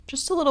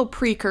Just a little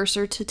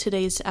precursor to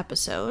today's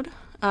episode.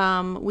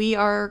 We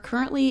are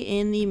currently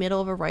in the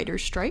middle of a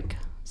writer's strike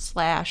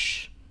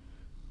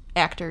 /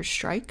 actor's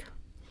strike.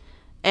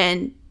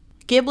 And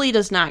Ghibli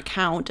does not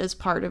count as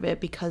part of it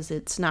because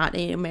it's not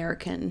an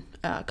American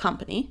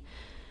company.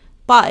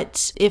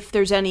 But if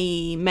there's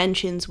any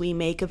mentions we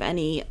make of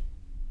any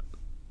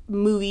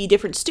movie,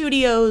 different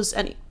studios,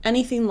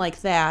 anything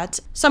like that,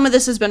 some of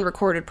this has been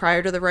recorded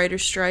prior to the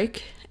writer's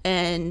strike.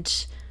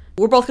 And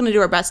we're both going to do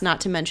our best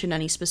not to mention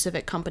any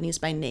specific companies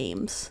by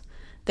names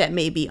that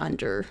may be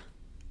under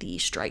the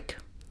strike.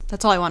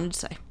 That's all I wanted to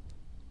say.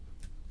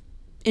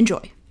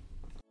 Enjoy.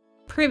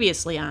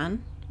 Previously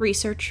on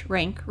Research,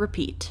 Rank,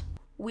 Repeat.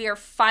 We are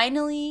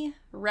finally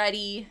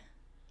ready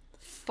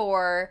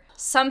for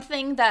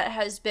something that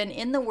has been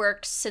in the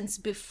works since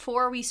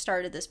before we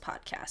started this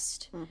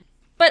podcast.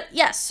 But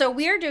yes, so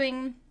we are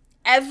doing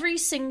every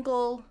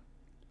single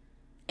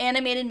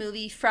animated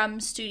movie from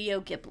Studio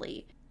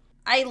Ghibli.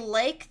 I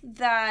like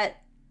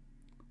that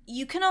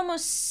you can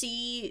almost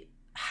see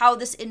how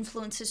this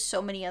influences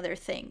so many other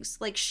things.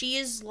 Like, she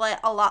is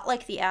a lot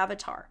like the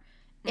Avatar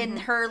in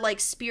her, like,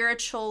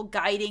 spiritual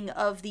guiding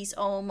of these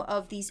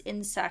of these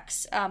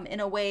insects in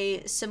a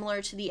way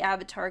similar to the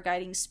Avatar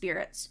guiding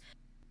spirits.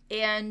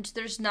 And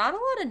there's not a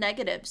lot of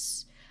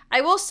negatives.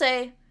 I will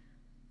say,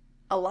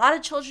 a lot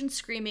of children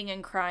screaming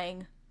and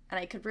crying, and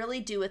I could really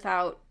do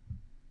without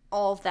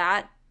all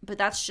that. But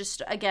that's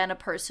just, again, a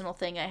personal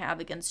thing I have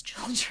against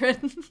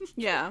children.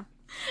 Yeah.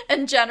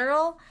 In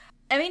general.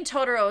 I mean,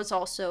 Totoro is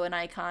also an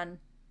icon.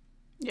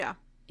 Yeah.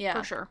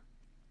 For sure.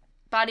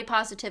 Body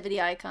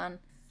positivity icon.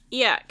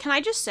 Yeah. Can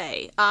I just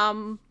say,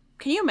 can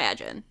you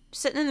imagine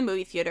sitting in the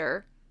movie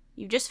theater,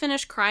 you've just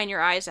finished crying your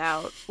eyes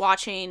out,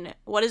 watching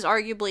what is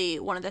arguably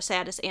one of the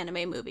saddest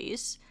anime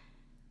movies,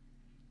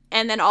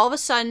 and then all of a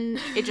sudden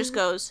it just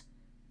goes,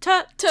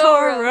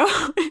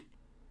 Totoro.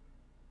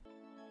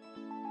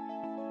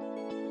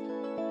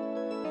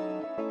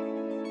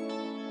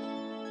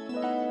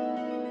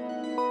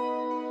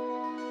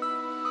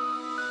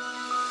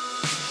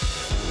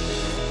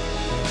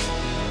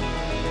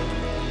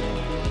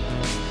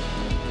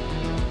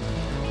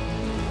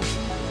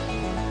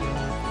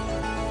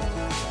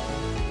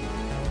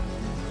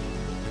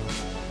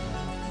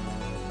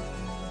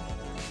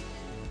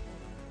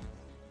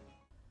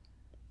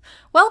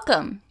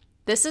 Welcome.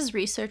 This is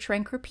Research,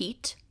 Rank,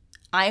 Repeat.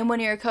 I am one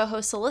of your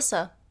co-hosts,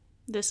 Alyssa.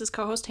 This is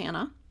co-host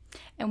Hannah.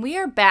 And we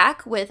are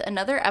back with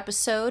another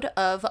episode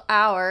of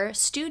our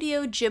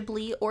Studio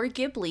Ghibli or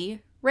Ghibli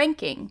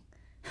ranking.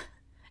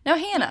 Now,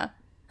 Hannah.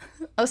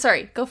 Oh,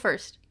 sorry. Go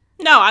first.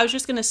 No, I was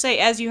just going to say,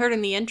 as you heard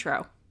in the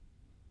intro.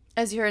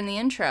 As you heard in the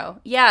intro.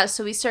 Yeah,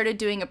 so we started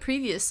doing a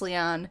previously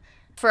on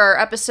for our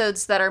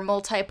episodes that are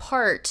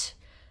multi-part,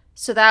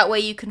 so that way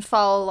you can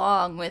follow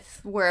along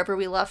with wherever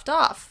we left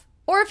off.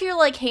 Or if you're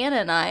like Hannah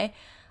and I,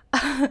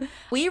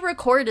 we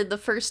recorded the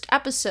first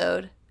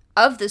episode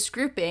of this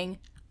grouping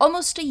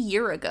almost a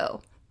year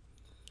ago.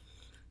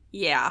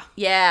 Yeah.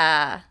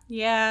 Yeah.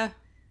 Yeah.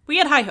 We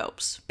had high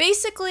hopes.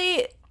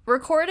 Basically,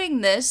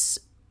 recording this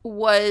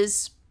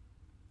was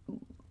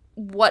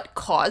what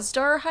caused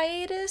our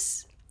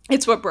hiatus.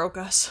 It's what broke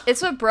us.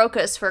 It's what broke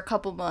us for a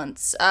couple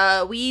months.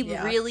 We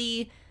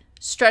really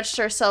stretched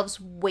ourselves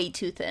way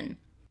too thin.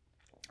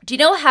 Do you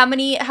know how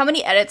many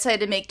edits I had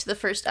to make to the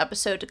first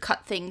episode to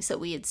cut things that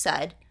we had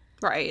said?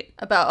 Right.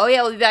 About, oh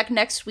yeah, we'll be back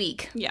next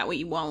week. Yeah,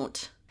 we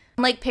won't.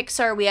 Unlike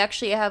Pixar, we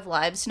actually have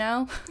lives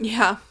now.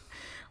 Yeah.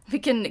 We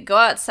can go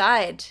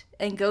outside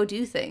and go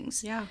do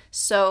things. Yeah.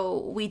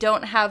 So we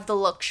don't have the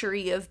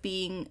luxury of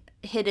being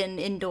hidden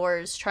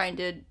indoors trying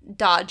to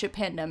dodge a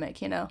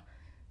pandemic, you know?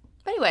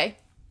 But anyway,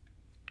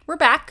 we're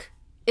back.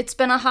 It's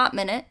been a hot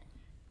minute.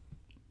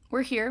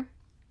 We're here.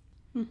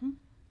 Mm-hmm.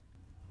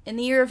 In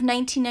the year of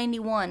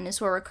 1991 is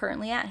where we're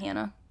currently at,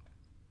 Hannah.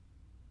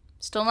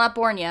 Still not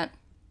born yet.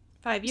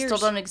 5 years.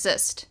 Still don't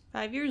exist.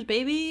 5 years,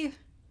 baby.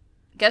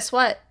 Guess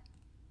what?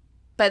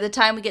 By the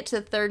time we get to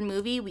the third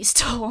movie, we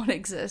still won't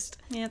exist.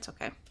 Yeah, it's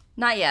okay.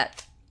 Not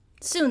yet.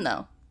 Soon,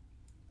 though.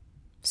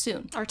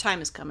 Soon. Our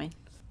time is coming.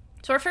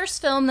 So our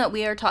first film that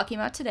we are talking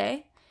about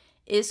today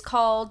is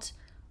called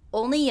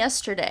Only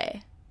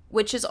Yesterday,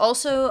 which is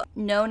also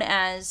known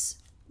as,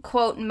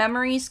 quote,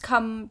 Memories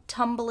Come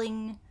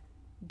Tumbling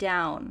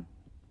Down,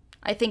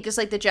 I think is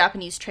like the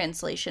Japanese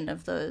translation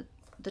of the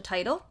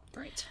title.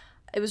 Right.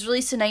 It was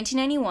released in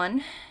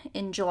 1991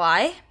 in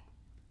July.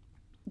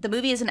 The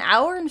movie is an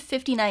hour and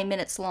 59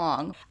 minutes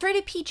long. It's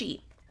rated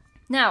PG.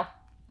 Now,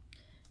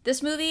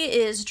 this movie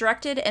is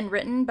directed and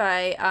written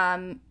by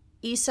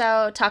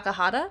Isao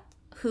Takahata,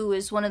 who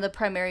is one of the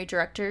primary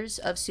directors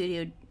of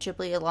Studio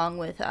Ghibli along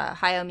with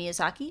Hayao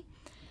Miyazaki.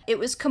 It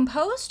was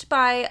composed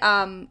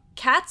by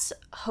Katsu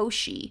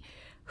Hoshi,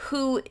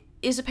 who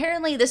is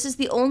apparently, this is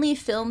the only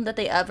film that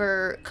they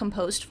ever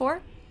composed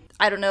for.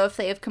 I don't know if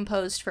they have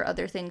composed for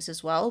other things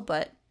as well,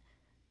 but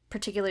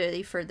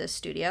particularly for this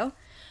studio.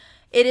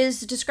 It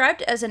is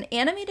described as an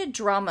animated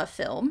drama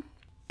film,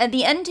 and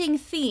the ending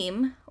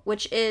theme,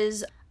 which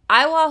is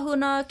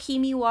Aiwahuna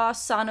Kimi wa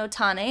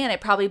Sanotane, and I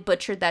probably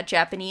butchered that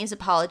Japanese.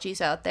 Apologies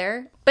out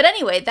there. But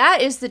anyway,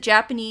 that is the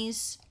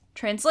Japanese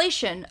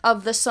translation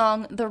of the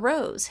song The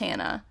Rose,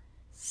 Hannah.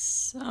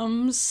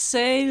 Some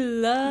say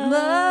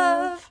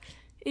love,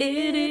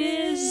 it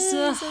is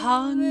a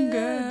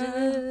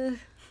hunger.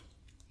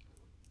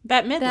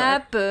 Bette Midler.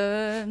 That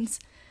burns.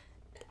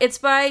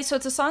 It's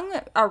a song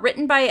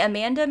written by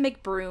Amanda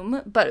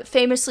McBroom, but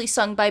famously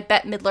sung by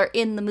Bette Midler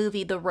in the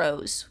movie The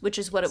Rose, which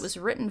is what it was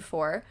written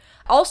for.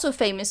 Also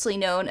famously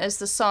known as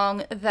the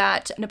song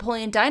that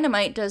Napoleon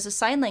Dynamite does a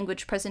sign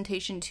language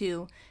presentation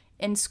to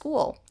in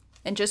school,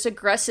 and just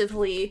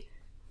aggressively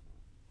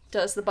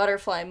does the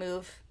butterfly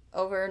move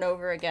over and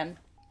over again.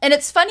 And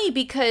it's funny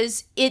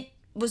because it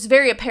was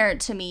very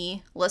apparent to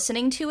me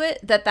listening to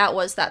it that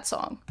was that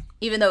song,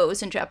 even though it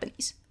was in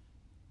Japanese.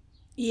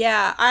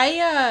 Yeah,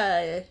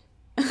 I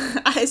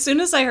as soon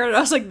as I heard it, I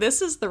was like,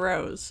 this is The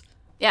Rose.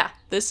 Yeah.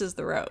 This is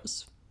The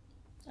Rose.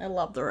 I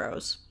love The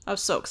Rose. I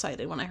was so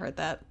excited when I heard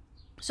that.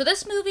 So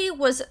this movie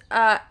was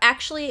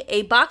actually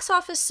a box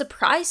office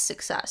surprise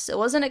success. It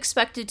wasn't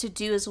expected to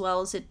do as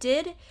well as it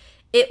did.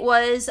 It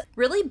was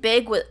really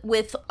big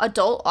with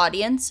adult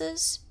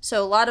audiences.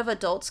 So a lot of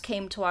adults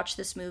came to watch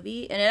this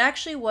movie. And it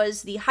actually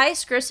was the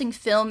highest grossing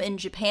film in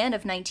Japan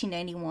of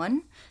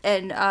 1991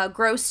 and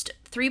grossed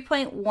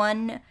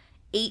 3.18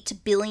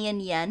 billion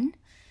yen.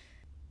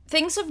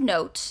 Things of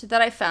note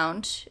that I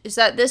found is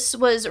that this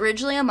was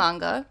originally a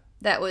manga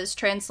that was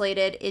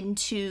translated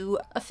into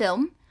a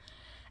film.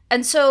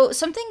 And so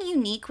something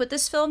unique with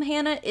this film,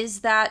 Hannah, is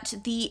that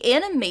the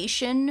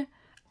animation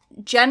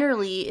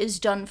generally is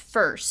done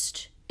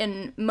first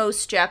in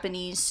most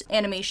Japanese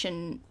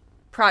animation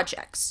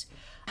projects.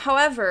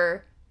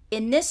 However,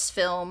 in this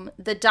film,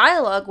 the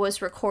dialogue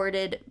was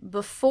recorded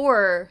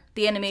before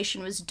the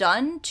animation was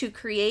done to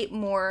create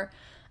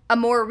a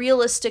more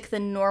realistic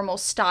than normal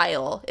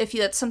style, if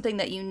that's something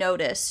that you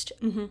noticed.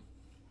 Mm-hmm.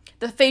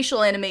 The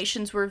facial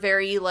animations were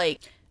very,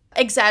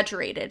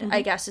 exaggerated,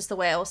 I guess is the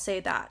way I'll say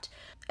that.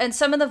 And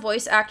some of the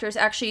voice actors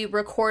actually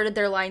recorded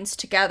their lines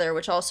together,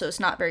 which also is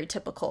not very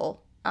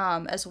typical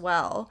as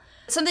well.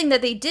 Something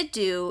that they did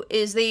do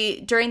is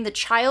during the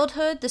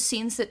childhood, the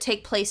scenes that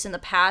take place in the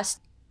past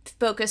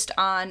focused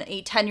on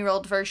a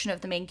 10-year-old version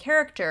of the main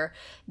character.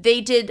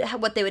 They did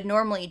what they would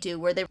normally do,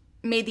 where they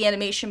made the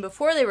animation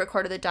before they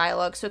recorded the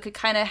dialogue, so it could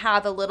kind of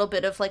have a little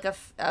bit of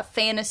a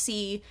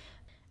fantasy,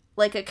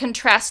 a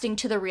contrasting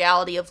to the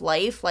reality of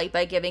life,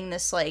 by giving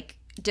this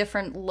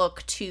different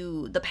look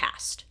to the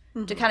past,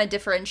 to kind of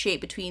differentiate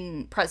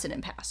between present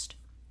and past,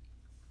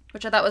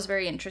 which I thought was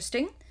very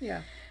interesting.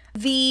 Yeah.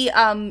 The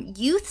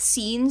youth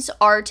scenes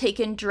are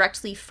taken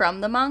directly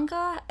from the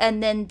manga,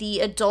 and then the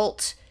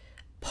adult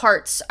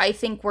parts, I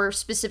think, were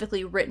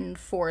specifically written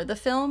for the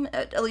film,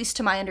 at least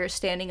to my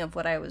understanding of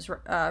what I was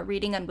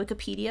reading on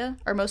Wikipedia,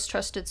 our most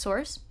trusted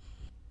source.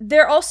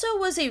 There also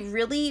was a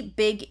really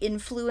big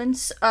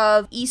influence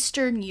of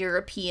Eastern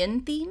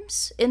European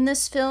themes in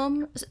this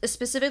film,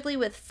 specifically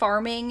with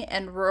farming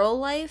and rural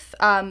life.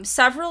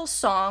 Several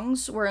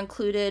songs were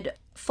included,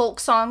 folk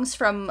songs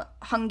from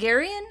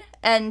Hungarian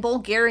and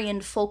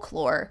Bulgarian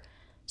folklore.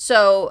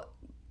 So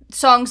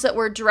songs that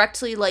were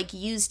directly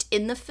used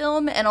in the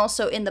film and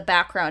also in the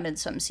background in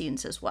some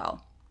scenes as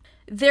well.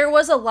 There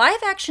was a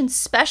live action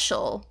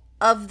special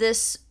of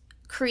this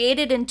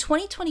created in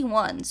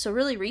 2021, so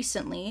really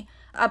recently,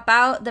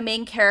 about the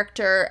main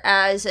character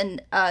as a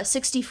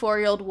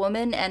 64-year-old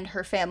woman and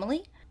her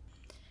family.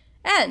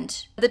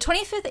 And the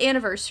 25th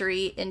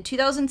anniversary in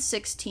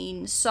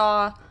 2016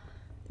 saw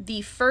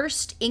the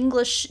first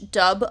English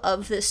dub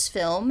of this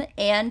film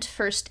and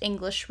first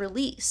English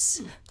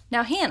release.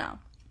 Now, Hannah,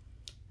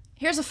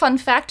 here's a fun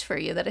fact for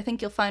you that I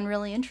think you'll find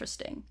really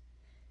interesting.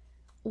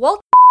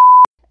 Walt,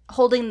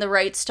 holding the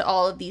rights to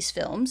all of these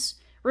films,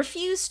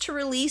 refused to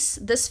release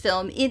this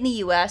film in the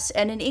US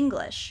and in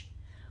English.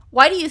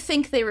 Why do you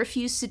think they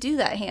refused to do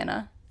that,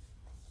 Hannah?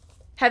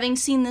 Having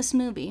seen this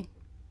movie.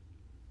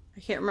 I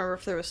can't remember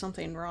if there was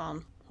something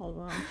wrong. Hold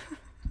on.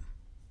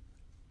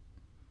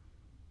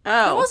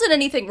 Oh. There wasn't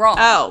anything wrong.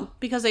 Oh,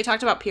 because they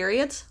talked about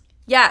periods?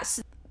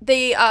 Yes.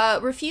 They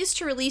refused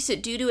to release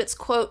it due to its,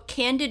 quote,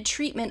 candid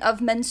treatment of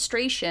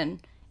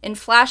menstruation in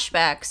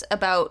flashbacks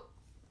about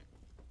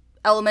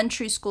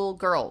elementary school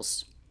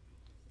girls.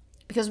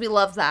 Because we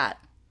love that.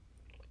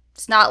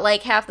 It's not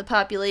like half the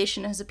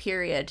population has a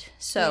period,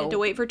 so... You had to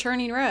wait for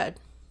Turning Red.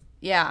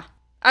 Yeah.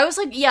 I was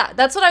yeah,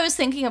 that's what I was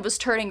thinking of, was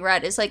Turning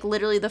Red. Is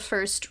literally the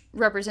first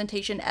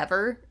representation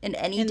ever in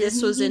any Disney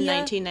this was media. In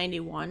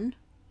 1991?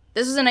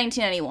 This was in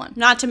 1991.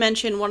 Not to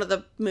mention one of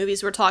the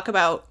movies we'll talk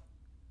about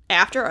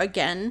after,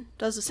 again,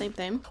 does the same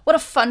thing. What a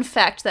fun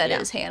fact that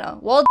is, Hannah.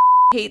 Walt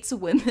hates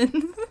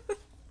women.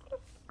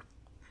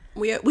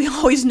 We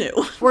always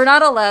knew. We're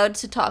not allowed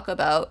to talk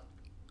about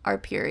our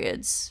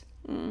periods.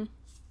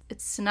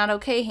 It's not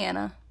okay,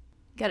 Hannah.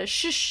 You gotta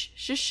shush,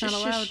 shush, shush,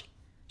 not allowed. shush.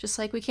 Just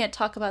like we can't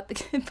talk about the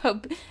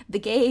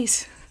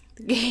gays.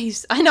 The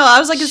gays. I know, I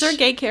was like, is there a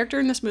gay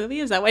character in this movie?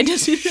 Is that why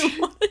Disney didn't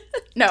want it?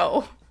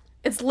 No.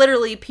 It's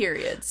literally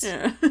periods.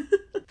 Yeah.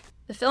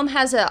 The film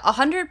has a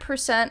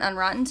 100% on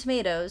Rotten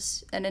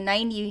Tomatoes and a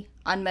 90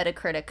 on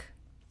Metacritic.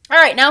 All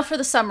right, now for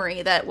the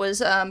summary that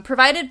was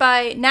provided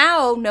by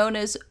now known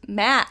as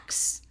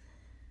Max.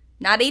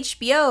 Not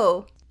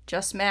HBO,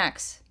 just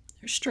Max.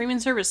 Their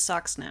streaming service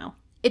sucks now.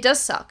 It does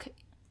suck.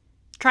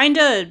 Trying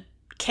to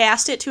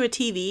cast it to a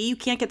TV, you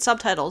can't get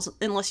subtitles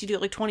unless you do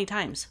it like 20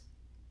 times.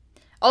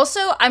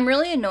 Also, I'm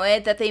really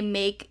annoyed that they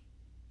make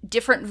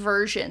different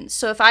versions.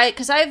 So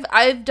because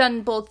I've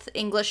done both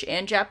English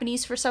and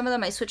Japanese for some of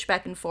them, I switch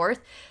back and forth,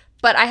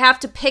 but I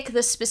have to pick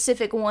the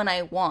specific one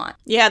I want.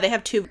 Yeah, they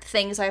have two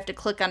things I have to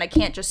click on. I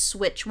can't just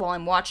switch while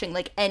I'm watching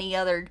like any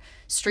other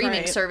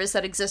streaming service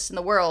that exists in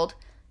the world.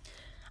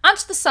 On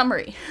to the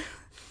summary.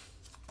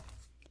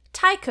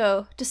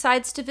 Taiko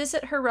decides to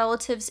visit her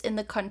relatives in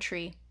the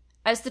country.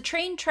 As the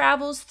train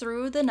travels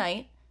through the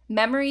night,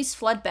 memories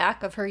flood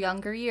back of her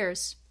younger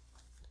years.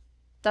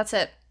 That's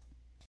it.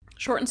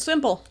 Short and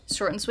simple.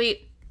 Short and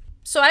sweet.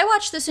 So I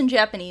watched this in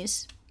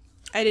Japanese.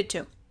 I did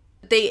too.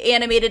 They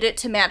animated it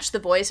to match the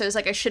voice. I was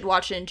like, I should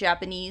watch it in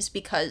Japanese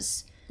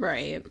because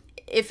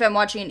if I'm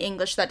watching in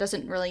English, that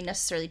doesn't really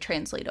necessarily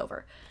translate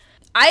over.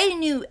 I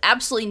knew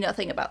absolutely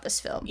nothing about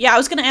this film. Yeah, I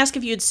was going to ask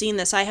if you had seen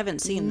this. I haven't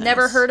seen this.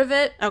 Never heard of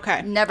it.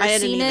 Okay. Never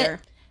seen it.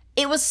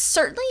 It was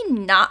certainly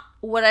not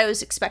what I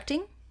was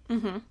expecting.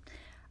 Mm-hmm.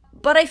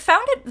 But I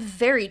found it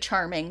very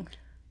charming.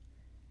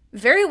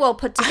 Very well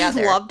put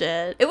together. I loved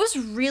it. It was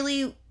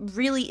really,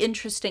 really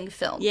interesting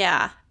film.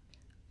 Yeah.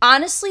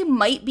 Honestly,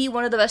 might be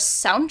one of the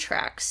best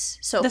soundtracks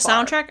so far. The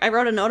soundtrack? I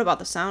wrote a note about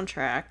the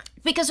soundtrack.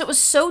 Because it was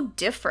so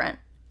different.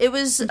 It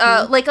was,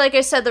 like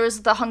I said, there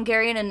was the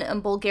Hungarian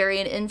and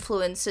Bulgarian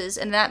influences,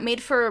 and that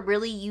made for a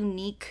really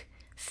unique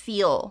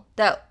feel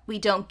that we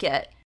don't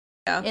get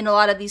in a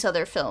lot of these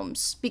other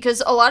films.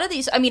 Because a lot of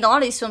these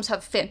films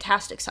have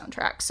fantastic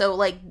soundtracks. So,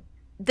 like,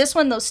 this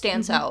one, though,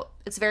 stands out.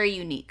 It's very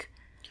unique.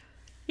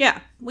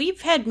 Yeah,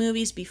 we've had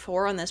movies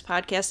before on this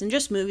podcast, and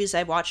just movies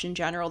I've watched in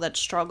general that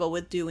struggle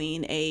with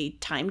doing a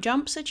time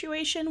jump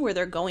situation where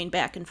they're going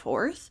back and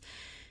forth.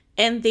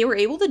 And they were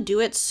able to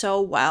do it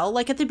so well.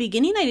 Like, at the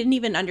beginning, I didn't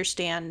even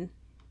understand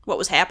what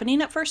was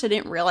happening at first. I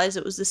didn't realize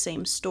it was the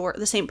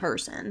same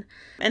person.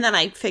 And then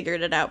I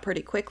figured it out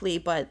pretty quickly,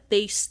 but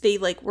they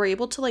like, were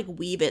able to, like,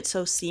 weave it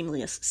so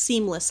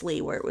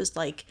seamlessly where it was,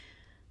 like,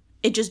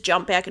 it just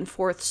jumped back and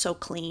forth so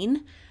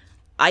clean.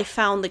 I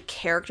found the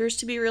characters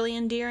to be really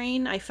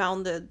endearing. I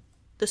found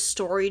the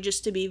story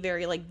just to be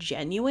very, like,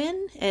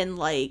 genuine and,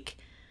 like,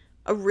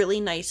 a really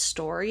nice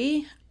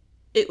story.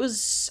 It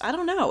was, I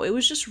don't know, it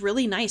was just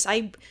really nice.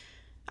 I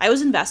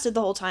was invested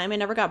the whole time. I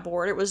never got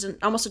bored. It was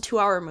almost a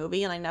 2-hour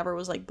movie, and I never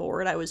was, like,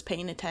 bored. I was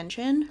paying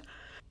attention.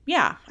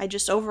 Yeah,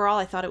 overall,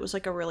 I thought it was,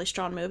 like, a really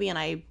strong movie, and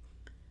I'm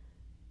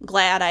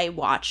glad I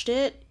watched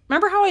it.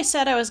 Remember how I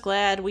said I was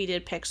glad we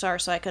did Pixar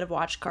so I could have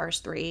watched Cars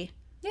 3?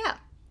 Yeah.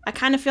 I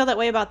kind of feel that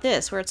way about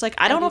this, where it's like,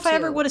 I don't know if I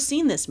ever would have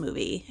seen this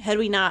movie had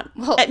we not.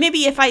 Well,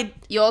 maybe if I.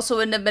 You also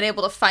wouldn't have been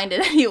able to find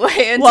it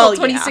anyway until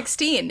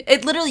 2016. Yeah.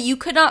 It literally, you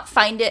could not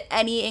find it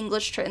any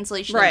English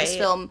translation of this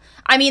film.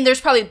 I mean,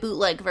 there's probably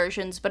bootleg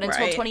versions, but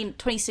until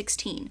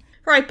 2016.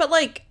 Right, but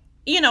like,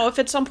 you know, if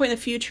at some point in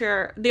the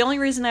future, the only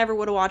reason I ever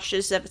would have watched it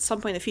is if at some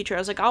point in the future I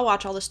was like, I'll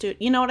watch all this too.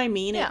 You know what I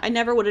mean? Yeah. I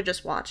never would have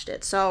just watched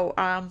it. So,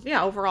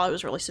 yeah, overall, I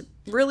was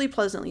really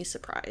pleasantly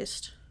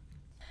surprised.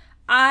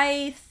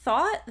 I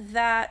thought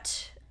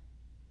that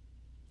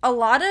a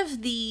lot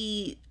of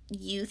the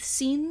youth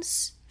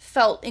scenes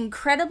felt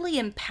incredibly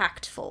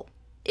impactful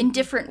in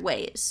different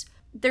ways.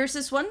 There's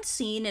this one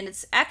scene, and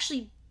it's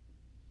actually,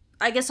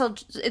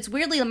 it's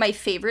weirdly my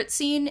favorite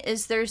scene,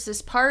 is there's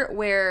this part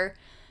where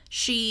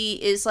she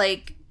is,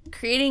 like,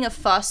 creating a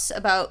fuss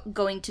about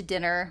going to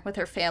dinner with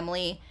her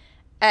family,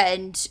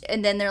 and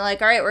then they're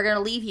like, all right, we're gonna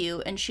leave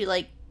you, and she,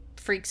 like,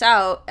 freaks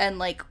out and,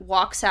 like,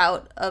 walks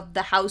out of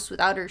the house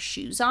without her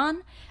shoes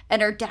on,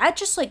 and her dad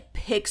just, like,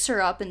 picks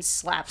her up and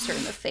slaps her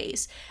in the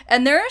face.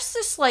 And there's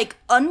this, like,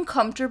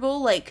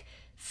 uncomfortable, like,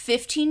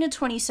 15 to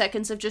 20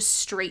 seconds of just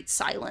straight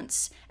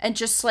silence and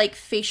just, like,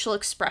 facial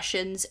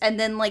expressions, and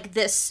then, like,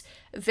 this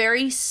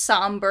very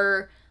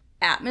somber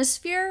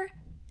atmosphere.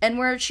 And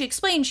where she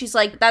explained, she's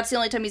like, that's the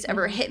only time he's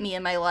ever hit me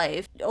in my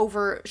life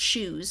over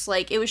shoes.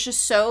 Like, it was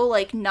just so,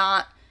 like,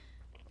 not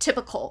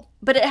typical,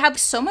 but it had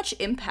so much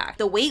impact.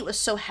 The weight was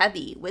so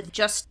heavy with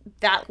just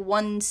that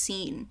one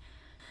scene.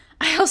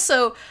 I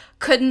also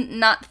couldn't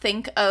not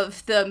think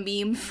of the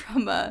meme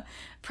from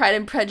Pride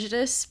and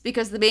Prejudice,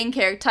 because the main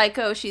character,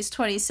 Taiko, she's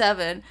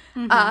 27.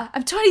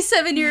 I'm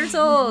 27 years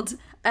old.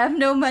 I have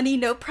no money,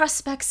 no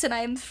prospects, and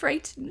I am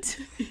frightened.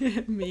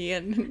 Me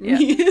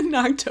in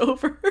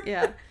October.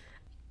 Yeah.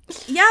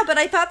 Yeah, but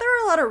I thought there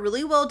were a lot of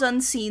really well done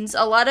scenes.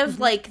 A lot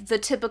of, like, the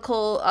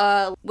typical,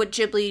 what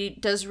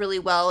Ghibli does really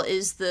well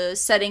is the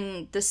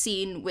setting the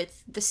scene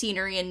with the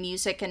scenery and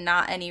music and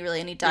not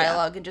any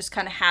dialogue, and just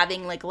kind of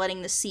having, like,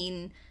 letting the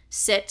scene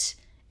sit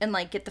and,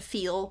 like, get the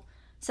feel,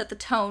 set the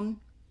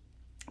tone.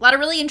 A lot of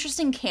really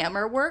interesting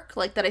camera work,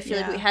 like, that I feel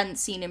like we hadn't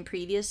seen in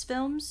previous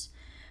films.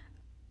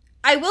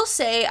 I will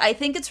say, I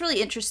think it's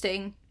really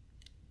interesting,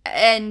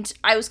 and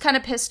I was kind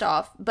of pissed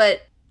off,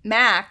 but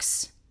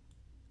Max,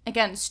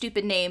 again,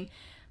 stupid name,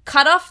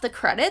 cut off the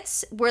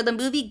credits where the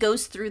movie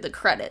goes through the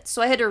credits.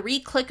 So I had to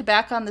re-click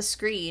back on the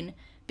screen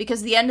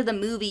because the end of the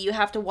movie, you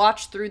have to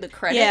watch through the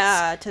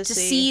credits to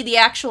see the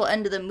actual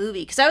end of the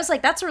movie. Because I was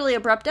like, that's a really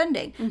abrupt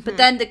ending. Mm-hmm. But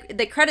then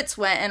the credits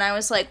went, and I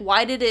was like,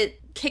 why did it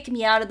kick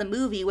me out of the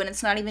movie when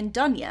it's not even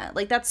done yet?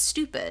 Like, that's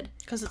stupid.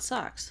 Because it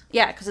sucks.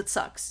 Yeah, because it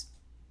sucks.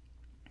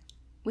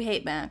 We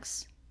hate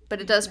Max.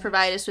 But it does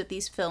provide us with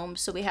these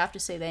films, so we have to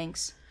say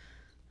thanks.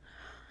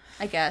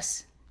 I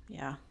guess.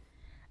 Yeah.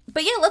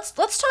 But yeah, let's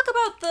talk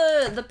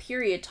about the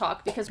period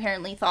talk, because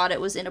apparently thought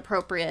it was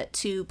inappropriate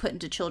to put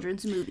into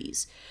children's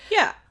movies.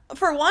 Yeah.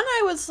 For one,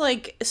 I was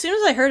like, as soon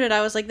as I heard it,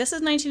 I was like, this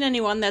is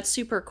 1991, that's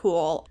super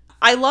cool.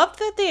 I love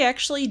that they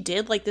actually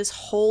did, like, this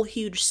whole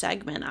huge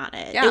segment on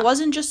it. Yeah. It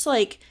wasn't just,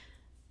 like,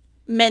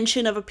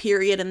 mention of a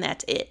period and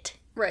that's it.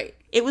 Right.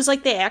 It was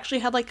like they actually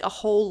had, like, a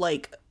whole,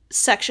 like,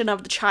 section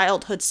of the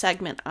childhood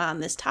segment on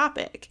this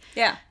topic.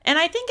 Yeah. And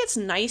I think it's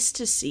nice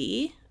to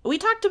see. We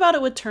talked about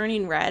it with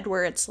Turning Red,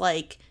 where it's,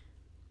 like,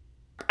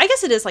 I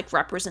guess it is, like,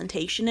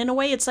 representation in a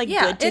way. It's, like,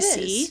 good to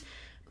see.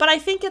 But I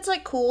think it's,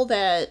 like, cool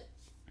that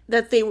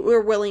they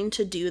were willing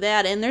to do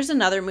that. And there's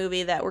another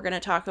movie that we're going to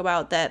talk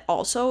about that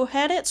also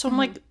had it. So I'm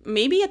like,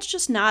 maybe it's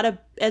just not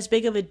as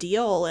big of a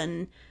deal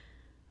in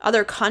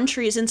other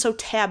countries and so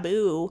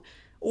taboo.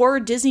 Or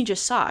Disney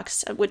just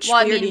sucks, which we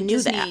already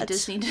knew that.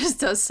 Disney just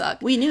does suck.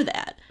 We knew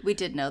that. We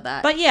did know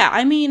that. But yeah,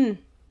 I mean,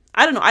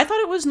 I don't know. I thought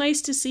it was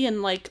nice to see,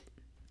 and like,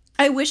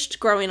 I wished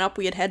growing up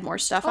we had more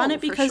stuff on it,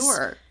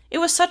 because it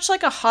was such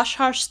like a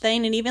hush-hush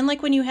thing. And even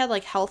like when you had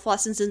like health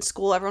lessons in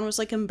school, everyone was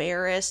like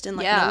embarrassed and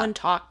like no one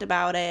talked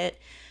about it.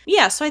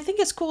 Yeah, so I think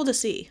it's cool to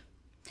see.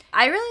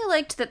 I really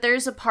liked that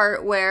there's a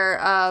part where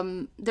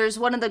there's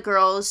one of the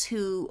girls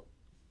who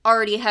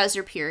already has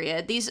her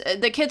period.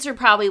 The kids are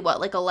probably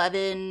like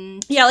 11,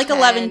 yeah, like 10,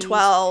 11,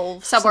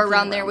 12, somewhere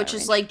around there, which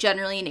is like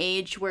generally an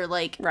age where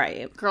like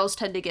girls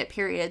tend to get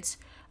periods,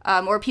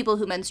 or people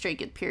who menstruate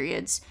get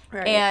periods.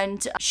 Right.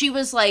 And she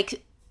was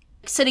like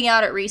sitting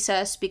out at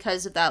recess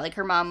because of that. Like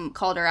her mom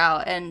called her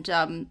out,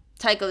 and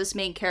Taiko, this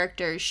main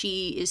character,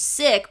 she is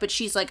sick, but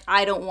she's like,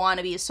 I don't want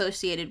to be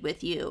associated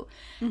with you.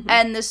 Mm-hmm.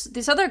 And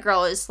this other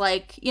girl is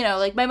like, you know,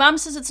 like, my mom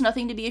says it's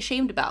nothing to be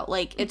ashamed about.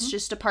 Like, it's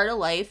just a part of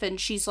life. And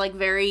she's like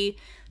very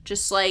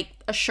just like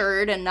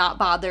assured and not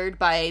bothered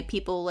by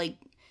people like,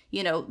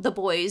 you know, the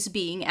boys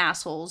being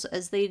assholes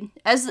as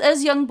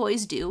young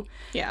boys do.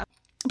 Yeah.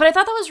 But I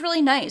thought that was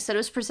really nice that it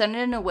was presented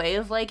in a way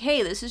of like,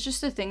 hey, this is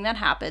just a thing that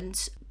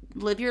happens.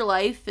 Live your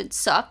life. It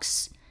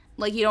sucks.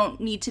 Like, you don't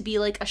need to be,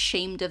 like,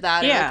 ashamed of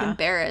that or, like,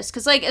 embarrassed.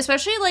 Because, like,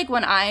 especially, like,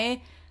 when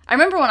I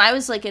remember when I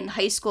was, like, in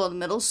high school and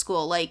middle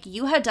school, like,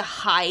 you had to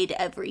hide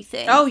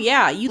everything. Oh,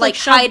 yeah. You, like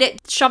hide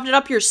it. Shoved it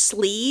up your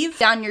sleeve.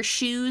 Down your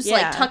shoes. Yeah.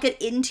 Like, tuck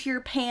it into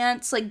your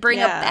pants. Like, bring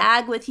a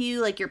bag with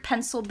you, like, your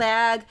pencil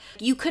bag.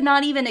 You could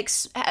not even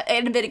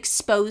have an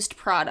exposed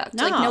product.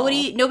 No.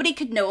 Like, nobody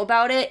could know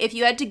about it. If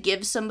you had to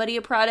give somebody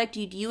a product,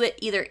 you'd do it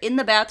either in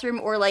the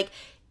bathroom or, like,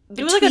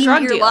 it was like a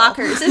drug deal.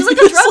 Lockers. It was like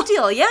a drug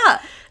deal, yeah.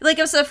 Like,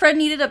 if a friend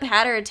needed a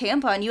pad or a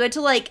tampon, you had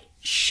to, like,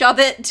 shove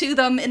it to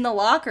them in the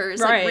lockers,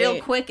 like, real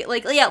quick.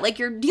 Like, yeah, like,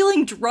 you're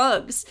dealing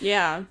drugs.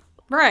 Yeah.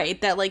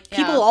 Right. That, like,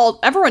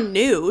 everyone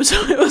knew.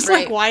 So it was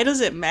like, why does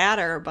it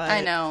matter? But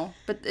I know.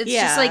 But it's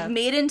just, like,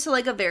 made into,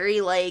 like, a very,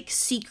 like,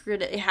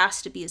 secret. It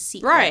has to be a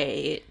secret.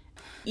 Right.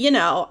 You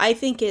know, I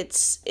think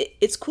it's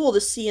cool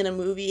to see in a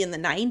movie in the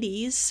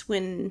 90s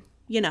when,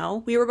 you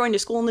know, we were going to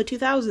school in the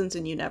 2000s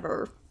and you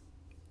never...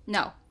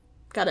 No.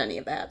 Got any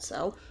of that,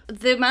 so.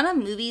 The amount of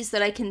movies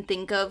that I can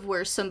think of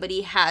where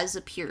somebody has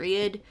a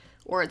period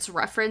or it's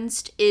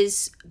referenced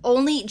is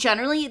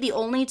generally the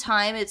only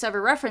time it's ever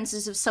referenced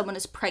is if someone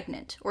is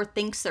pregnant or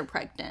thinks they're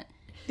pregnant.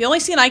 The only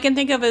scene I can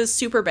think of is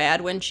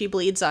Superbad when she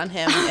bleeds on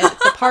him at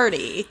the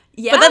party.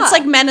 Yeah. But that's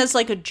like meant as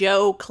like a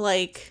joke,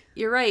 like.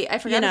 You're right, I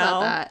forgot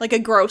about that. Like a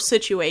gross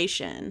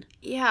situation.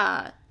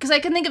 Yeah. Because I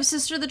can think of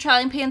Sister of the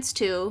Trailing Pants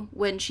too,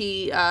 when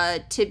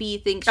Tibby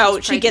thinks she's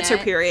pregnant. She gets her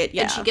period,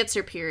 yeah. And she gets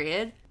her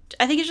period.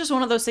 I think it's just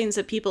one of those things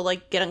that people,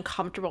 like, get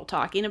uncomfortable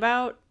talking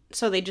about,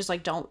 so they just,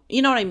 like, don't,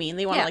 you know what I mean?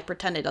 They want to, like,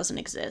 pretend it doesn't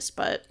exist,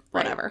 but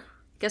whatever.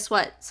 Right. Guess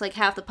what? It's, like,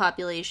 half the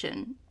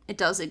population. It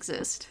does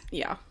exist.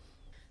 Yeah.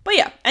 But,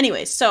 yeah,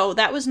 anyways, so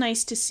that was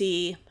nice to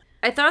see.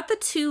 I thought the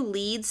two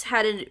leads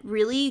had a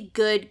really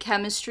good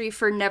chemistry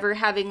for never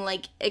having,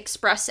 like,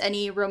 express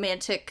any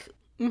romantic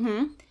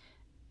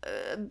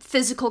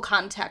physical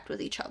contact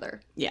with each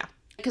other. Yeah.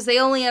 Because they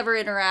only ever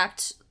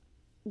interact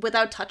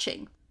without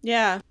touching.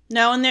 Yeah.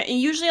 No, and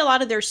usually a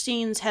lot of their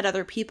scenes had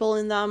other people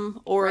in them,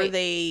 or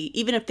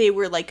even if they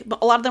were, like,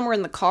 a lot of them were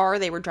in the car,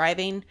 they were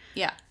driving.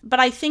 Yeah. But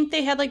I think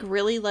they had, like,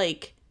 really,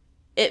 like,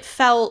 it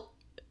felt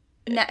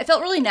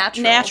really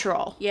natural.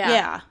 Natural.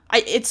 Yeah.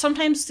 It's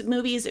sometimes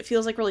movies, it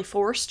feels, like, really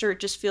forced, or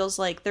it just feels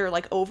like they're,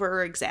 like,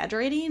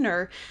 over-exaggerating,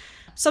 or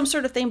some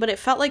sort of thing, but it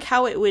felt like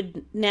how it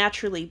would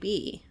naturally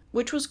be,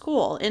 which was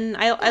cool. And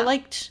I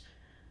liked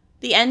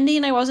The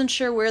ending, I wasn't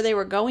sure where they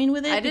were going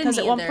with it, because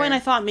at one either. point I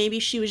thought maybe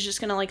she was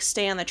just gonna, like,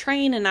 stay on the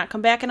train and not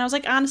come back, and I was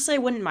like, honestly, I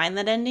wouldn't mind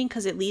that ending,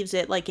 because it leaves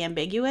it, like,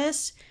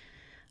 ambiguous.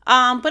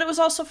 But it was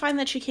also fine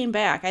that she came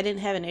back. I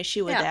didn't have an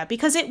issue with that,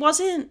 because it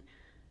wasn't...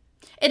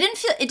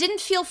 It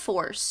didn't feel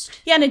forced.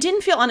 Yeah, and it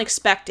didn't feel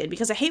unexpected,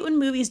 because I hate when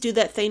movies do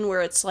that thing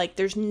where it's like,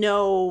 there's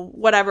no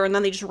whatever, and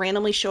then they just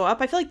randomly show up.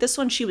 I feel like this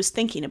one, she was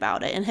thinking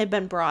about it, and had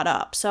been brought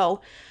up,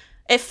 so...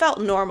 It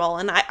felt normal,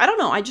 and I don't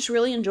know, I just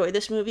really enjoyed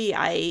this movie.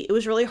 It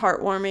was really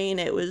heartwarming.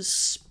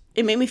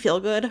 It made me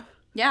feel good.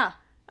 Yeah.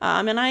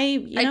 And I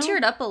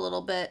teared up a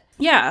little bit.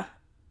 Yeah.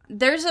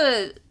 There's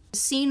a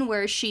scene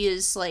where she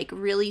is, like,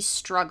 really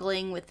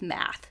struggling with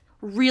math.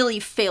 Really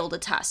failed a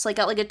test. Like,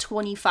 got, like, a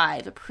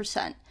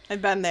 25%.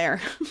 I've been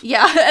there.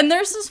 Yeah, and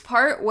there's this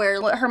part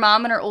where her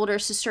mom and her older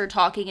sister are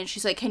talking, and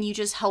she's like, can you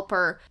just help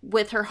her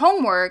with her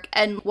homework?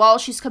 And while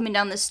she's coming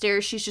down the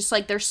stairs, she's just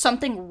like, there's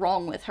something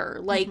wrong with her.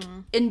 Like,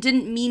 and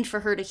didn't mean for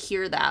her to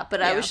hear that,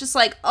 but I was just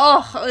like,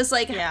 I was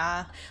like,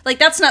 yeah. Like,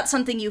 that's not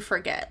something you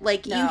forget.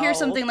 Like, No. you hear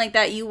something like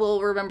that, you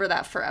will remember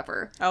that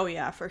forever. Oh,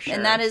 yeah, for sure.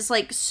 And that is,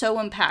 like, so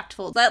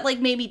impactful. That, like,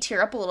 made me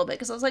tear up a little bit,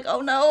 because I was like, oh,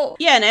 no.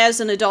 Yeah, and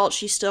as an adult,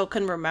 she still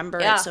can remember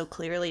Yeah. it so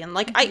clearly. And,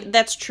 like,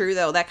 that's true,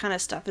 though. That kind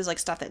of stuff is, like,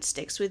 stuff that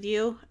sticks with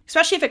you.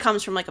 Especially if it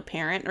comes from, like, a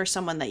parent or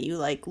someone that you,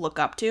 like, look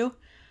up to.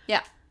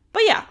 Yeah.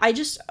 But, yeah,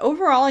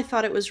 overall, I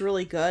thought it was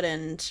really good,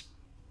 and...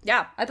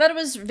 Yeah, I thought it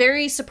was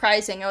very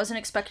surprising. I wasn't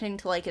expecting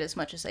to like it as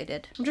much as I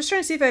did. I'm just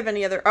trying to see if I have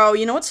any other... Oh,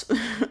 you know what's...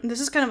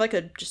 This is kind of,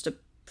 like, just a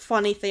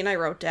funny thing I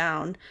wrote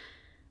down.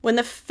 When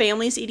the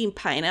family's eating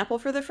pineapple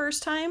for the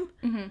first time,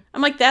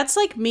 I'm like, that's,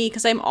 like, me,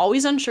 because I'm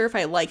always unsure if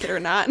I like it or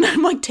not, and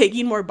I'm, like,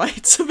 taking more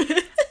bites of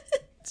it.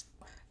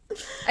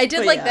 I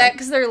did that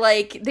because they're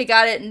like, they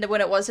got it when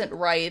it wasn't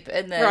ripe,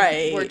 and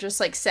then we're just,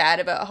 like,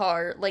 sad about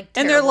how, like, terrible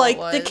and they're like, it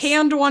was. the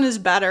canned one is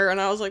better, and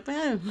I was like,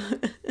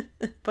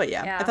 But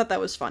yeah, I thought that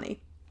was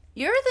funny.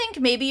 You ever think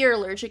maybe you're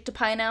allergic to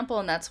pineapple,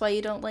 and that's why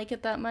you don't like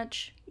it that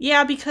much?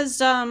 Yeah, because,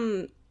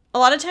 a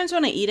lot of times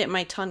when I eat it,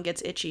 my tongue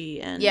gets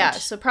itchy, and... Yeah,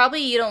 so probably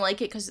you don't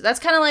like it, because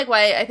that's kind of like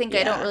why I think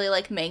I don't really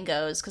like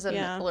mangoes, because I'm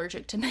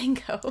allergic to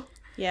mango.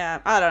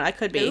 Yeah, I don't know, I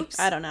could be. Oops.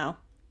 I don't know.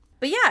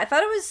 But yeah, I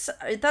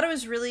thought it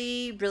was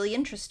really, really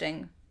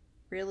interesting.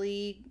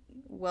 Really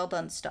well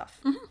done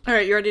stuff. Mm-hmm. All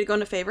right, you ready to go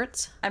into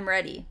favorites? I'm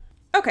ready.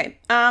 Okay,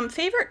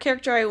 favorite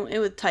character, I went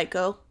with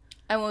Taiko.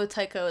 I went with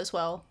Taiko as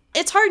well.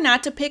 It's hard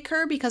not to pick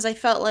her, because I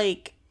felt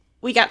like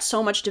we got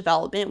so much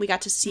development. We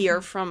got to see her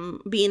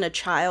from being a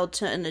child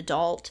to an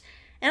adult.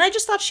 And I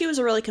just thought she was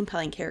a really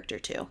compelling character,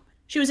 too.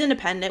 She was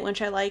independent,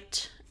 which I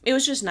liked. It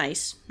was just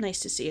nice. Nice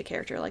to see a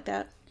character like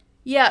that.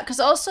 Yeah, because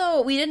also,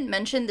 we didn't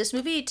mention, this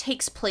movie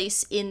takes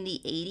place in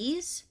the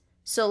 80s.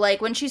 So, like,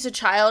 when she's a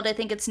child, I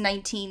think it's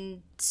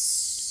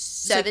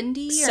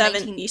 1970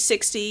 or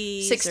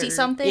 60s.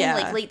 60-something,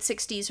 like late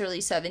 60s, early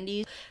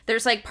 70s.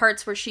 There's, like,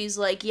 parts where she's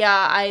like,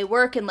 yeah, I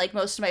work, and, like,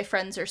 most of my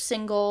friends are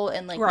single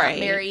and, like, not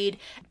married.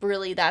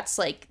 Really, that's,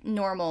 like,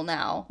 normal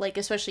now. Like,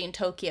 especially in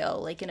Tokyo,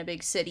 like, in a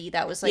big city,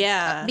 that was,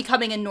 like,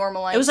 becoming a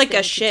normalized thing. It was, like,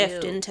 a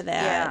shift into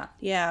that.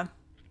 Yeah.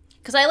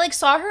 Because I, like,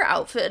 saw her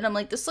outfit, and I'm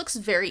like, this looks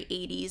very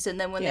 80s. And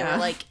then when they were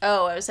like,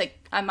 oh, I was like,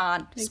 I'm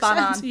on. Spot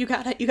on. You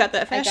got it. You got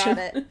that fashion. I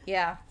got it.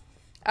 Yeah.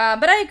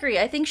 But I agree.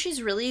 I think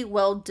she's really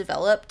well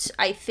developed.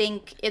 I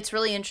think it's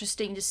really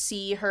interesting to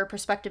see her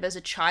perspective as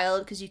a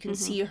child, because you can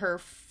see her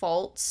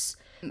faults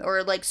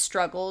or, like,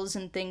 struggles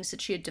and things that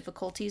she had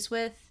difficulties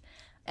with.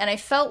 And I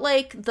felt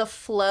like the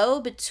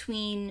flow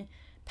between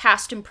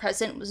past and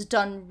present was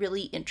done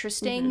really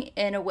interesting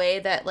in a way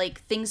that, like,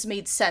 things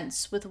made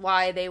sense with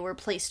why they were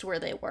placed where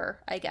they were,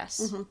 I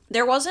guess.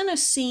 There wasn't a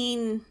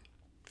scene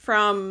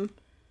from,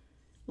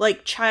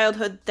 like,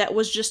 childhood that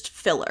was just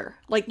filler.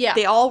 Like,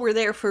 they all were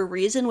there for a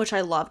reason, which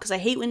I love, because I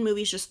hate when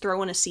movies just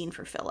throw in a scene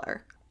for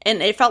filler.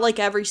 And it felt like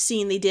every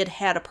scene they did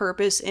had a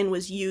purpose and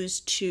was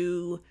used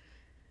to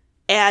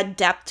add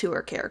depth to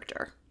her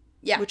character.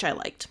 Yeah. Which I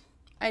liked.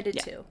 I did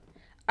too.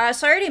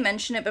 So I already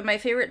mentioned it, but my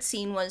favorite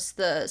scene was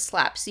the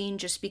slap scene,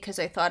 just because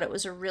I thought it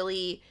was a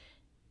really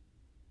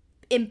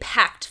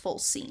impactful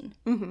scene.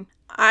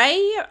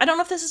 I don't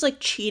know if this is, like,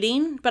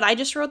 cheating, but I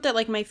just wrote that,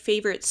 like, my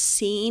favorite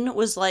scene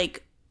was,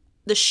 like,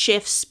 the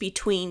shifts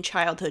between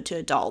childhood to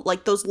adult.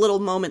 Like, those little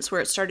moments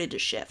where it started to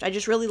shift. I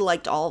just really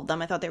liked all of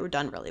them. I thought they were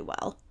done really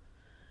well.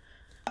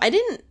 I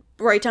didn't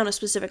write down a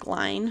specific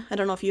line. I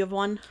don't know if you have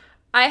one.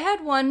 I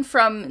had one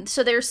from...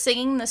 So they're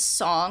singing this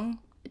song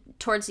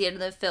towards the end of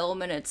the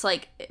film, and it's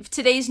like, if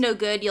today's no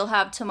good, you'll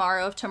have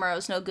tomorrow. If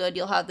tomorrow's no good,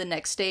 you'll have the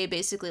next day.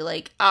 Basically,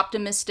 like,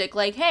 optimistic,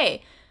 like,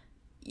 hey,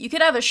 you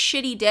could have a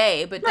shitty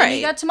day, but then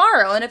you got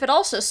tomorrow, and if it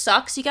also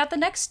sucks, you got the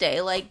next day.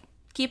 Like,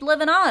 keep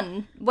living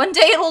on. One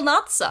day it'll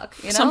not suck,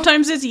 you know?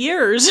 Sometimes it's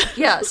years.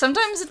 Yeah,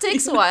 sometimes it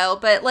takes a while,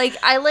 but, like,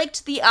 I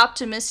liked the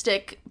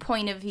optimistic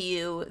point of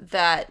view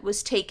that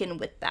was taken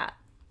with that.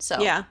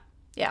 So, yeah.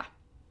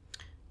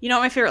 You know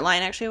what my favorite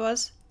line actually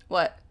was?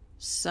 What?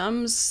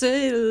 Some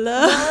say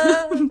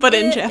love, but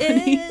in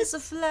Japanese. Is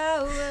a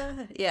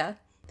flower. Yeah.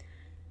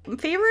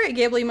 Favorite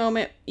Ghibli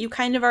moment, you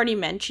kind of already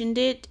mentioned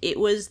it. It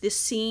was the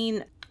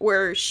scene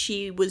where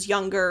she was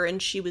younger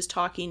and she was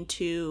talking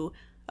to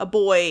a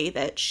boy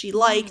that she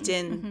liked,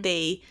 and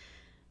they,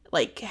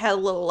 like, had a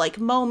little, like,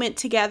 moment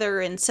together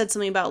and said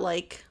something about,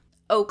 like...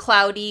 Oh,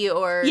 cloudy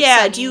or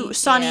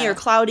sunny or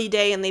cloudy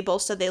day, and they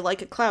both said they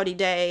like a cloudy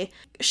day.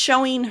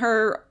 Showing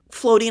her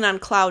floating on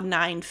cloud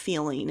 9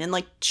 feeling, and,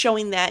 like,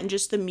 showing that and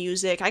just the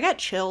music. I got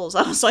chills.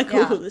 I was like,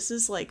 ooh, this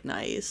is, like,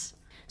 nice.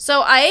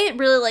 So I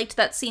really liked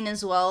that scene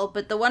as well,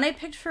 but the one I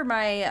picked for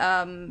my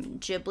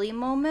Ghibli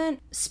moment,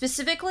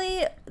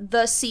 specifically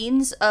the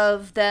scenes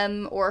of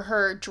them or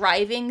her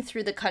driving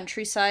through the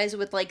countryside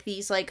with, like,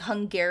 these, like,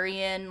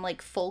 Hungarian,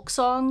 like, folk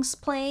songs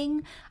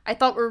playing, I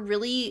thought were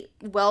really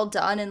well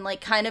done, and,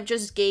 like, kind of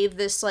just gave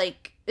this,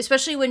 like,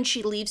 especially when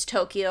she leaves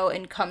Tokyo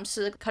and comes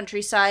to the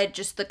countryside,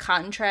 just the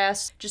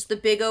contrast, just the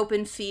big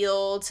open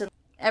fields and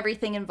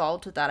everything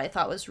involved with that I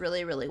thought was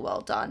really, really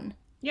well done.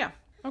 Yeah.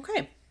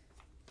 Okay.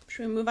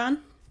 Should we move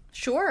on?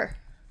 Sure.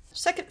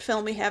 Second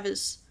film we have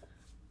is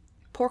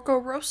Porco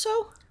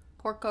Rosso?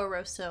 Porco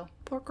Rosso.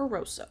 Porco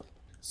Rosso.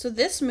 So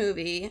this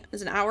movie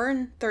is an hour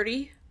and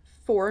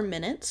 34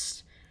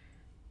 minutes,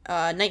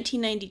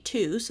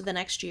 1992, so the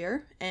next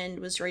year,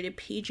 and was rated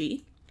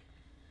PG.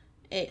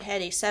 It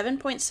had a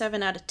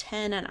 7.7 out of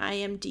 10 on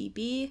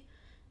IMDb,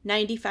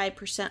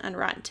 95% on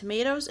Rotten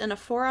Tomatoes, and a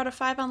 4 out of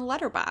 5 on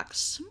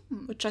Letterboxd,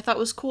 which I thought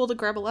was cool to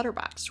grab a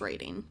Letterboxd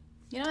rating.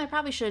 You know, I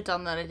probably should have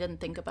done that. I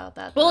didn't think about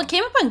that. Well, it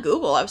came up on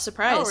Google. I was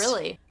surprised. Oh,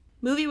 really?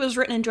 Movie was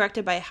written and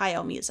directed by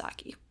Hayao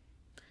Miyazaki.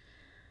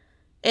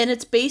 And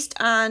it's based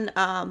on,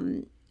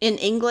 in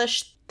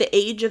English, The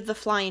Age of the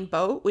Flying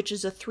Boat, which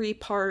is a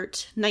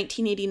 3-part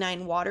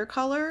 1989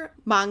 watercolor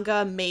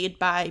manga made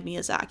by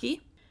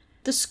Miyazaki.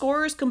 The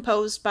score is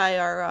composed by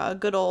our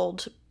good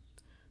old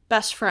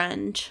best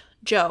friend,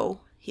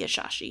 Joe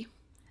Hisaishi.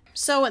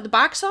 So at the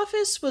box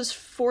office was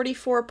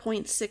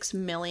 $44.6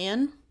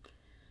 million.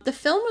 The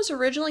film was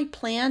originally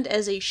planned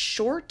as a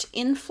short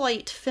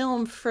in-flight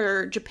film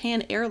for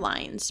Japan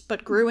Airlines,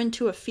 but grew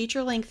into a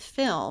feature-length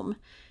film.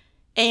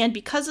 And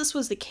because this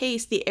was the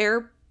case, the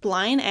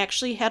airline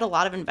actually had a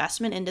lot of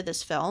investment into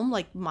this film,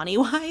 like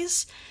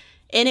money-wise.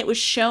 And it was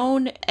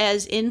shown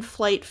as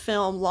in-flight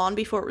film long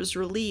before it was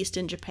released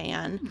in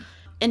Japan.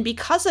 And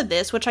because of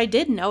this, which I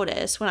did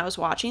notice when I was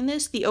watching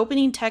this, the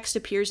opening text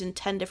appears in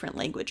 10 different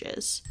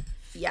languages.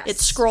 Yes. It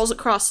scrolls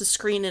across the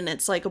screen and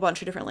it's like a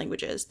bunch of different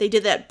languages. They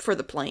did that for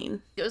the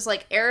plane. It was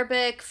like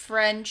Arabic,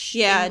 French,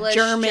 English,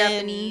 German,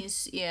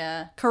 Japanese,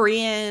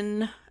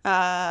 Korean,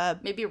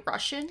 maybe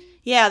Russian?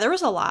 Yeah, there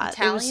was a lot.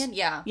 Italian?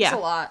 It was a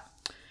lot.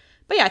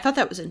 But yeah, I thought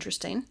that was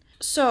interesting.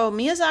 So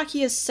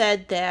Miyazaki has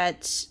said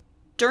that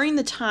during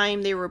the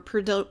time they were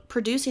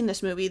producing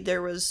this movie,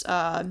 there was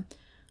a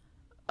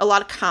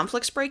lot of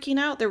conflicts breaking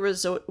out. There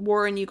was a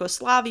war in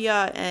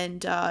Yugoslavia and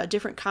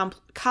different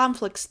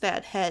conflicts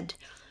that had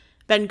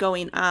been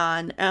going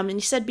on. And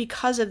he said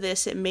because of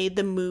this, it made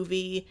the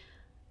movie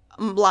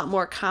a lot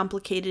more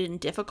complicated and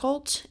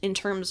difficult in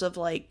terms of,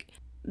 like,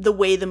 the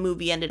way the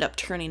movie ended up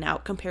turning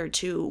out compared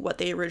to what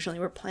they originally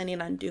were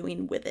planning on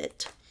doing with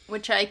it.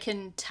 Which I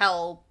can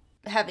tell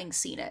having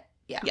seen it.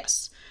 Yeah.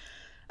 Yes.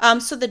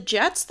 So the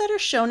jets that are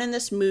shown in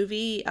this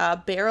movie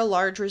bear a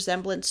large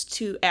resemblance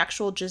to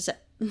actual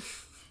Giselle.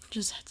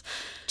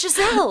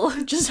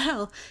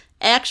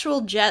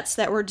 Actual jets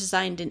that were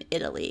designed in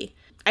Italy.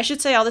 I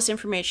should say all this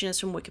information is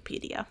from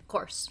Wikipedia. Of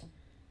course.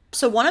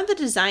 So one of the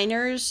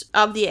designers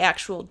of the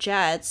actual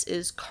jets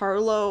is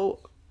Carlo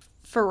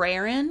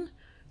Ferrarin,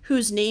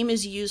 whose name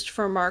is used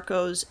for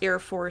Marco's Air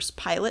Force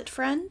pilot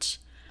friend.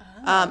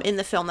 In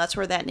the film, that's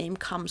where that name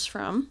comes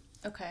from.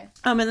 Okay.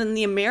 And then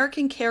the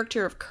American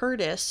character of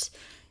Curtis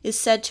is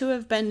said to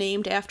have been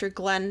named after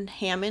Glenn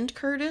Hammond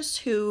Curtis,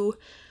 who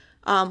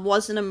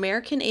was an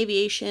American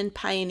aviation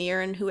pioneer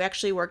and who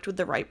actually worked with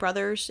the Wright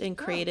brothers and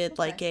created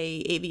like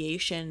a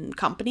aviation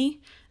company,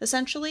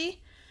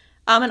 essentially.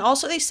 And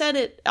also they said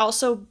it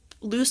also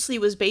loosely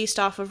was based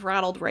off of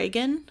Ronald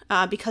Reagan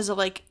because of,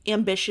 like,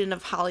 ambition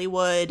of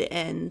Hollywood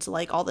and,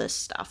 like, all this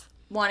stuff.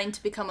 Wanting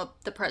to become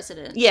the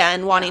president. Yeah,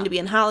 and wanting to be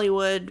in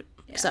Hollywood,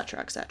 etc.,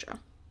 etc.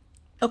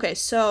 Okay,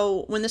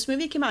 so when this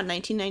movie came out in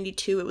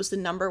 1992, it was the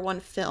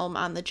 #1 film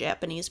on the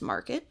Japanese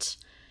market.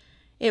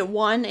 It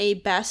won a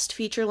Best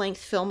Feature-Length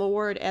Film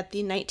Award at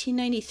the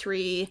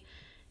 1993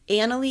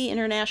 Annecy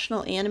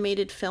International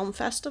Animated Film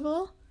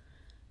Festival.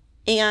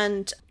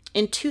 And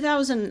in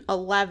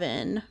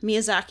 2011,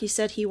 Miyazaki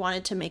said he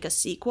wanted to make a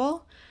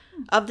sequel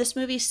of this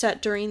movie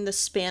set during the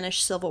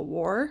Spanish Civil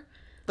War.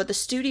 But the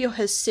studio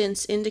has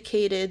since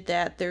indicated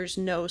that there's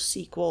no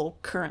sequel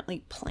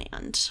currently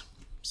planned.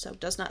 So it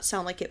does not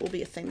sound like it will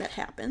be a thing that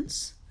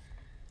happens.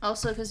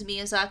 Also because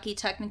Miyazaki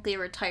technically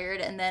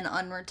retired and then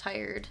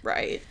unretired.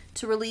 Right.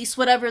 To release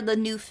whatever the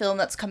new film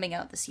that's coming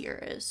out this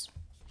year is.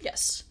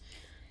 Yes.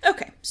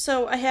 Okay,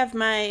 so I have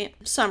my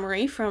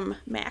summary from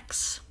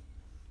Max.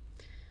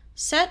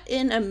 Set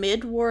in a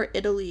mid-war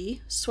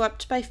Italy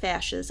swept by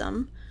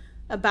fascism,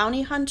 a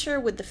bounty hunter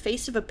with the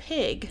face of a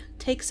pig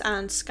takes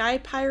on sky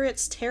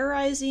pirates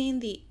terrorizing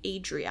the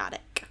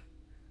Adriatic.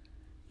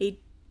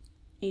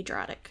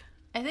 Adriatic.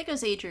 I think it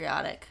was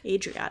Adriatic.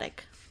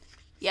 Adriatic.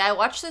 Yeah, I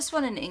watched this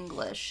one in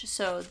English,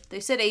 so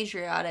they said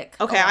Asiatic.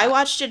 Okay, I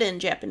watched it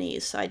in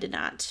Japanese, so I could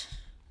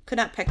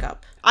not pick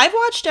up. I've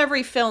watched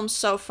every film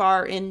so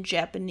far in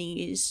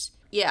Japanese.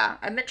 Yeah,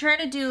 I've been trying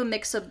to do a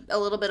mix of a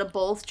little bit of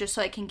both just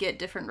so I can get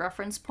different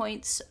reference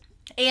points.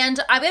 And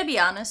I'm going to be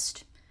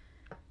honest,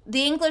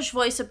 the English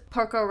voice of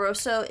Porco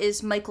Rosso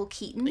is Michael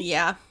Keaton.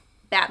 Yeah.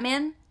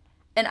 Batman.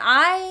 And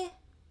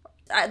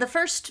the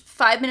first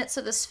 5 minutes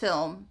of this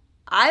film,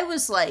 I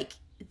was like,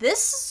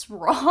 this is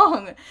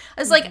wrong.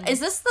 I was like,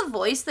 is this the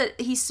voice that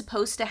he's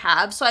supposed to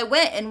have? So I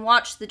went and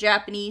watched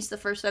the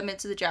first 5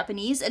 minutes of the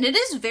Japanese, and it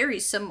is very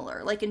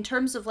similar. Like, in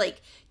terms of,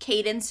 like,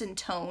 cadence and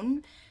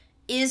tone,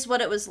 is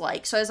what it was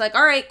like. So I was like,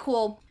 all right,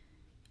 cool.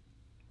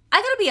 I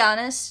gotta be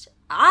honest,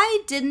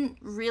 I didn't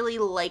really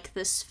like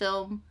this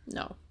film.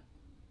 No.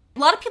 A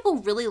lot of people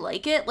really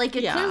like it. Like,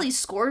 it clearly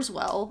scores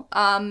well,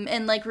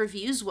 and, like,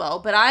 reviews well.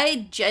 But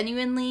I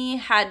genuinely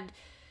had...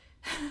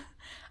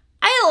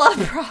 I had a lot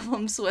of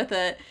problems with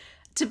it,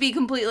 to be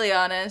completely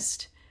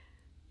honest.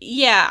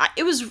 Yeah,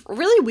 it was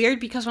really weird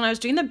because when I was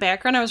doing the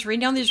background, I was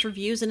reading down these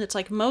reviews, and it's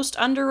like, most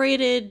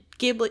underrated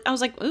Ghibli. I was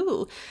like,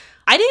 ooh.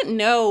 I didn't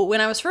know, when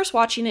I was first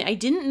watching it, I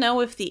didn't know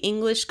if the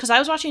English... Because I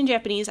was watching in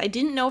Japanese, I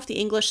didn't know if the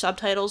English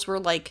subtitles were,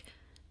 like,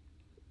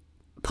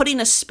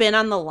 putting a spin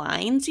on the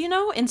lines, you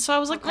know? And so I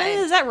was like,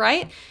 is that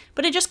right?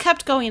 But it just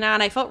kept going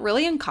on. I felt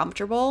really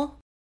uncomfortable.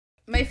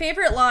 My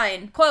favorite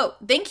line, quote,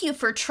 "Thank you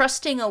for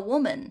trusting a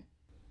woman."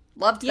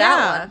 Loved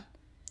that one.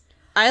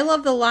 I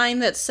love the line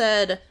that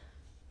said,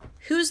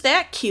 "Who's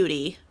that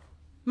cutie?"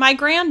 "My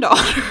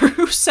granddaughter,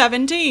 who's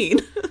 17.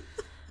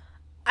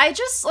 I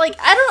just, like,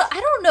 I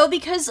don't know,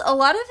 because a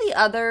lot of the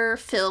other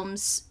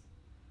films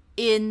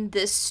in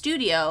this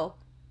studio,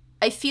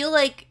 I feel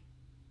like,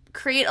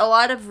 create a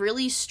lot of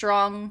really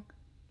strong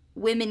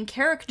women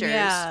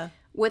characters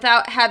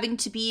without having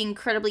to be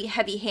incredibly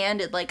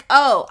heavy-handed, like,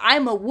 oh,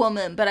 I'm a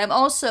woman, but I'm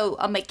also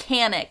a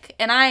mechanic,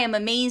 and I am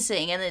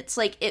amazing, and it's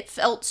like, it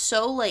felt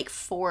so, like,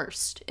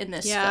 forced in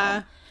this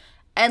film.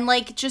 And,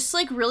 like, just,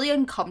 like, really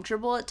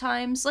uncomfortable at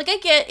times. Like, I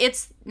get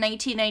it's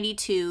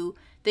 1992,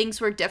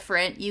 things were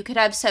different. You could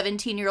have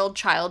 17-year-old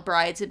child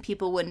brides and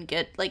people wouldn't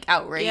get, like,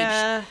 outraged.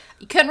 Yeah.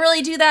 You couldn't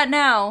really do that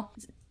now.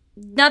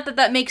 Not that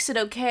that makes it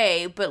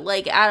okay, but,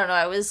 like, I don't know,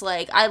 I was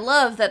like, I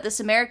love that this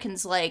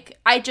American's like,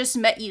 I just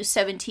met you,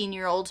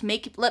 17-year-old,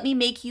 let me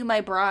make you my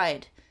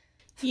bride.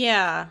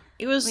 Yeah,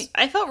 it was,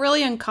 I felt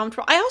really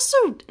uncomfortable. I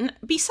also,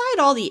 beside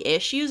all the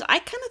issues, I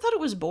kind of thought it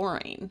was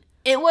boring.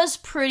 It was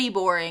pretty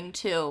boring,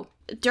 too.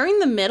 During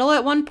the middle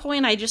at one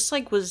point, I just,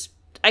 like,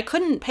 I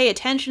couldn't pay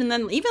attention, and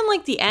then even,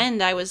 like, the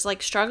end, I was,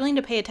 like, struggling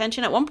to pay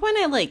attention. At one point,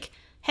 I, like,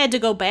 had to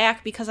go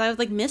back because I,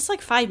 like, missed,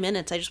 like, 5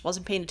 minutes. I just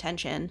wasn't paying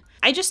attention.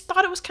 I just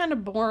thought it was kind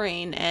of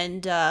boring,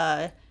 and,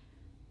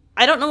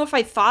 I don't know if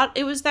I thought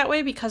it was that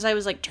way because I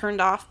was, like, turned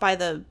off by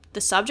the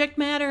subject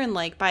matter and,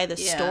 like, by the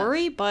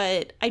story,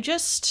 but I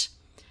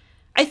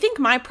think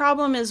my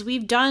problem is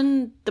we've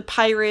done the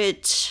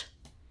pirate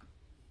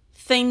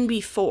thing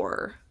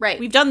before. Right.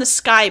 We've done the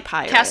Sky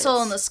Pirates.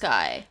 Castle in the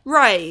Sky.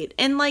 Right.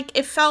 And, like,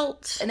 it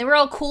felt... And they were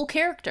all cool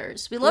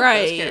characters. We loved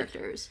those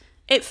characters.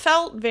 It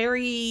felt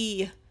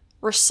very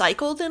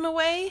recycled in a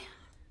way.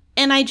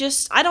 And I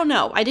don't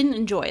know. I didn't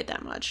enjoy it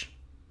that much.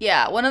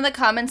 Yeah, one of the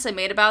comments I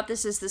made about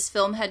this is this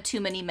film had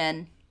too many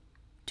men.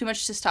 Too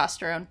much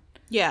testosterone.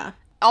 Yeah.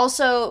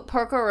 Also,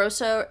 Porco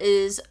Rosso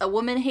is a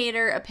woman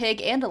hater, a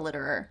pig, and a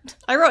litterer.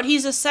 I wrote,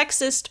 he's a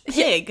sexist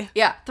pig.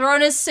 Yeah,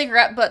 throwing his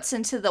cigarette butts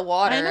into the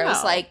water. I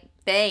was like,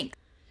 thanks.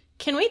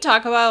 Can we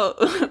talk about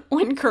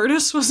when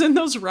Curtis was in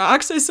those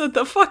rocks? I said,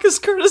 the fuck is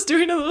Curtis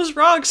doing to those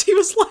rocks? He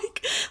was,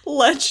 like,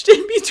 ledged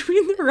in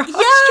between the rock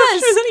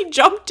structures, and then he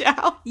jumped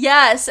out.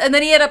 Yes, and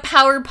then he had a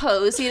power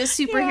pose. He had a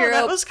superhero. Yeah,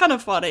 that was kind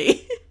of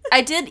funny.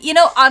 I did,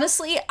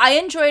 honestly, I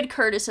enjoyed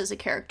Curtis as a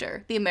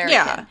character, the American.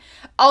 Yeah.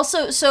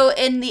 Also, so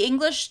in the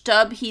English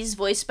dub, he's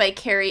voiced by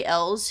Carrie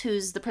Ells,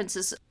 who's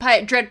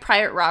the Dread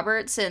Pirate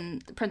Roberts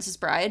in The Princess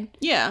Bride.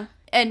 Yeah.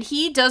 And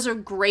he does a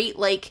great,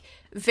 like,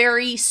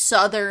 very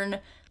southern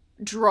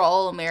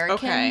drawl American.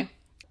 Okay.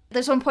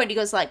 There's one point he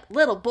goes like,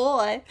 "Little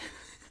boy."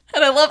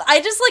 And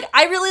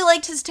I really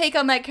liked his take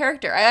on that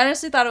character. I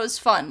honestly thought it was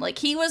fun. Like,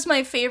 he was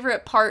my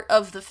favorite part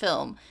of the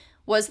film,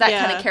 was that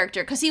kind of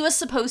character. Because he was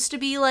supposed to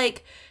be,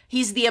 like,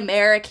 he's the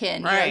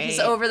American. Right. He's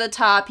over the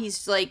top.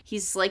 He's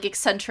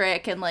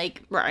eccentric and,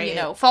 like,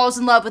 falls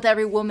in love with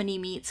every woman he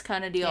meets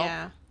kind of deal.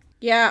 Yeah.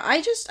 Yeah,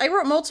 I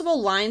wrote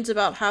multiple lines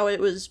about how it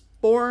was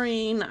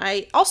boring.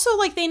 I also,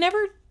 like, they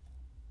never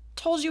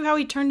told you how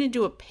he turned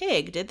into a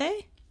pig, did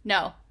they?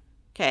 No.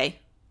 Okay.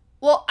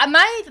 Well,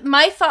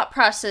 my thought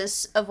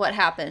process of what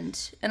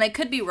happened, and I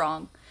could be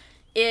wrong,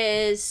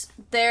 is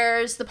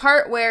there's the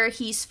part where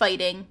he's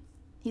fighting.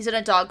 He's in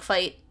a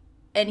dogfight,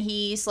 and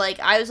he's like,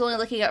 I was only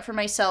looking out for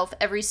myself.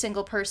 Every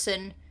single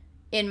person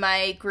in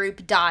my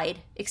group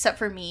died, except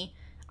for me.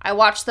 I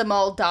watched them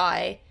all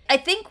die. I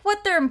think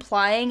what they're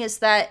implying is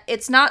that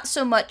it's not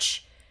so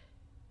much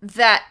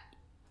that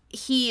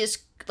he is,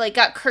 like,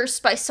 got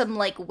cursed by some,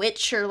 like,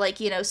 witch or, like,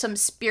 some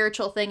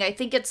spiritual thing. I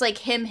think it's, like,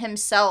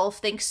 himself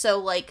thinks so,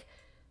 like,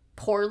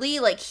 poorly.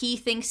 Like, he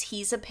thinks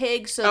he's a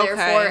pig, so Okay.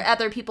 therefore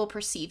other people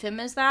perceive him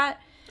as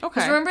that. Okay.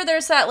 Because remember,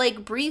 there's that,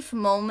 like, brief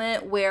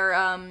moment where,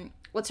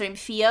 what's her name,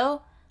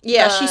 Theo?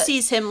 Yeah, she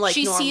sees him like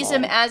she normal. sees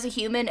him as a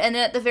human, and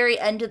then at the very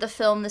end of the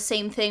film, the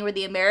same thing where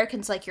the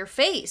American's like, your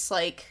face,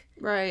 like...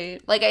 Right.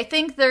 Like, I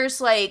think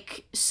there's,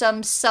 like,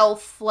 some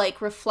self,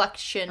 like,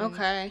 reflection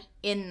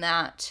in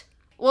that.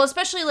 Well,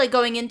 especially, like,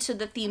 going into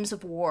the themes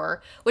of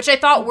war, which I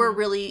thought were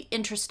really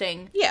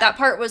interesting. Yeah. That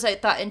part was, I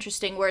thought,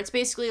 interesting, where it's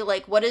basically,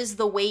 like, what is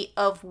the weight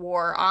of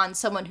war on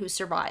someone who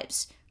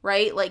survives,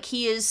 right? Like,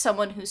 he is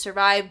someone who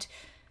survived...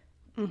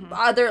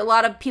 There a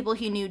lot of people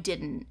he knew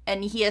didn't,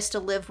 and he has to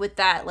live with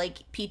that, like,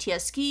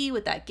 PTSD,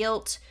 with that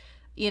guilt,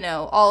 you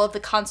know, all of the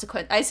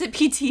consequence. I said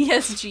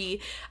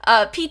PTSD,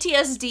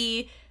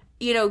 PTSD,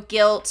 you know,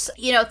 guilt,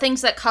 you know,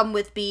 things that come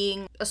with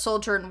being a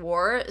soldier in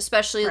war,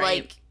 especially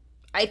like,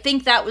 I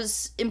think that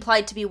was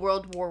implied to be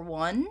World War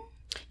One.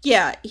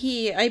 Yeah,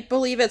 I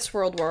believe it's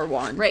World War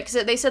One. Right,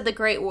 because they said the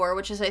Great War,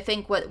 which is, I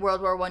think, what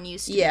World War One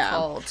used to be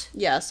called.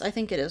 Yes, I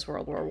think it is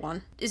World War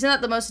One. Isn't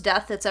that the most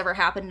death that's ever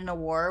happened in a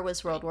war,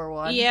 was World War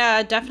One?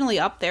 Yeah, definitely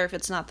up there if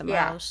it's not the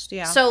most.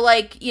 Yeah. So,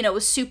 like, you know, it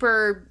was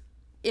super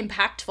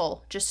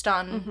impactful just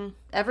on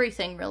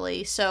everything,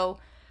 really. So,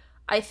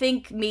 I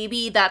think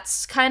maybe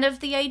that's kind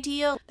of the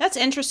idea. That's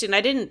interesting.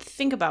 I didn't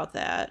think about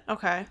that.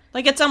 Okay.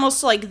 Like, it's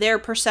almost like their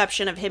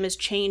perception of him is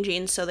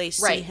changing, so they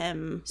see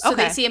him. So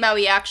they see him how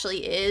he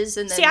actually is,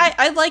 and then... See,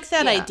 I like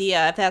that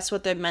idea, if that's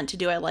what they're meant to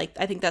do. I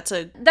think that's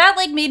a... That,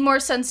 like, made more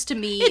sense to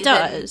me. It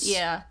does.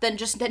 Than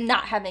just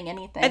not having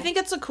anything. I think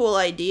it's a cool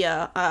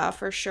idea,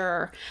 for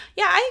sure.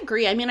 Yeah, I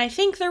agree. I mean, I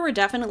think there were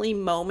definitely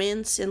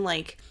moments in,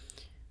 like...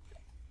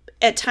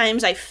 At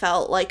times I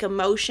felt, like,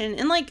 emotion,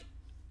 and, like...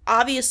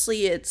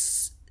 Obviously,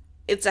 it's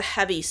a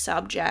heavy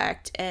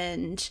subject,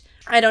 and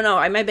I don't know.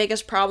 My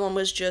biggest problem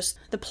was just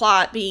the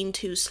plot being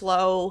too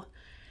slow,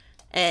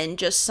 and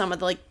just some of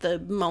the, like, the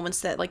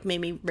moments that, like,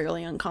 made me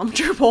really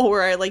uncomfortable,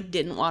 where I, like,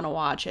 didn't want to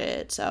watch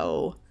it.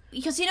 So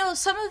because, you know,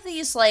 some of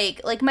these,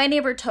 like My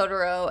Neighbor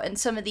Totoro, and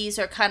some of these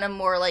are kind of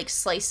more like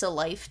slice of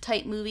life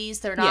type movies.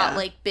 They're not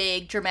like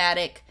big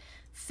dramatic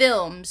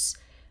films,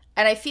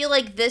 and I feel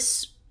like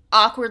this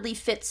awkwardly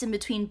fits in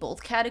between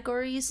both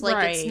categories.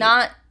 Like, it's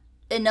not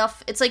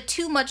enough, it's like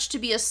too much to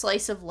be a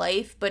slice of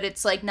life, but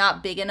it's like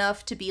not big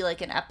enough to be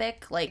like an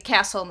epic, like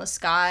Castle in the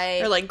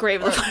Sky, or like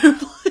Grave of the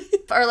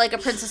Fireflies, or like a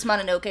Princess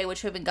Mononoke,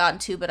 which we haven't gotten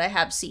to, but I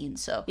have seen.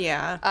 So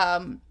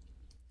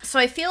so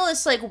I feel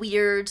it's like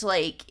weird,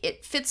 like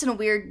it fits in a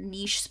weird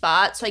niche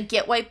spot. So I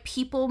get why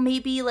people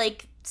maybe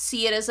like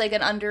see it as like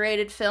an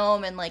underrated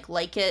film and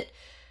like it.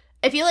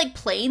 If you like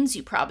Planes,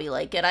 you probably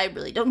like it. I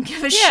really don't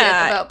give a shit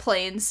about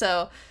Planes,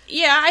 so...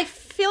 Yeah, I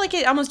feel like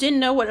it almost didn't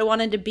know what it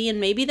wanted to be, and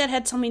maybe that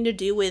had something to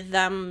do with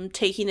them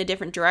taking a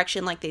different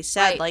direction, like they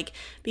said, like,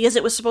 because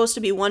it was supposed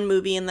to be one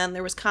movie, and then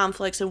there was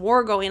conflicts and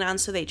war going on,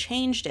 so they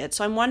changed it.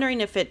 So I'm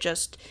wondering if it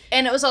just...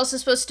 And it was also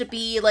supposed to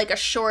be, like, a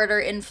shorter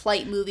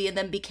in-flight movie, and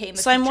then became a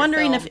So I'm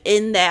wondering film. if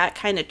in that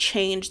kind of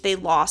change, they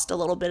lost a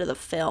little bit of the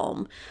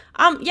film.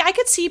 Yeah, I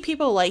could see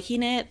people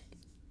liking it.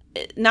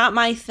 Not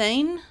my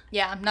thing.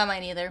 Yeah, not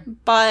mine either.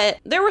 But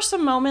there were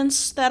some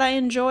moments that I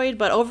enjoyed,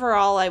 but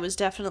overall I was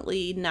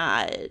definitely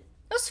not... It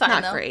was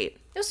fine, though. Great.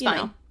 It was fine.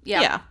 Know.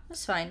 Yeah. It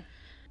was fine.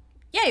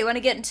 Yeah, you want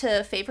to get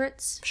into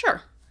favorites?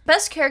 Sure.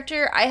 Best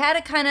character, I had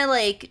to kind of,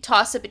 like,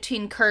 toss it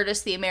between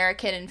Curtis, the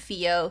American, and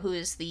Theo, who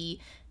is the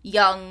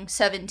young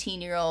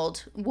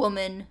 17-year-old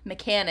woman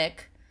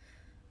mechanic.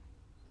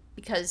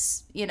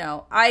 Because, you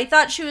know, I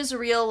thought she was a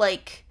real,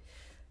 like...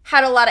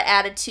 had a lot of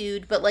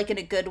attitude, but, like, in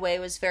a good way,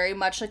 was very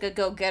much, like, a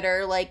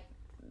go-getter, like,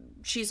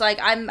 she's like,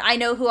 I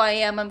know who I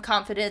am, I'm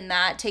confident in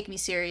that, take me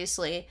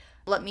seriously,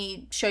 let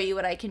me show you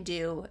what I can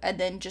do, and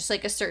then just,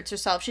 like, asserts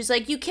herself. She's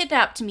like, you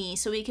kidnapped me,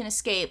 so we can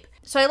escape.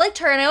 So I liked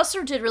her, and I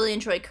also did really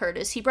enjoy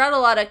Curtis. He brought a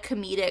lot of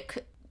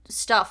comedic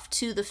stuff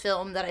to the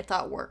film that I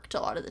thought worked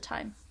a lot of the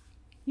time.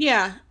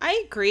 Yeah,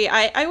 I agree.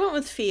 I went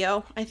with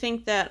Theo. I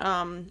think that,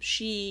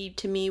 she,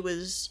 to me,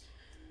 was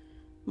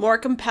more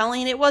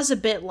compelling. It was a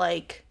bit,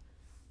 like...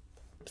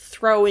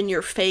 throw in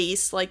your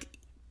face, like,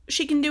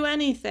 she can do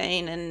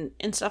anything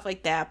and stuff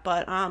like that,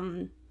 but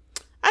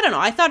I don't know,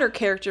 I thought her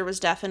character was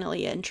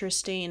definitely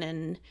interesting,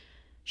 and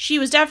she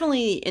was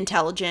definitely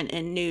intelligent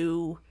and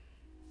knew,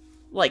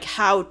 like,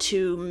 how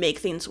to make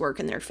things work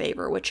in their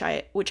favor, which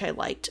I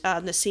liked.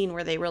 The scene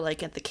where they were,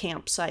 like, at the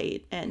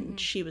campsite, and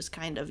she was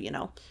kind of, you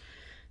know,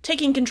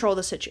 taking control of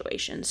the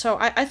situation, so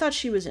I thought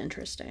she was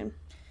interesting.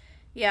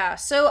 Yeah,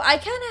 so I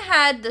kind of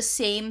had the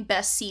same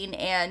best scene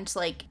and,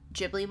 like,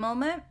 Ghibli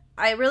moment.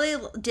 I really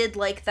did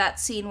like that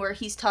scene where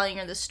he's telling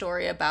her the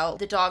story about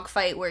the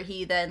dogfight where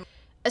he then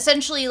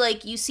essentially,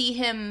 like, you see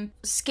him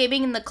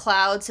skimming in the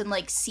clouds and,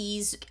 like,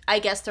 sees, I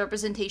guess, the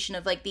representation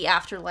of, like, the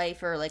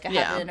afterlife or, like, a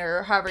heaven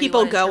or however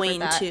people you want to going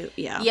that. to,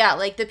 Yeah,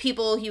 like, the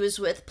people he was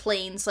with,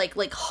 planes,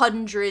 like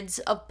hundreds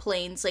of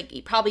planes, like,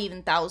 probably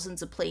even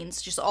thousands of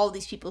planes, just all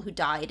these people who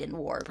died in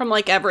war. From,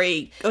 like,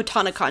 a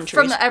ton of countries.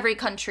 From every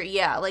country,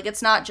 yeah. Like,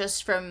 it's not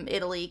just from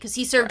Italy, because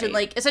he served in,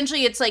 like,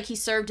 essentially it's like he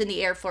served in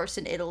the Air Force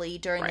in Italy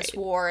during this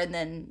war and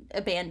then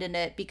abandoned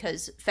it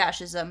because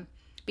fascism.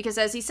 Because,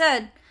 as he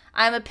said,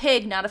 I'm a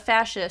pig, not a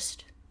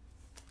fascist.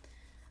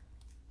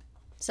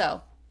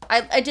 So,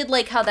 I did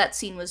like how that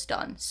scene was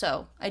done,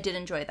 so I did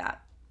enjoy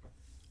that.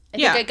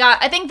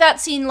 I think that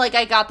scene, like,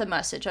 I got the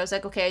message. I was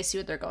like, okay, I see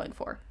what they're going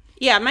for.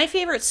 Yeah, my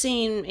favorite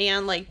scene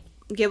and, like,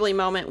 Ghibli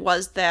moment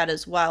was that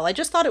as well. I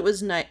just thought it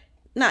was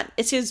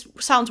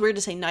sounds weird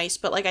to say nice,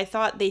 but, like, I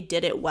thought they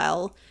did it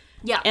well.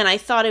 Yeah. And I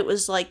thought it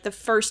was, like, the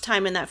first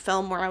time in that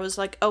film where I was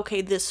like,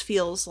 okay, this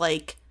feels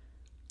like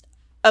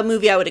a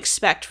movie I would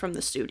expect from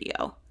the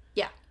studio.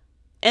 Yeah.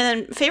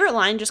 And then favorite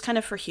line, just kind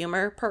of for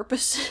humor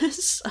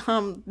purposes,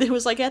 it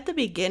was, like, at the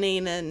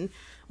beginning, and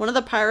one of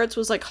the pirates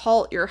was like,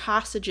 halt your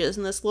hostages,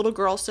 and this little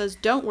girl says,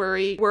 don't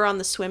worry, we're on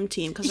the swim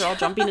team, because they're all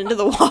jumping into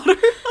the water.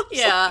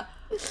 Yeah.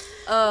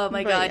 Oh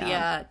my god,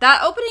 yeah.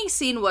 That opening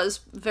scene was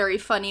very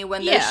funny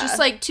when there's just,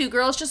 like, two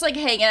girls just, like,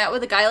 hanging out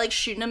with a guy, like,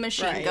 shooting a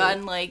machine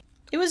gun, like...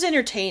 It was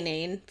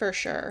entertaining, for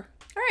sure.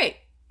 Alright.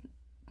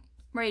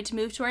 Ready to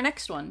move to our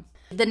next one.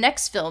 The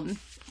next film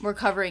we're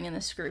covering in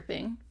this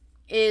grouping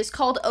is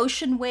called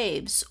Ocean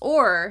Waves,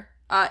 or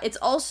it's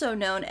also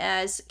known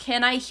as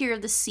Can I Hear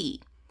the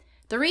Sea?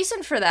 The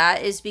reason for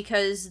that is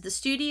because the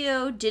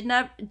studio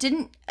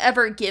didn't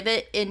ever give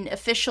it an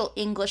official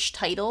English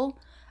title,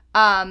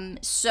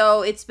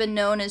 so it's been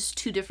known as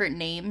two different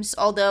names,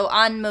 although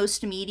on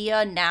most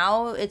media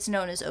now it's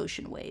known as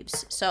Ocean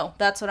Waves. So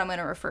that's what I'm going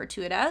to refer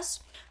to it as.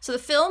 So the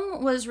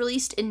film was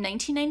released in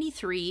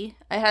 1993.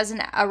 It has a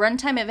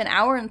runtime of 1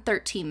 hour and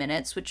 13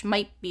 minutes, which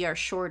might be our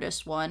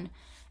shortest one,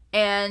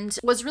 and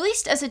was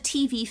released as a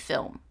TV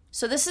film.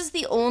 So this is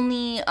the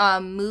only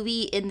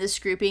movie in this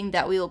grouping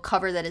that we will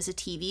cover that is a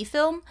TV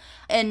film,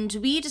 and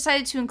we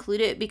decided to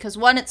include it because,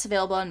 one, it's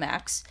available on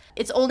Max.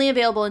 It's only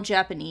available in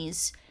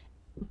Japanese,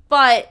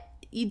 but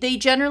they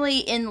generally,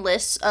 in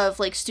lists of,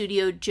 like,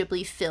 Studio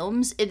Ghibli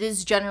films, it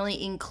is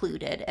generally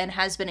included and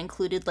has been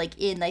included, like,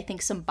 in, I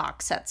think, some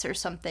box sets or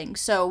something.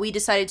 So we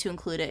decided to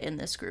include it in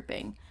this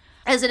grouping,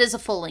 as it is a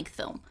full-length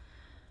film.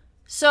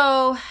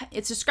 So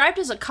it's described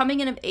as a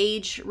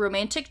coming-of-age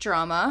romantic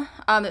drama.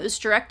 It was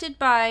directed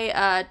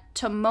by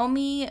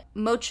Tomomi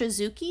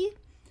Mochizuki,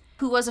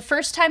 who was a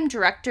first-time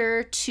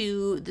director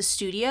to the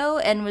studio,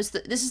 and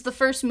this is the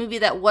first movie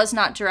that was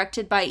not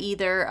directed by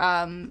either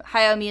Hayao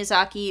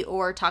Miyazaki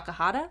or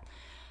Takahata.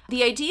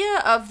 The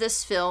idea of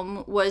this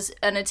film was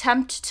an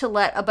attempt to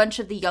let a bunch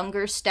of the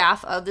younger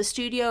staff of the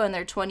studio in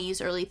their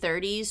 20s, early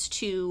 30s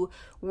to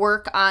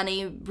work on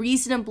a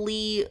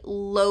reasonably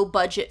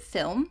low-budget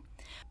film.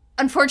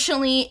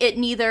 Unfortunately, it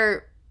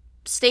neither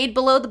stayed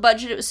below the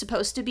budget it was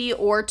supposed to be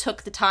or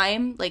took the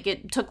time. Like,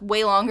 it took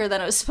way longer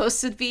than it was supposed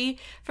to be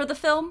for the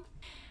film.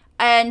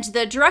 And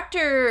the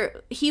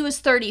director, he was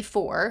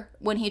 34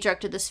 when he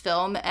directed this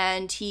film,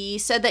 and he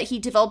said that he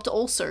developed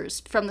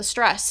ulcers from the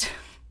stress,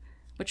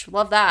 which,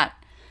 love that.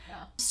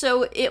 Yeah.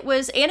 So it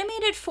was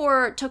animated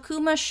for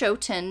Tokuma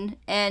Shoten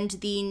and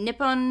the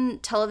Nippon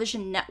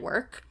Television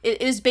Network.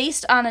 It is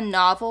based on a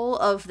novel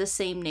of the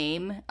same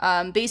name.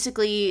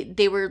 Basically,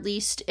 they were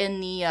released in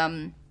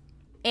the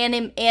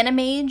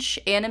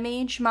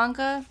Animage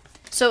manga.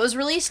 So it was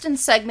released in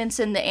segments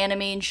in the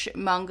Animage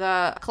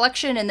manga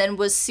collection and then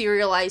was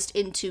serialized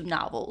into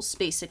novels,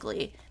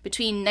 basically,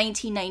 between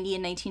 1990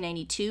 and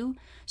 1992.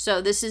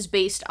 So this is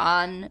based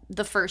on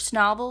the first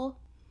novel.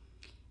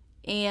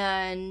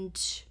 And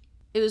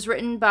it was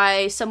written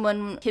by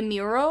someone,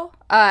 Himuro.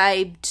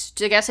 I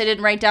guess I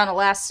didn't write down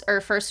a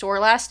first or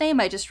last name.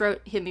 I just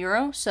wrote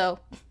Himuro, so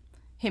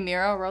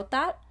Himuro wrote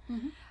that.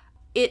 Mm-hmm.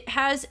 It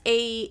has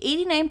a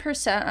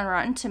 89% on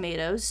Rotten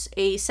Tomatoes,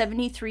 a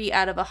 73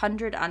 out of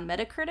 100 on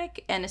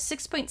Metacritic, and a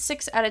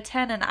 6.6 out of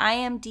 10 on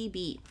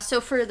IMDb. So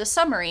for the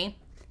summary,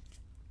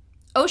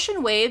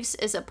 Ocean Waves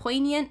is a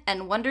poignant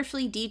and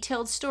wonderfully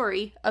detailed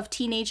story of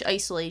teenage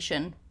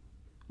isolation.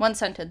 One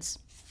sentence.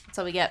 That's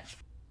all we get.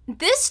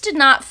 This did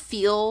not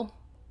feel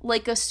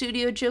like a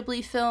Studio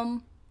Ghibli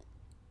film.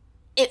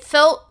 It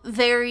felt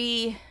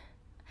very...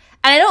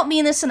 And I don't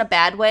mean this in a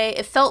bad way.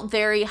 It felt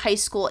very high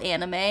school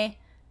anime.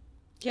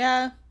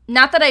 Yeah.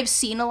 Not that I've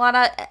seen a lot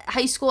of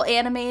high school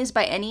animes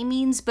by any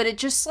means, but it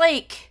just,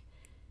 like,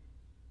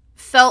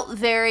 felt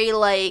very,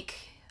 like,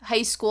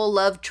 high school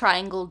love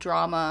triangle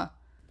drama.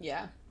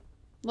 Yeah.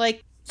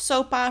 Like,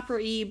 soap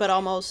opera-y, but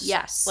almost,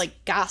 yes,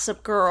 like,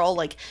 Gossip Girl,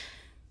 like,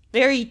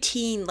 very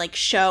teen, like,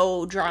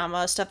 show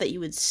drama, stuff that you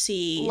would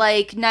see.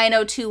 Like,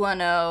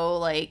 90210,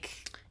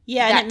 like,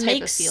 yeah, and it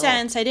makes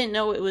sense. I didn't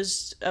know it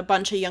was a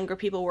bunch of younger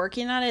people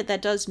working on it.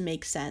 That does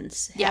make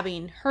sense,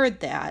 having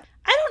heard that.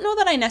 I don't know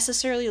that I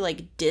necessarily,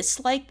 like,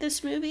 dislike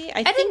this movie.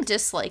 I didn't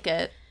dislike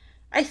it.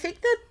 I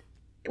think that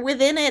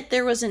within it,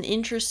 there was an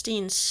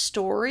interesting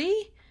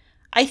story.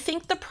 I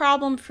think the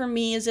problem for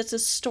me is it's a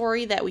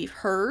story that we've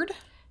heard.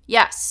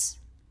 Yes.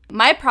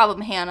 My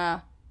problem,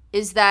 Hannah,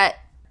 is that,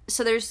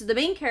 so there's the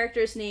main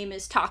character's name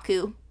is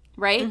Taku,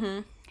 right?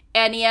 Mm-hmm.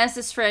 And he has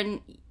this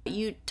friend,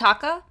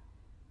 Yutaka.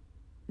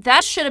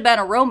 That should have been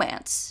a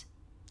romance.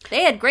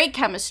 They had great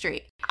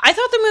chemistry. I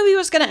thought the movie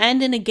was going to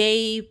end in a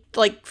gay,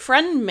 like,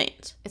 friend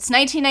mate. It's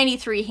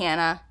 1993,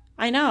 Hannah.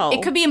 I know.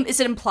 It could be, is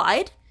it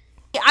implied?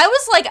 I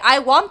was like, I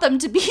want them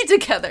to be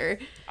together.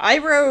 I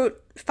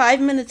wrote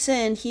 5 minutes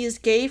in, he is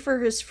gay for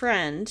his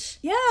friend.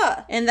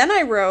 Yeah. And then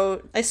I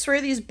wrote, I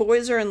swear these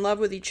boys are in love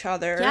with each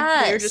other.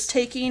 Yes. They're just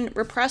taking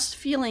repressed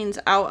feelings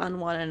out on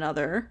one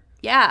another.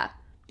 Yeah.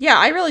 Yeah,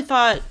 I really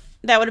thought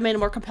that would have made a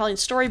more compelling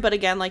story, but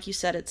again, like you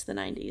said, it's the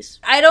 90s.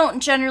 I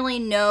don't generally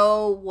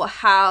know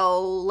how,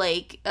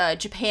 like,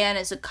 Japan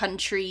as a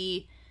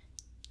country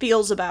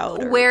feels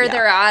about where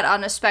they're at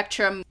on a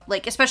spectrum,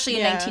 like, especially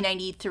in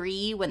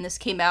 1993 when this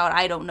came out.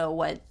 I don't know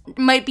what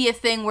might be a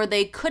thing where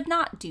they could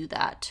not do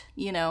that,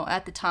 you know,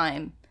 at the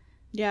time.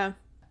 Yeah.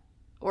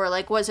 Or,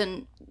 like,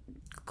 wasn't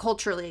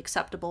culturally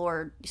acceptable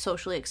or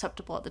socially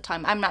acceptable at the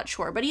time. I'm not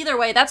sure. But either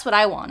way, that's what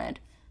I wanted.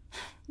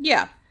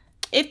 Yeah.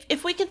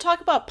 If we can talk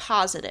about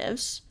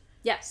positives.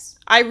 Yes.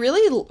 I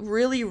really,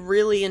 really,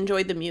 really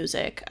enjoyed the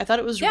music. I thought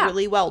it was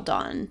really well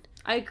done.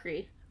 I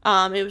agree.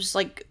 It was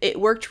like, it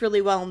worked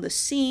really well in the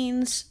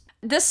scenes.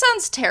 This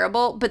sounds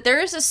terrible, but there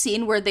is a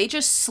scene where they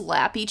just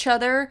slap each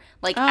other,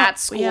 like, at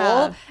school.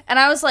 Yeah. And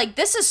I was like,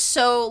 this is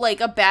so,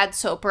 like, a bad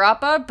soap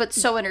opera, but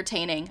so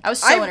entertaining. I was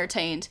so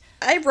entertained.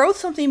 I wrote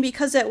something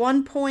because at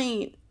one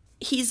point,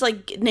 he's,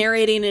 like,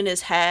 narrating in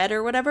his head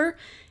or whatever,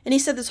 and he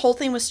said this whole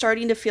thing was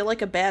starting to feel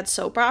like a bad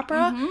soap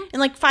opera. Mm-hmm. And,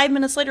 like, 5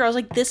 minutes later, I was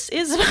like, this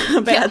is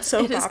a bad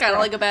soap opera. It is kind of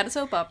like a bad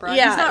soap opera.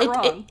 Yeah, he's not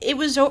wrong. It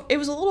was a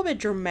little bit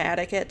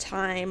dramatic at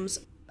times.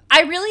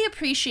 I really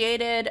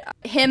appreciated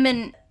him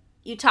and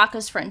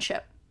Yutaka's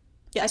friendship.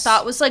 Yes. I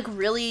thought was, like,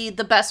 really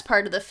the best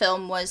part of the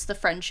film was the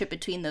friendship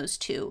between those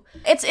two.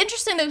 It's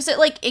interesting, though,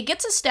 because it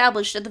gets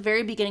established at the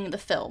very beginning of the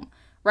film,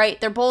 right?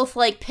 They're both,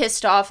 like,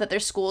 pissed off that their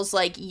school's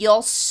like,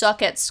 y'all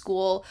suck at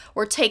school.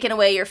 We're taking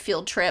away your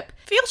field trip.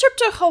 Field trip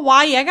to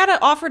Hawaii? I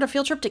got offered a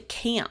field trip to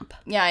camp.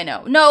 Yeah, I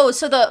know. No,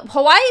 so the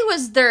Hawaii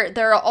was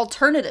their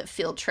alternative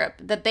field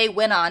trip that they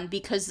went on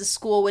because the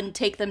school wouldn't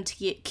take them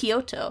to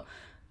Kyoto.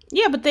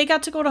 Yeah, but they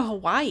got to go to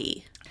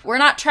Hawaii. We're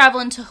not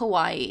traveling to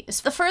Hawaii.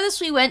 The furthest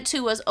we went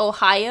to was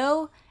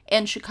Ohio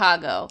and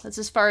Chicago. That's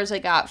as far as I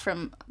got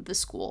from the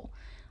school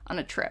on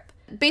a trip.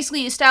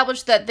 Basically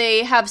established that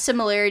they have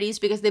similarities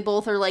because they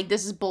both are like,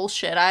 this is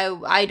bullshit.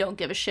 I don't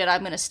give a shit.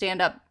 I'm going to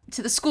stand up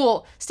to the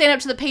school, stand up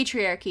to the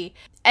patriarchy.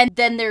 And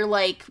then they're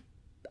like,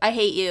 I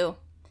hate you.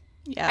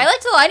 Yeah. I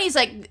liked the line, he's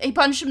like, he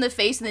punched him in the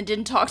face and then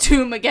didn't talk to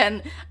him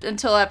again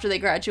until after they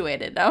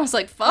graduated. And I was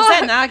like, fuck. Does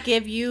that not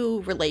give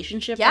you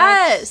relationship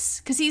Yes,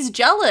 because he's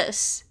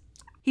jealous.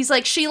 He's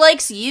like, she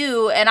likes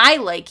you and I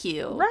like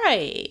you.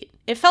 Right.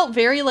 It felt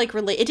very, like,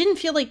 it didn't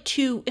feel like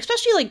too,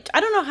 especially, like, I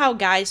don't know how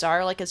guys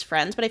are, like, as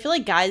friends, but I feel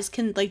like guys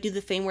can, like, do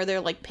the thing where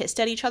they're, like, pissed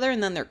at each other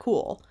and then they're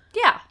cool.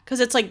 Yeah. Because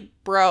it's, like,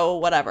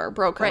 bro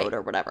code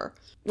or whatever.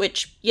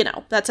 Which, you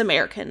know, that's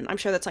American. I'm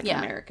sure that's, like, an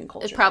American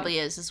culture. It probably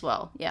is as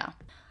well, yeah.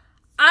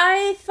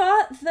 I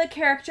thought the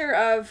character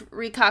of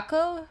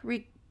Rikuko?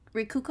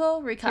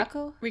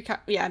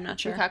 Yeah, I'm not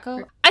sure.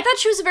 Rikako? I thought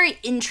she was a very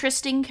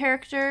interesting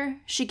character.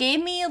 She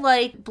gave me,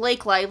 like,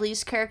 Blake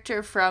Lively's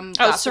character from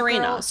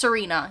Serena. Girl.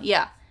 Serena,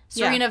 yeah.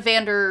 Serena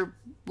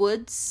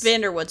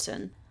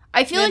Vanderwoodson.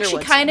 I feel like she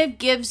kind of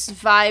gives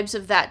vibes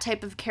of that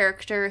type of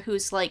character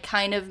who's, like,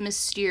 kind of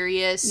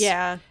mysterious.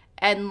 Yeah.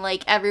 And,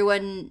 like,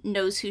 everyone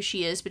knows who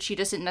she is, but she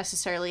doesn't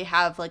necessarily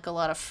have, like, a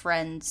lot of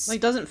friends.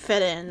 Like, doesn't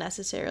fit in,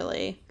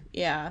 necessarily.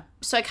 Yeah.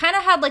 So I kind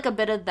of had, like, a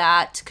bit of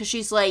that, because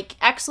she's, like,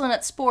 excellent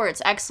at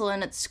sports,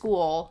 excellent at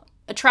school,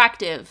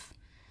 attractive.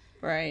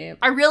 Right.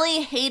 I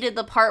really hated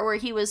the part where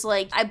he was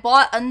like, I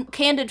bought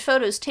candid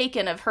photos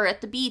taken of her at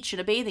the beach in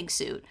a bathing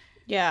suit.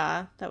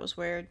 Yeah, that was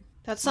weird.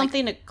 That's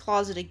something a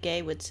closeted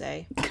gay would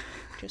say.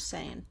 Just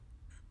saying.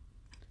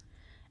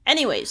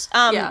 Anyways,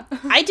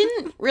 I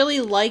didn't really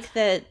like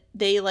that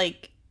they,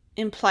 like,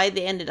 implied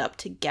they ended up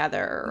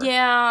together.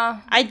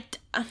 Yeah.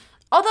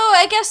 Although,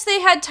 I guess they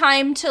had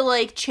time to,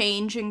 like,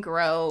 change and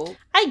grow.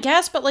 I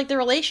guess, but, like, the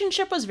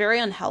relationship was very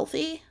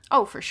unhealthy.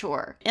 Oh, for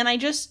sure. And I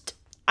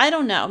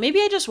don't know. Maybe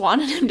I just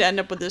wanted him to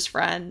end up with his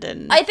friend.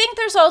 And I think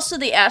there's also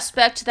the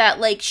aspect that,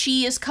 like,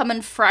 she is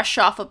coming fresh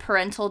off a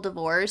parental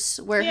divorce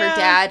where her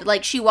dad,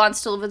 like, she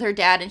wants to live with her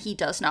dad and he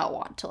does not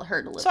want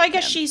her to live with him. So I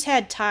guess she's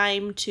had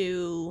time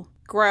to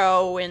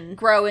grow and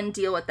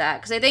deal with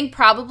that. Because I think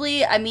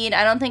probably, I mean,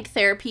 I don't think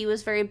therapy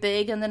was very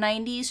big in the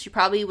 90s. She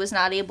probably was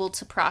not able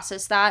to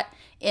process that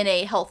in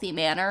a healthy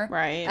manner.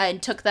 Right.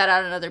 And took that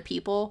out on other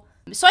people.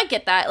 So I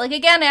get that. Like,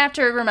 again, I have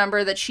to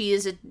remember that she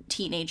is a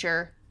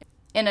teenager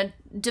in a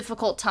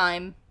difficult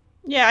time.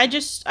 Yeah, I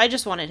just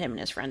wanted him and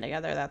his friend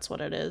together. That's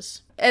what it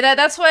is. And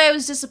that's why I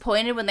was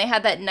disappointed when they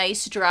had that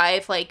nice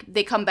drive. Like,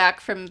 they come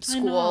back from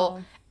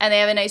school and they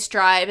have a nice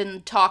drive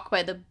and talk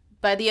by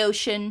the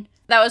ocean.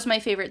 That was my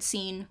favorite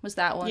scene, was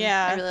that one.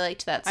 Yeah. I really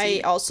liked that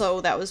scene.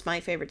 That was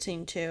my favorite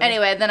scene, too.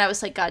 Anyway, then I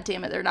was like, God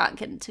damn it, they're not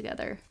getting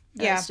together.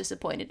 And I was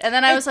disappointed. And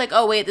then I was like,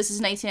 oh, wait, this is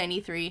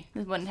 1993.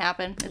 This wouldn't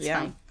happen. It's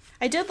fine.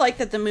 I did like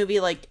that the movie,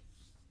 like,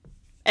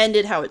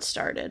 ended how it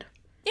started.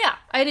 Yeah,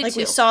 I did, like, too.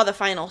 we saw the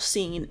final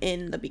scene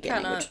in the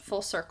beginning. Kind of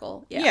full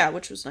circle. Yeah,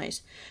 which was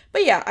nice.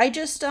 But yeah, I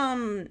just,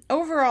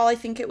 overall, I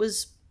think it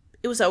was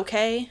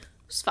okay.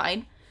 It was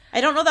fine.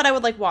 I don't know that I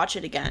would, like, watch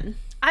it again.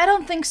 I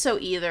don't think so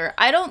either.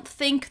 I don't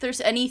think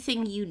there's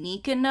anything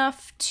unique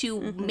enough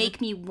to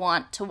make me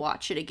want to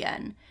watch it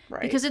again.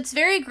 Right. Because it's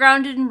very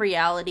grounded in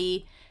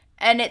reality,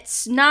 and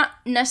it's not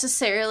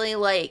necessarily,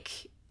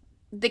 like,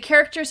 the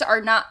characters are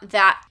not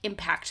that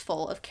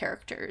impactful of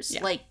characters,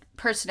 like,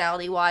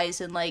 personality-wise,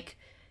 and, like,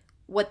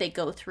 what they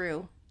go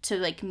through to,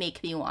 like,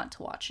 make me want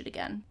to watch it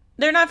again.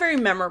 They're not very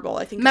memorable,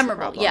 I think.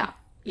 Memorable,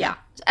 yeah.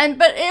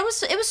 But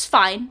it was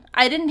fine.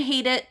 I didn't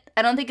hate it.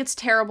 I don't think it's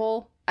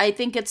terrible. I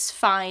think it's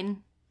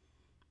fine.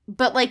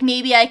 But, like,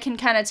 maybe I can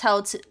kind of tell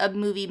it's a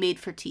movie made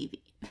for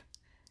TV.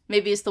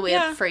 Maybe is the way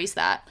to phrase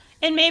that.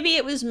 And maybe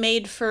it was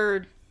made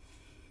for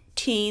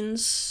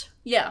teens.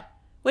 Yeah.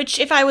 Which,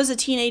 if I was a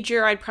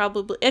teenager, I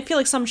feel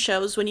like some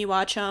shows, when you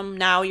watch them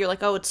now, you're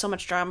like, oh, it's so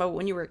much drama.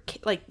 When you were,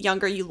 like,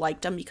 younger, you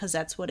liked them because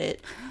that's what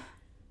it,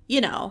 you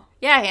know.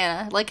 Yeah,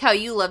 Hannah. Like how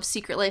you love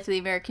Secret Life of the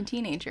American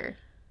Teenager.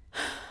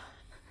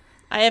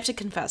 I have to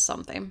confess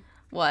something.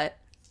 What?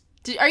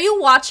 Are you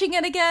watching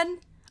it again?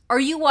 Are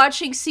you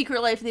watching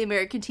Secret Life of the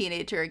American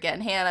Teenager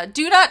again, Hannah?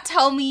 Do not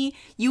tell me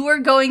you are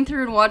going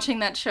through and watching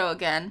that show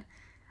again.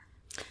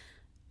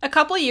 A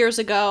couple of years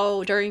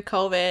ago, during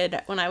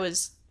COVID, when I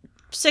was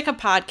sick of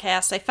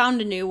podcasts, I found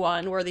a new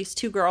one where these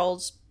two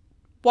girls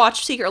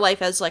watched Secret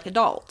Life as, like,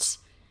 adults.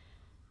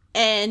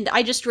 And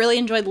I just really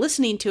enjoyed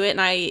listening to it,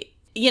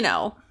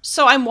 and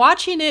so I'm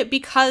watching it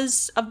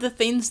because of the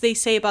things they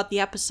say about the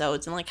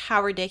episodes and, like,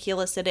 how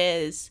ridiculous it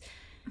is.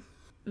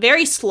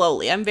 Very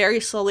slowly. I'm very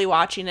slowly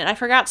watching it. I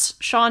forgot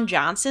Sean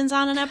Johnson's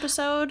on an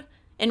episode,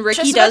 and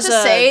Ricky just about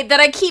to say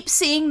that I keep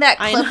seeing that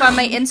clip on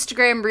my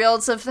Instagram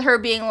Reels of her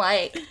being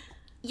like,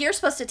 "You're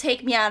supposed to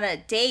take me on a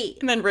date,"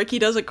 and then Ricky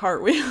does a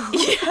cartwheel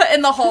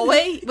in the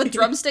hallway with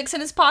drumsticks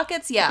in his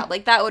pockets. Yeah,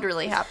 like that would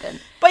really happen.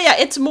 But yeah,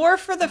 it's more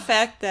for the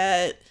fact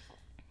that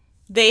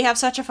they have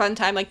such a fun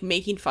time, like,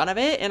 making fun of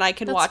it, and I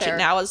can watch it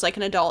now as, like,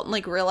 an adult and,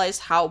 like, realize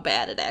how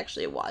bad it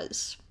actually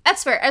was.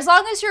 That's fair. As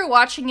long as you're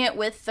watching it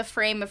with the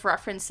frame of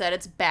reference that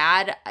it's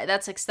bad,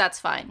 that's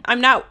fine.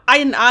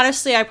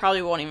 Honestly, I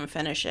probably won't even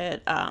finish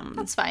it.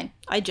 That's fine.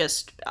 I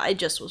just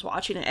was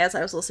watching it as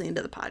I was listening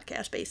to the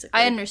podcast, basically.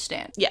 I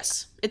understand.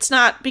 Yes. It's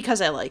not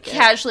because I like it.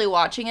 Casually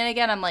watching it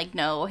again, I'm like,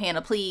 no,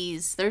 Hannah,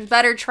 please. There's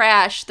better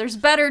trash. There's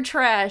better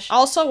trash.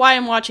 Also, why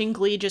I'm watching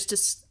Glee just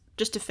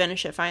to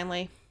finish it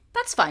finally.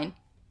 That's fine.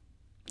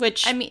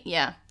 Which, I mean,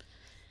 yeah.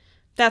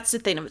 That's a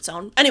thing of its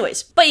own.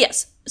 Anyways, but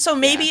yes. So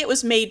maybe it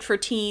was made for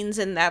teens,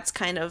 and that's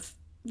kind of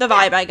the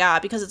vibe I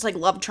got, because it's, like,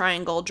 love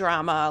triangle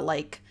drama,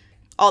 like,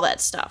 all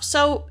that stuff.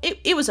 So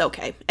it was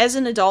okay. As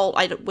an adult,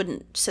 I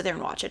wouldn't sit there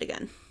and watch it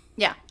again.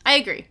 Yeah, I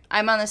agree.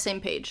 I'm on the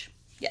same page.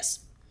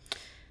 Yes.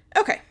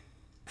 Okay.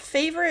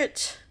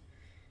 Favorite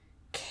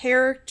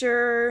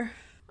character...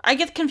 I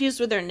get confused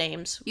with their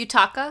names.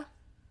 Yutaka?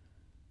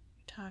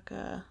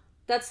 Yutaka...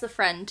 That's the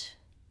friend.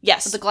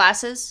 Yes. With the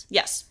glasses?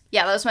 Yes.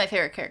 Yeah, that was my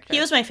favorite character.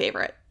 He was my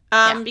favorite.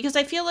 Because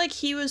I feel like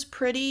he was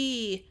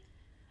pretty...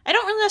 I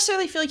don't really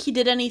necessarily feel like he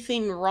did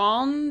anything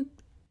wrong.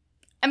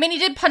 I mean, he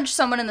did punch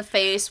someone in the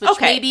face, which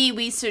maybe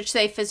we should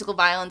say physical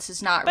violence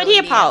is not really But he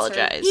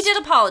apologized. Answer. He did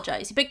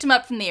apologize. He picked him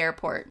up from the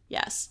airport.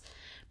 Yes.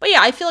 But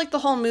yeah, I feel like the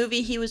whole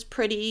movie, he was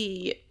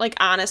pretty, like,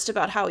 honest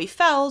about how he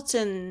felt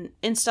and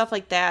stuff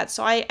like that.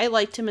 So I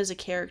liked him as a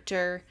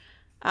character.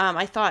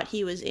 I thought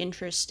he was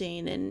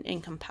interesting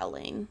and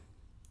compelling.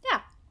 Yeah.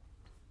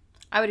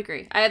 I would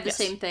agree. I had the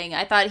same thing.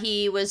 I thought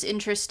he was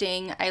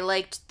interesting. I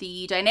liked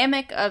the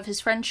dynamic of his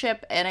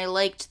friendship, and I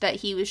liked that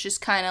he was just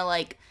kind of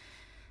like,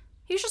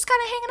 he was just kind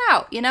of hanging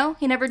out, you know?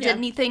 He never did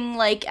anything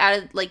like,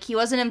 he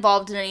wasn't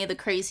involved in any of the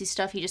crazy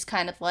stuff. He just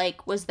kind of,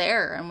 like, was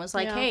there and was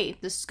like, hey,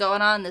 this is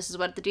going on. This is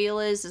what the deal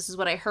is. This is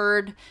what I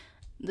heard.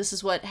 This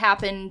is what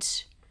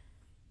happened.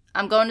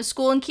 I'm going to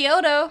school in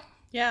Kyoto.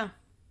 Yeah.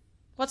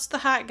 What's the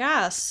hot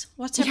goss?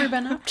 What's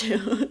everyone up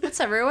to? What's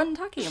everyone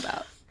talking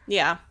about?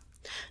 Yeah.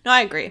 No,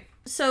 I agree.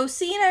 So,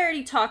 scene I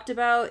already talked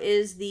about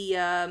is the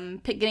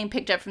getting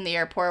picked up from the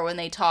airport when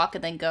they talk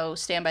and then go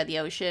stand by the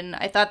ocean.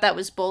 I thought that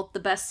was both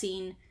the best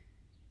scene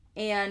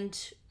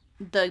and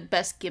the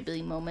best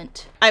Ghibli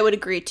moment. I would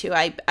agree, too.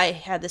 I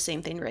had the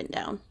same thing written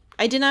down.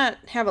 I did not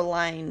have a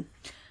line.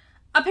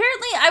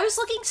 Apparently, I was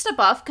looking stuff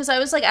up because I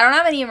was like, I don't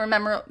have any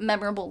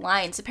memorable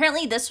lines.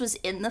 Apparently, this was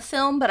in the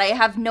film, but I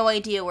have no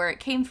idea where it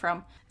came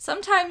from.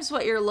 Sometimes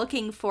what you're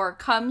looking for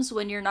comes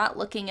when you're not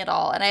looking at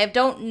all. And I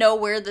don't know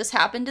where this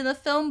happened in the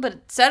film, but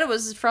it said it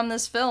was from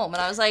this film.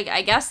 And I was like,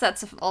 I guess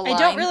that's a line. I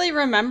don't really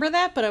remember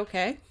that, but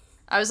okay.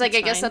 I was like,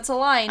 I guess that's a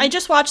line. I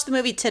just watched the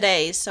movie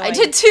today, so I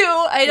did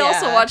too. I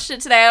also watched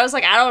it today. I was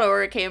like, I don't know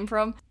where it came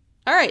from.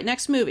 All right,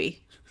 next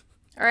movie.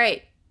 All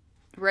right.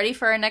 Ready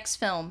for our next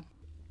film.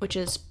 which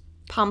is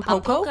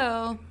Pompoko.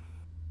 Pompoko.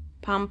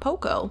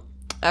 Pompoko.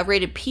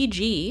 Rated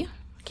PG.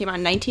 Came out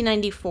in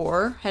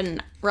 1994. Had a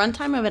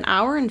runtime of 1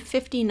 hour and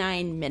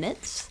 59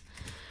 minutes.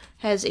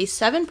 Has a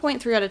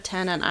 7.3 out of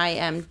 10 on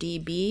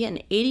IMDb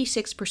and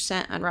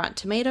 86% on Rotten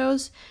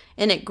Tomatoes.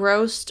 And it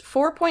grossed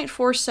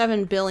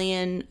 4.47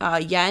 billion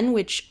yen,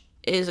 which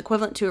is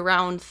equivalent to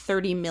around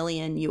 30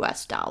 million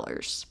US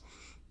dollars.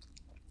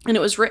 And it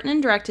was written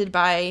and directed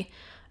by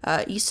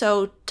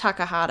Iso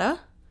Takahata.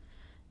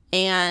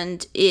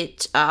 And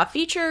it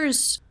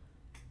features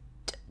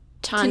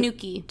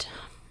Tanuki.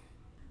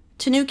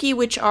 Tanuki,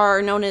 which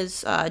are known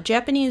as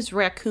Japanese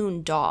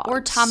raccoon dogs.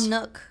 Or Tom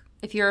Nook.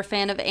 If you're a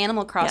fan of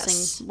Animal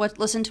Crossing, Yes.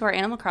 listen to our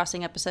Animal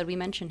Crossing episode. We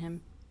mention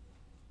him.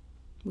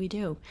 We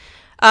do.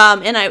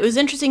 And it was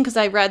interesting because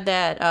I read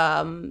that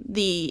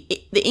the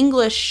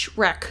English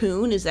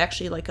raccoon is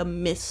actually like a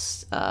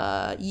misused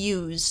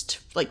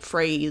like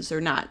phrase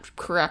or not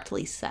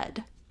correctly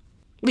said.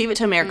 Leave it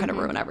to America to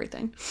ruin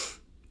everything.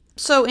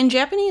 So in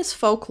Japanese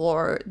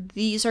folklore,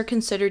 these are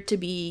considered to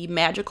be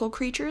magical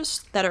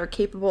creatures that are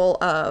capable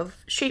of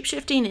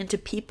shapeshifting into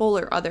people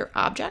or other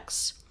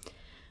objects.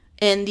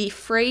 And the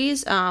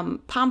phrase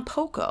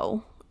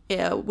Pompoko,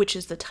 which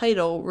is the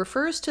title,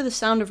 refers to the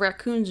sound of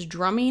raccoons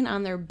drumming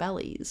on their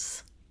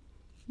bellies,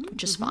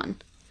 which is fun.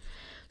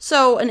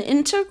 So an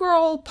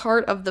integral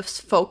part of the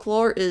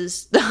folklore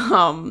is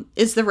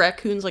the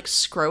raccoons' like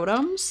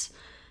scrotums,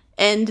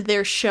 and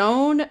they're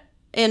shown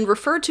and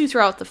referred to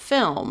throughout the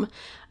film.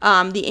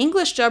 The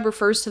English dub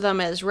refers to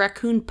them as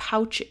raccoon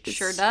pouches.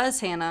 Sure does,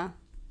 Hannah.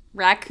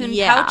 Raccoon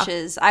Yeah.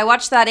 pouches. I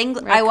watched that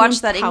English dub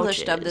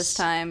pouches. this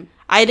time.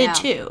 I did Yeah.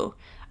 too.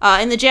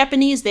 In the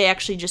Japanese, they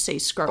actually just say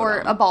scrotum.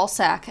 Or a ball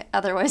sack,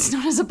 otherwise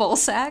known as a ball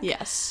sack.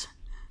 Yes.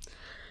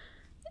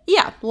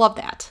 Yeah, love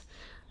that.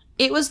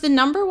 It was the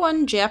number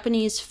one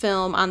Japanese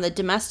film on the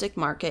domestic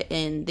market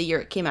in the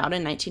year it came out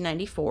in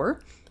 1994,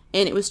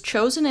 and it was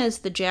chosen as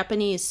the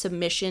Japanese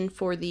submission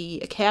for the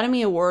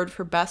Academy Award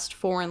for Best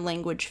Foreign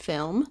Language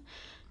Film.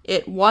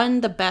 It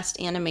won the Best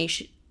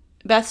Animated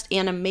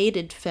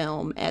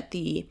Film at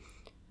the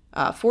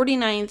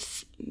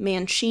 49th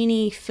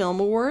Mancini Film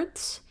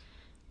Awards,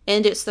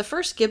 and it's the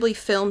first Ghibli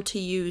film to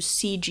use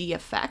CG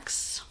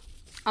effects.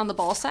 On the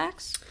ball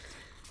sacks?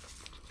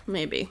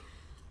 Maybe.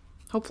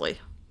 Hopefully.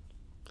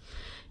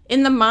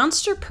 In the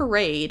Monster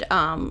Parade,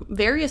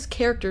 various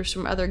characters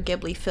from other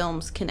Ghibli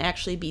films can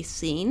actually be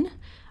seen,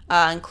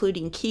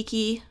 including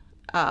Kiki,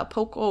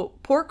 Porco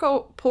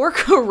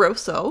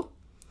Rosso,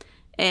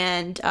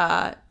 and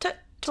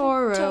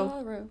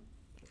Totoro.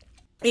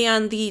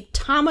 And the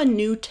Tama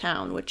New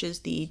Town, which is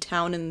the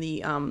town in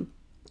the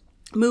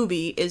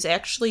movie, is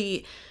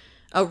actually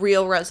a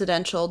real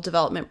residential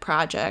development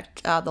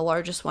project, the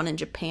largest one in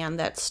Japan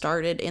that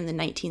started in the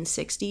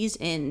 1960s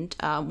and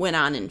went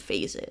on in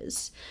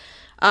phases.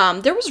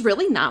 There was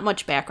really not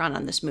much background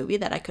on this movie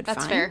that I could find.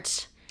 That's fair.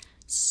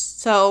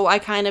 So I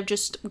kind of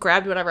just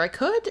grabbed whatever I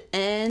could,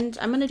 and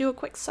I'm going to do a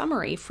quick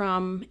summary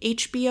from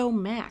HBO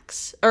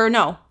Max. Or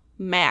no,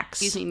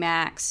 Max. Excuse me,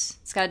 Max.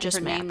 It's got a Just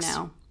different name Max.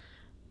 now.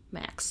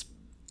 Max.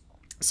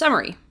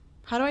 Summary.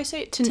 How do I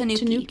say it?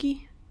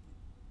 Tanuki.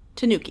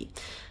 Tanuki.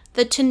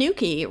 The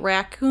Tanuki,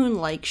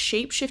 raccoon-like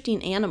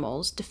shape-shifting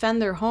animals,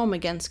 defend their home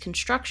against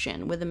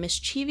construction with a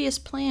mischievous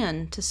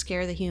plan to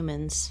scare the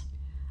humans.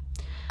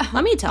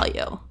 Let me tell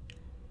you,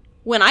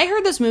 when I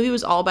heard this movie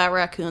was all about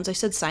raccoons, I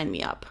said, sign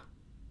me up.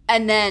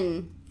 And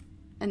then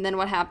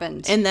what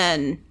happened? And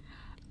then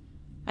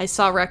I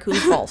saw raccoon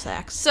ball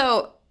sacks.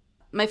 So,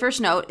 my first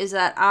note is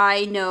that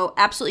I know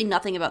absolutely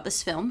nothing about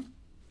this film.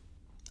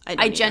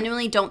 I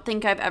genuinely don't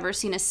think I've ever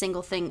seen a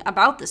single thing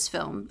about this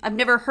film. I've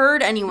never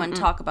heard anyone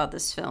talk about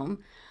this film.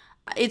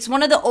 It's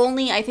one of the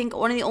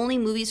only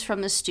movies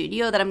from the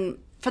studio that I'm,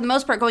 for the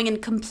most part, going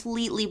in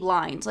completely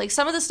blind. Like,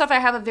 some of the stuff I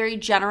have a very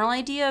general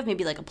idea of,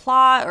 maybe like a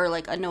plot or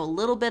like I know a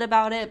little bit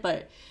about it,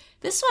 but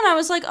this one I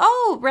was like,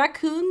 oh,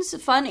 raccoons,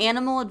 fun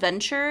animal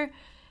adventure.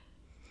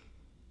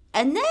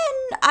 And then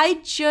I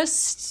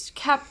just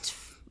kept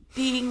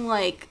being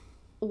like,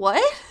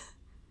 what?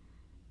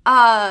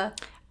 I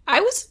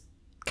was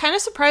kind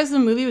of surprised the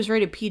movie was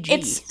rated PG.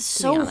 It's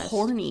so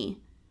horny.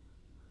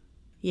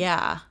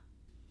 Yeah.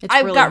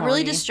 I really got horny.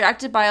 really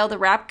distracted by all the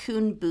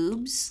raccoon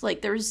boobs.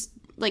 Like, there's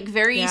like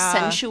very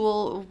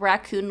sensual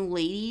raccoon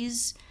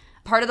ladies.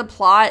 Part of the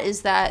plot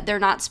is that they're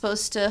not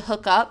supposed to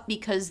hook up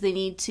because they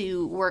need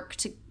to work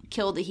to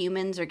kill the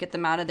humans or get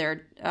them out of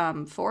their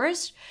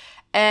forest.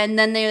 And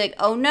then they're like,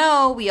 oh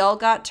no, we all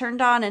got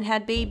turned on and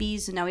had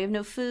babies, and now we have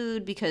no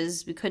food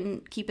because we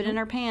couldn't keep it in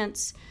our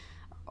pants.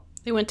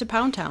 They went to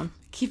Pound Town.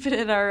 Keep it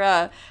in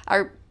our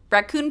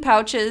raccoon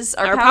pouches.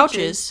 Our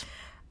pouches.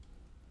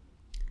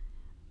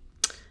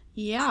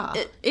 Yeah.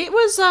 It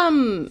was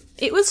something.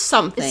 It's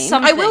something.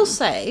 I will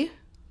say.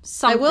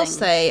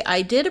 Something.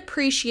 I did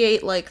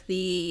appreciate like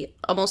the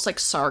almost like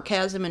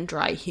sarcasm and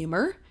dry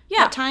humor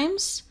Yeah. at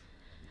times.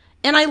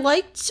 And I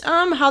liked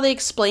how they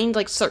explained,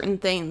 like, certain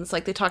things.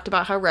 Like, they talked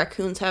about how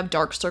raccoons have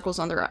dark circles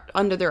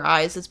under their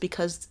eyes. It's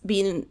because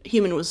being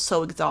human was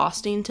so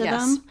exhausting to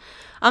them.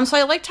 So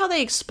I liked how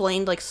they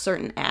explained, like,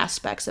 certain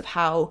aspects of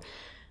how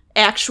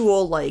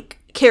actual, like,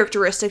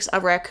 characteristics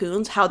of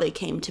raccoons, how they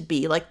came to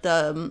be. Like,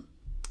 the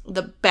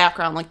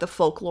background, like, the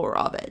folklore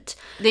of it.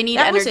 They need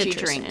energy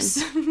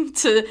drinks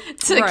to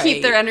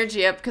keep their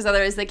energy up, because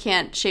otherwise they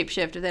can't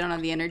shapeshift if they don't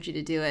have the energy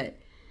to do it.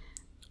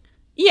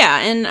 Yeah,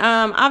 and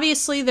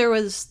obviously there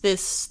was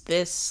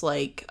this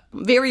like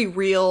very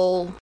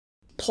real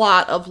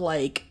plot of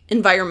like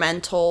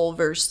environmental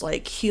versus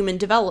like human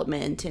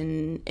development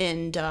and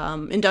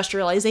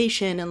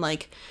industrialization and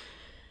like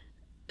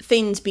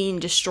things being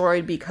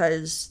destroyed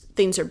because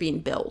things are being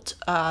built.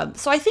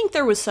 So I think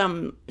there was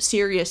some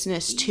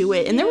seriousness to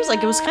it, and there was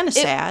like, it was kind of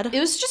sad. It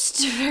was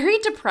just very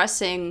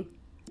depressing,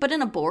 but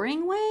in a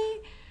boring way.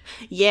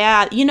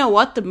 Yeah, you know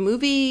what? The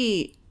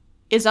movie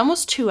is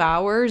almost 2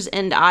 hours,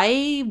 and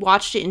I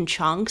watched it in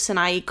chunks, and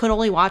I could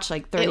only watch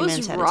like 30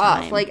 minutes at a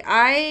time. Like,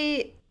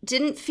 I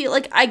didn't feel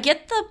like, I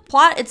get the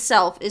plot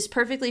itself is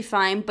perfectly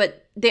fine,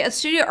 but the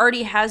studio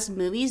already has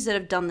movies that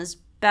have done this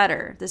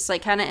better. This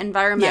like kind of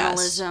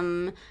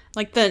environmentalism. Yes.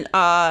 Like the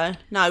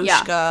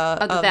Naushka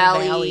of the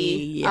Valley.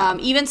 Yeah.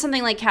 Even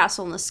something like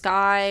Castle in the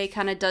Sky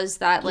kind of does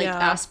that like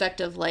aspect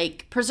of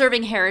like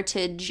preserving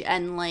heritage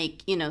and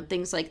like, you know,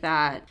 things like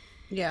that.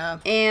 Yeah.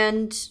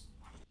 And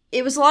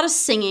it was a lot of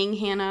singing,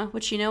 Hannah,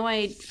 which, you know,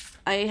 I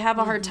have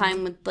a hard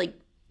time with, like,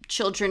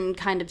 children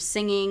kind of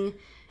singing.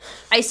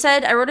 I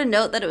wrote a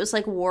note that it was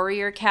like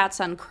warrior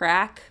cats on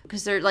crack,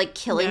 because they're, like,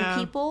 killing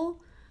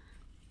people.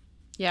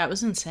 Yeah, it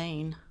was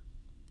insane.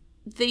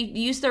 They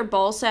use their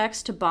ball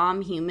sacks to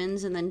bomb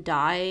humans and then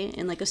die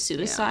in, like, a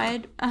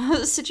suicide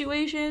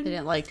situation. They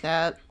didn't like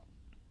that.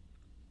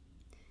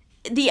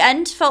 The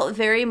end felt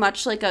very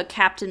much like a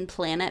Captain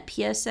Planet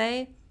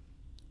PSA,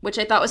 which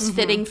I thought was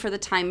fitting for the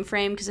time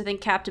frame, because I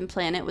think Captain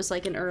Planet was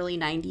like an early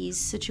 90s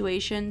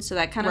situation, so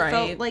that kind of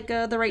felt like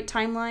the right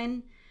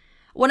timeline.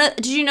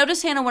 Did you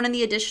notice, Hannah, one of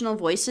the additional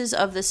voices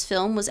of this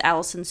film was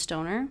Alison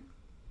Stoner,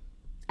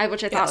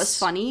 which I thought was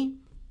funny.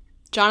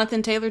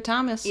 Jonathan Taylor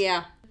Thomas.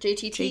 Yeah.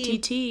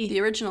 JTT. The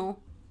original.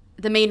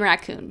 The main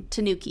raccoon,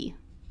 Tanuki.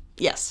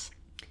 Yes.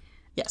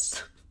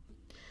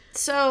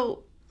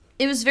 So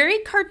it was very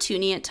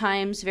cartoony at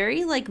times,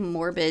 very like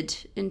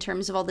morbid in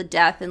terms of all the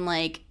death, and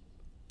like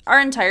our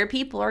entire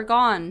people are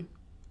gone.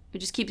 We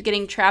just keep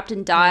getting trapped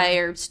and die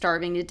or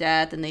starving to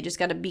death, and they just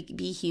gotta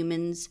be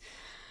humans.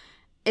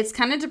 It's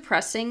kind of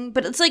depressing,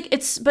 but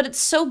it's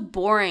so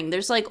boring.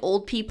 There's like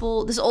old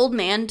people. This old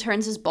man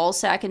turns his ball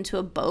sack into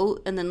a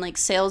boat and then like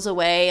sails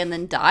away and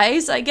then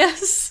dies, I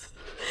guess.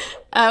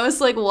 I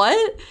was like,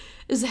 what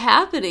is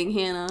happening,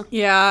 Hannah?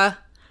 Yeah.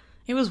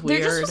 It was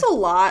weird. There just was a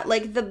lot.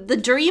 Like, the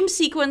dream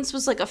sequence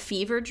was like a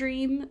fever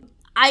dream.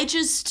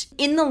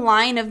 In the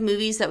line of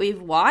movies that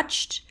we've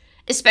watched,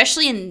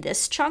 especially in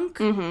this chunk,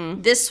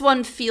 this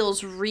one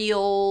feels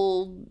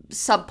real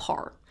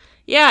subpar.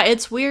 Yeah,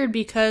 it's weird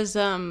because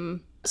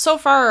so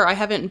far I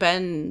haven't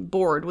been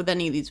bored with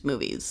any of these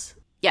movies.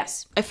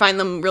 Yes. I find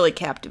them really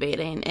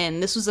captivating,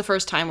 and this was the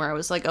first time where I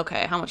was like,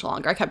 okay, how much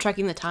longer? I kept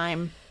checking the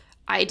time.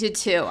 I did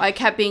too. I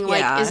kept being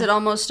like, is it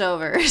almost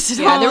over?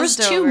 There was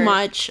too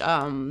much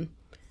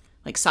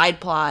like side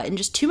plot and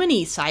just too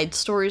many side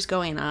stories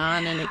going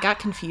on, and it got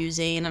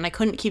confusing, and I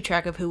couldn't keep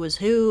track of who was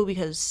who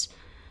because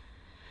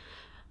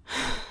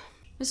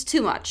it was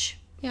too much.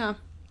 Yeah.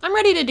 I'm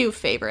ready to do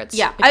favorites.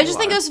 Yeah, I just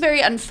think it was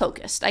very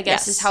unfocused, I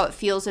guess, is how it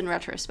feels in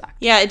retrospect.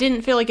 Yeah, it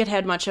didn't feel like it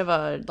had much of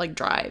a like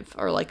drive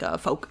or like a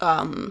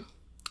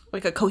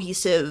like a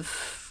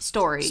cohesive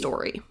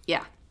story.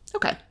 Yeah.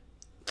 Okay.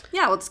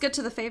 Yeah, let's get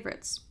to the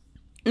favorites.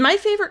 My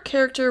favorite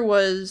character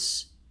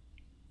was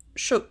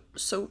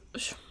Shokichi?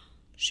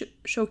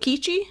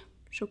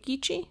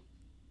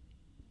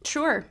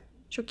 Sure.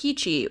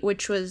 Shokichi,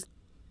 which was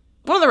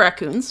one of the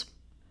raccoons.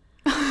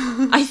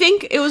 I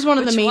think it was one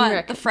of the main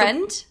raccoons. The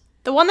friend?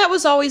 The one that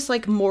was always,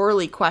 like,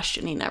 morally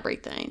questioning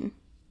everything.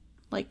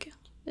 Like,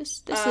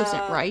 this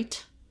isn't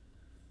right.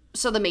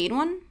 So the main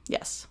one?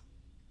 Yes.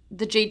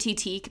 The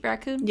JTT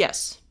raccoon?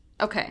 Yes.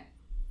 Okay.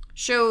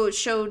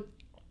 Shokichi?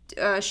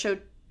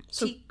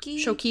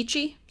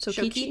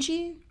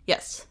 Shokichi?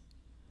 Yes.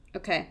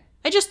 Okay.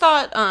 I just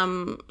thought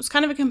it was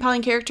kind of a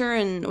compelling character,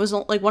 and it was,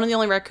 like, one of the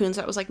only raccoons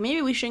that was like,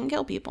 maybe we shouldn't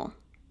kill people.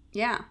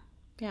 Yeah.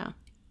 Yeah.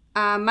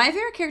 My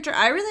favorite character,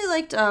 I really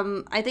liked,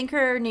 I think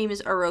her name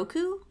is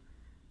Oroku.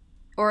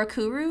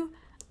 Orokuru?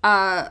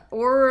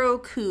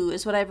 Oroku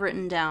is what I've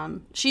written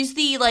down. She's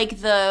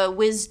the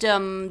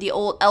wisdom, the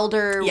old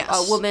elder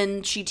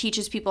woman. She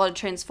teaches people how to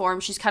transform.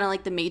 She's kind of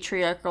like the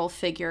matriarchal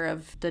figure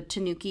of the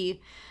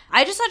Tanuki.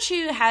 I just thought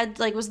she had,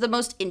 like, was the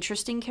most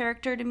interesting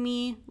character to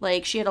me.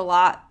 Like, she had a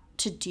lot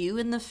to do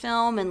in the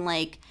film, and,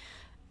 like,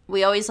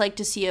 we always like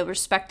to see a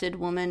respected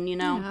woman, you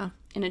know,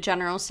 in a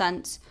general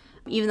sense,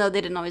 even though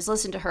they didn't always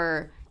listen to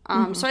her.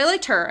 So I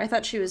liked her. I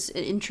thought she was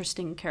an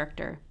interesting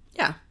character.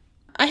 Yeah.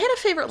 I had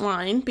a favorite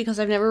line because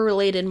I've never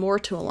related more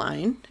to a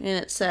line, and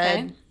it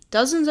said,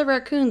 Dozens of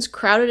raccoons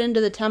crowded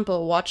into the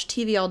temple, watched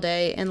TV all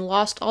day, and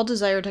lost all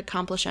desire to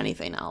accomplish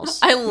anything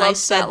else. I And love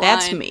said, that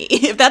that's line. me.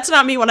 If that's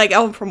not me when I get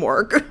home from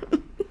work.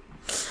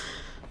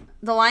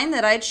 The line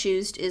that I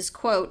choose is,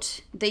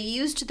 quote, "They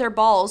used their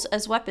balls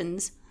as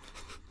weapons."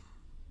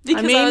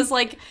 Because I was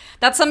like,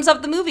 that sums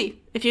up the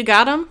movie. If you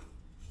got them,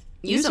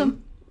 Use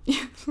them.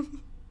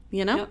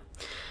 You know? Yep.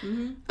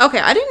 Mm-hmm. Okay,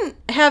 I didn't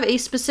have a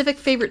specific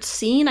favorite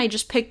scene. I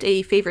just picked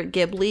a favorite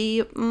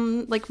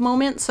Ghibli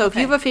moment. So if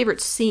you have a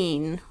favorite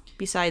scene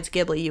besides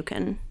Ghibli, you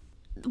can...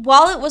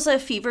 While it was a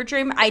fever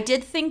dream, I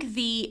did think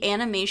the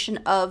animation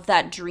of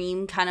that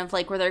dream, kind of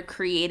like where they're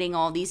creating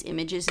all these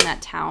images in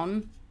that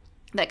town,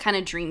 that kind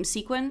of dream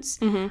sequence,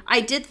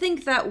 I did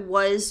think that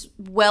was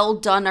well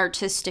done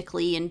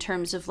artistically in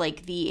terms of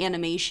like the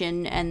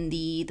animation and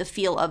the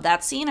feel of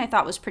that scene. I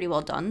thought was pretty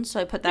well done,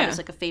 so I put that as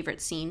like a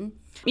favorite scene.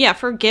 Yeah,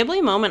 for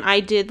Ghibli moment, I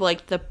did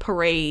like the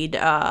parade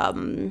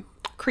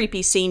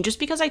creepy scene just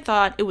because I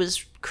thought it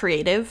was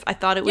creative. I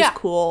thought it was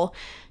cool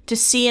to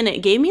see, and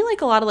it gave me like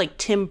a lot of like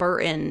Tim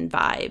Burton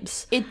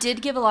vibes. It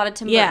did give a lot of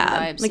Tim Burton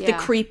vibes. Like the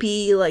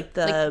creepy, like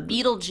the... Like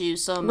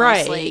Beetlejuice almost,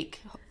 Right.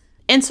 like...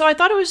 And so I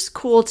thought it was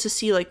cool to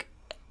see, like,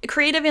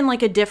 creative in,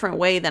 like, a different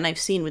way than I've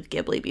seen with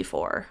Ghibli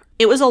before.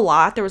 It was a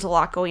lot. There was a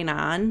lot going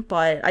on,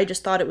 but I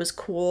just thought it was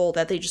cool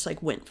that they just,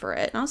 like, went for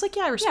it. And I was like,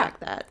 yeah, I respect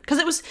that. Because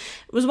it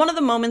was one of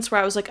the moments where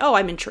I was like, oh,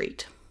 I'm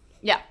intrigued.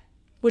 Yeah.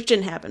 Which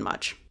didn't happen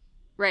much.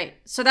 Right.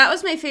 So that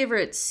was my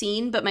favorite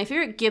scene, but my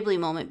favorite Ghibli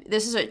moment,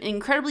 this is an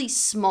incredibly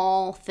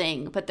small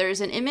thing, but there's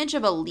an image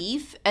of a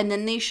leaf, and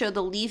then they show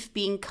the leaf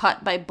being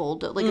cut by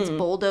it's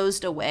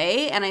bulldozed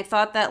away, and I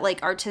thought that,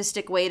 like,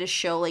 artistic way to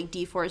show, like,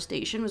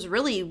 deforestation was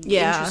really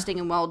interesting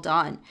and well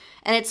done.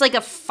 And it's, like, a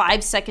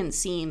 5-second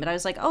scene, but I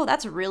was like, oh,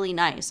 that's really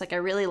nice. Like, I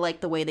really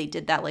like the way they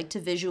did that, like, to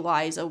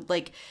visualize,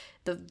 like,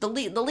 the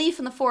leaf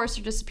and the forest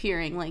are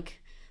disappearing, like,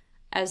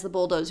 as the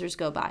bulldozers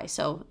go by,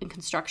 so, in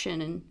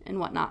construction and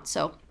whatnot,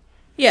 so...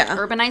 Yeah,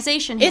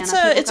 urbanization.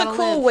 It's a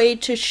cool way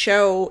to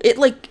show it.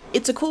 Like,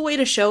 it's a cool way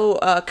to show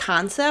a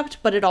concept,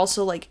 but it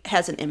also like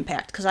has an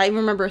impact. Because I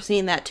remember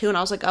seeing that too, and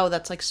I was like, oh,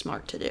 that's like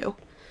smart to do.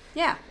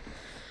 Yeah.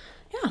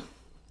 Yeah.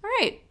 All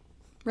right.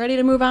 Ready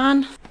to move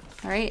on?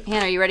 All right,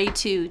 Hannah, are you ready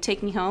to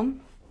take me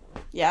home?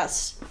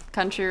 Yes.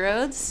 Country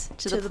roads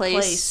to the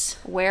place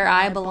where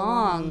I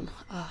belong.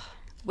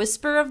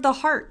 Whisper of the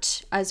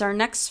Heart as our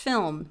next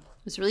film.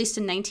 It was released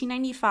in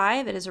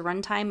 1995. It has a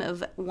runtime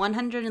of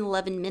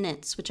 111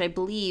 minutes, which I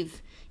believe,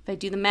 if I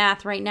do the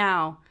math right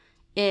now,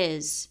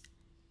 is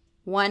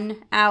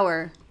 1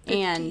 hour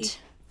and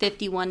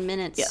 51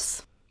 minutes.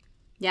 Yes.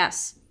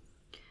 Yes.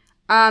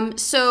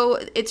 So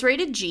it's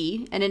rated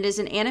G, and it is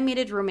an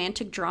animated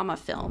romantic drama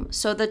film.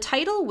 So the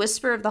title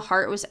Whisper of the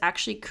Heart was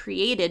actually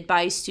created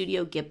by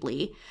Studio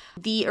Ghibli.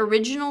 The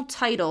original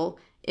title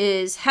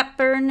is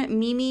Hepburn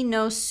Mimi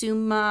no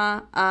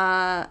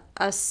Suma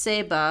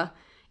Aseba.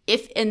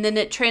 And then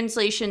it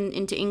translation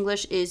into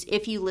English is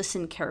If You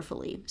Listen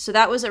Carefully. So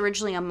that was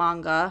originally a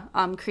manga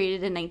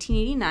created in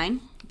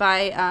 1989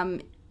 by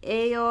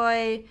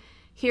Aoi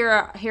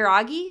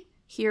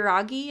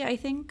Hiragi, I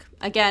think.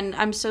 Again,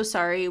 I'm so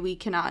sorry. We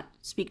cannot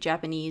speak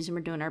Japanese, and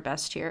we're doing our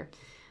best here.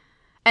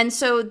 And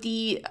so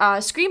the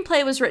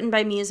screenplay was written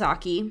by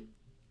Miyazaki.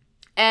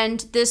 And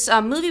this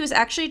movie was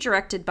actually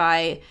directed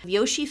by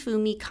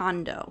Yoshifumi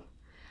Kondo.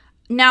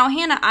 Now,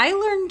 Hannah, I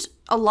learned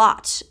a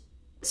lot.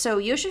 So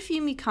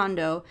Yoshifumi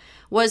Kondo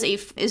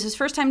is his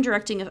first time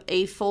directing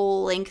a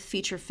full-length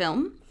feature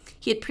film.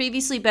 He had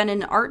previously been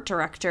an art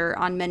director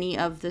on many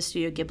of the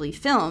Studio Ghibli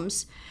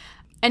films,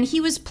 and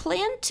he was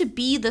planned to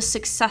be the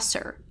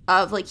successor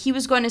of, like, he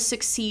was going to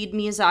succeed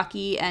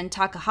Miyazaki and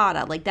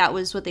Takahata. Like, that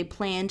was what they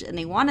planned, and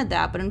they wanted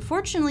that. But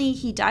unfortunately,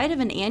 he died of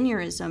an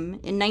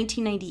aneurysm in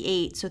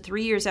 1998, so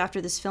 3 years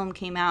after this film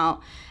came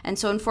out. And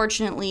so,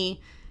 unfortunately,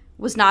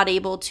 was not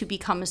able to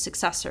become a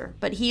successor.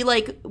 But he,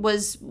 like,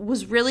 was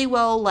really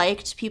well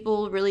liked.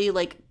 People really,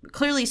 like,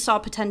 clearly saw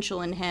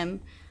potential in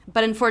him.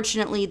 But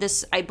unfortunately,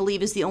 this, I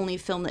believe, is the only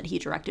film that he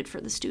directed for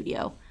the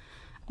studio,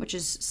 which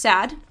is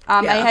sad.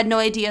 I had no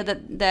idea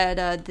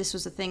that this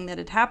was a thing that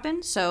had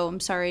happened, so I'm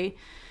sorry. It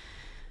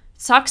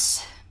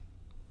sucks.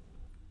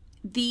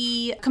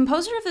 The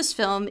composer of this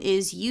film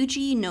is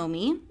Yuji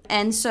Nomi,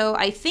 and so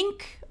I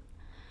think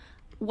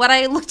what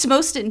I looked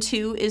most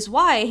into is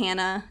why,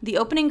 Hannah, the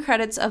opening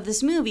credits of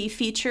this movie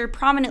feature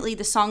prominently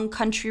the song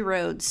Country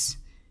Roads,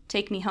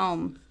 Take Me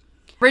Home.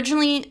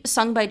 Originally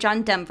sung by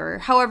John Denver.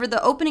 However,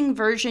 the opening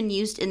version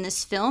used in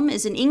this film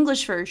is an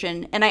English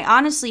version, and I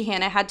honestly,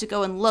 Hannah, had to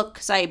go and look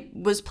because I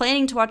was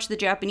planning to watch the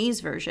Japanese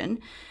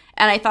version,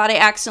 and I thought I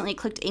accidentally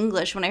clicked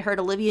English when I heard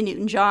Olivia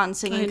Newton-John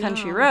singing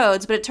Country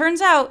Roads, but it turns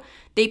out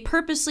they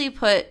purposely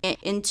put it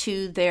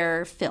into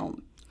their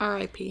film.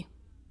 R.I.P.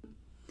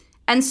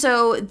 And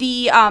so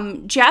the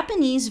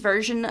Japanese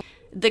version,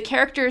 the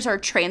characters are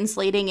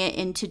translating it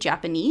into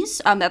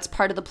Japanese. That's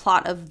part of the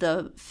plot of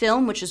the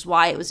film, which is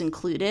why it was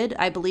included.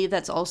 I believe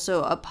that's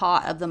also a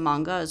part of the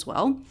manga as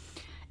well.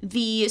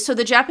 So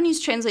the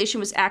Japanese translation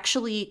was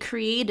actually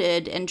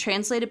created and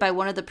translated by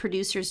one of the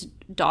producer's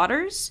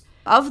daughters.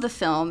 of the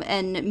film,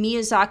 and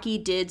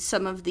Miyazaki did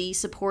some of the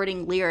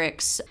supporting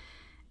lyrics.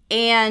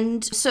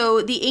 And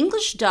so the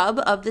English dub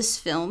of this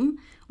film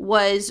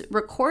was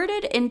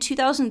recorded in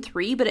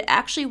 2003, but it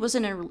actually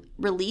wasn't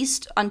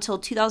released until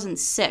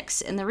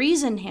 2006. And the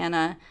reason,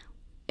 Hannah,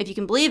 if you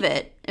can believe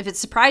it, if it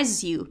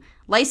surprises you,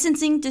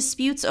 licensing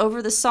disputes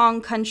over the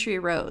song Country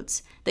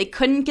Roads. They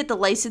couldn't get the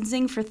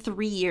licensing for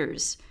 3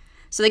 years.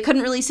 So they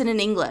couldn't release it in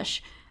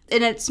English.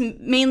 And it's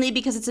mainly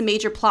because it's a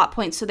major plot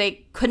point, so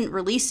they couldn't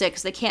release it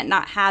because they can't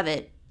not have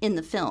it in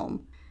the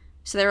film.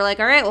 So they were like,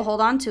 all right, we'll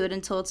hold on to it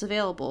until it's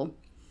available.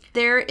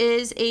 There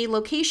is a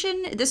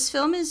location. This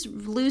film is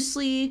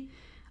loosely,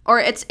 or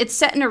it's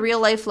set in a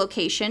real life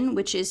location,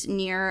 which is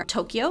near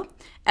Tokyo.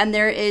 And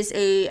there is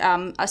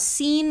a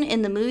scene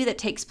in the movie that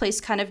takes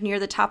place kind of near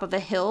the top of a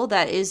hill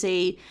that is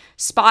a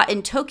spot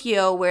in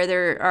Tokyo where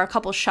there are a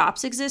couple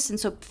shops exist. And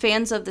so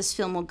fans of this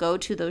film will go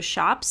to those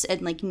shops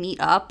and like meet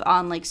up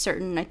on like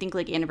certain, I think,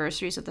 like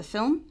anniversaries of the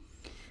film.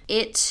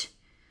 It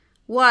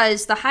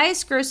was the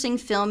highest grossing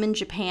film in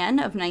Japan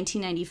of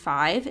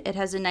 1995. It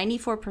has a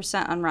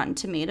 94% on Rotten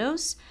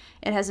Tomatoes.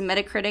 It has a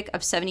Metacritic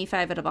of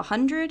 75 out of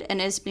 100 and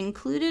has been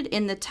included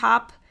in the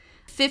top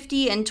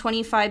 50 and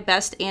 25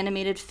 best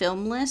animated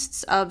film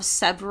lists of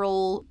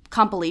several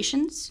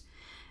compilations.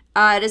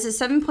 It is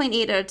a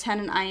 7.8 out of 10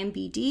 in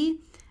IMDb.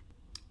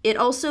 It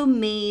also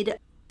made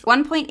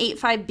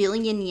 1.85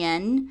 billion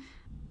yen,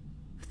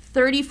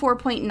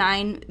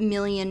 $34.9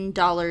 million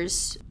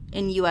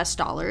in US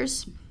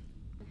dollars.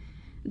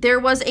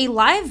 There was a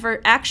live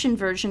action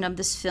version of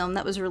this film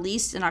that was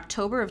released in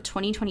October of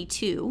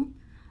 2022.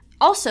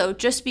 Also,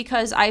 just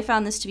because I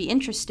found this to be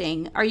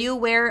interesting, are you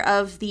aware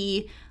of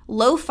the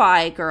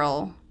lo-fi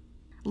girl?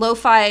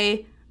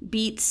 Lo-fi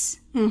beats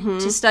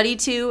to study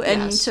to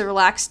and to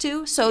relax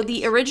to. So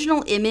the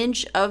original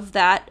image of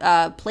that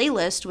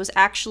playlist was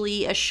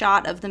actually a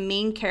shot of the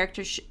main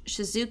character,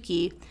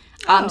 Shizuki,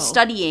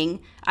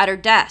 studying at her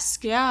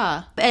desk.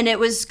 Yeah. And it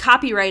was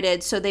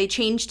copyrighted, so they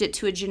changed it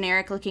to a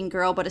generic-looking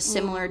girl, but a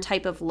similar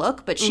type of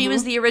look. But she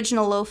was the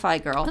original lo-fi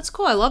girl. That's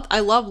cool.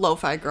 I love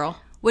lo-fi girl.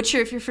 Which,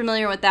 if you're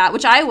familiar with that,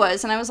 which I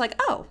was, and I was like,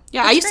 oh,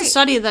 yeah, I used to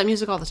study that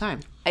music all the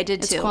time. I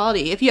did too. It's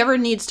quality. If you ever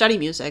need study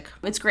music,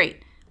 it's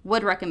great.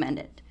 Would recommend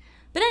it.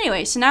 But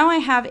anyway, so now I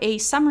have a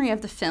summary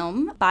of the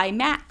film by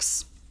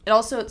Max.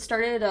 It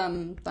started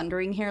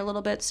thundering here a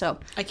little bit, so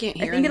I can't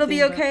hear. I think it'll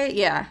be okay.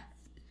 Yeah.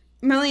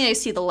 Mainly I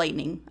see the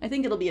lightning. I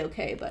think it'll be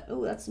okay, but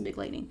oh, that's some big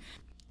lightning.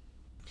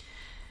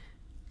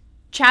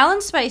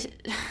 Challenged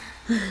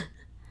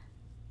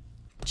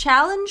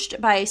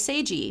by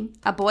Seiji,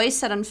 a boy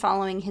set on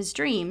following his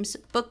dreams,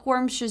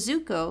 bookworm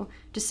Shizuko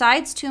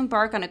decides to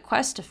embark on a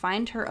quest to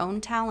find her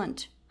own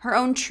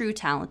true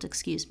talent,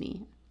 excuse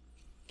me.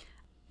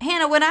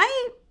 Hannah, when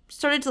I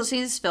started to listen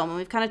to this film, and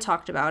we've kind of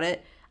talked about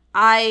it,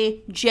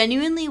 I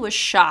genuinely was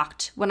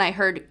shocked when I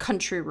heard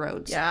Country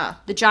Roads. Yeah.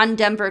 The John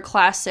Denver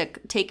classic,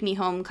 Take Me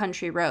Home,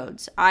 Country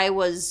Roads. I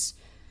thought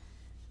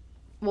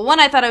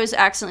I was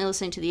accidentally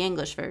listening to the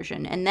English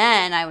version. And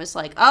then I was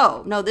like,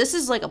 oh, no, this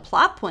is like a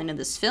plot point of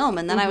this film.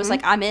 And then I was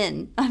like, I'm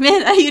in.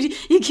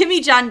 You give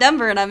me John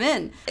Denver and I'm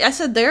in. I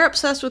said they're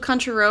obsessed with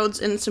Country Roads,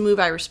 and it's a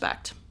move I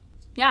respect.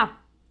 Yeah.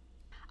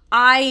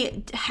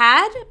 I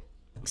had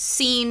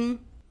seen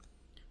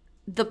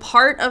the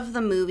part of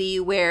the movie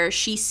where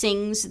she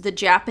sings the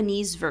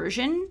Japanese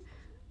version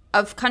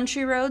of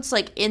Country Roads,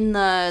 like in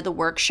the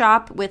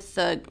workshop with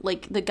the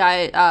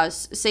guy,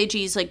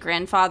 Seiji's like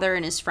grandfather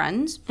and his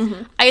friends.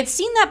 I had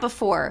seen that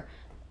before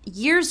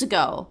years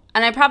ago,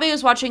 and I probably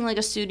was watching like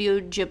a Studio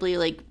Ghibli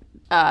like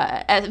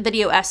a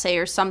video essay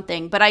or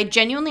something, but I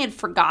genuinely had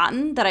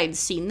forgotten that I'd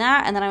seen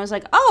that, and then I was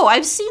like, oh,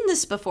 I've seen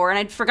this before, and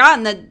I'd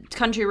forgotten that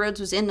Country Roads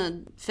was in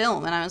a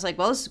film, and I was like,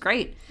 well, this is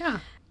great. Yeah.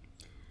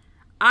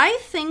 I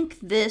think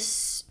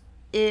this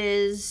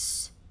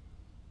is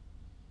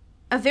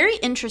a very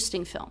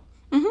interesting film.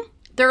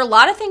 There are a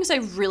lot of things I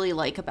really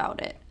like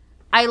about it.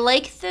 I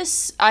like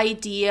this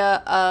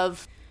idea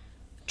of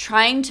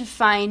trying to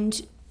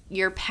find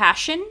your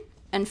passion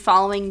and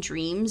following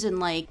dreams and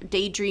like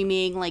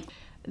daydreaming, like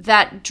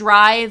that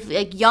drive,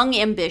 like young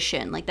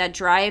ambition, like that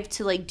drive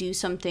to like do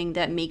something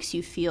that makes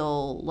you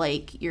feel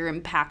like you're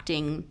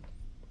impacting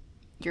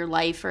your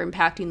life or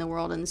impacting the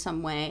world in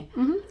some way.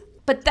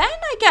 But then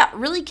I got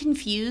really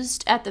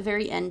confused at the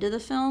very end of the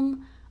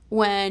film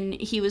when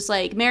he was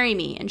like, marry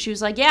me. And she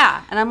was like,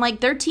 yeah. And I'm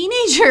like, they're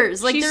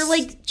teenagers. Like,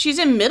 she's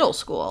in middle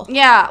school.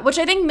 Yeah, which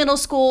I think middle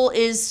school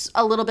is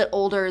a little bit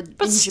older in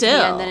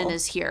Japan than it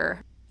is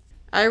here.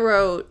 I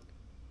wrote,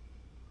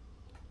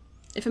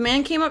 if a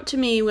man came up to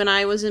me when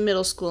I was in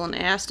middle school and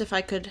asked if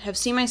I could have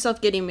seen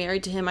myself getting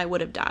married to him, I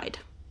would have died.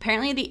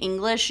 Apparently the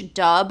English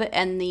dub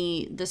and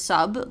the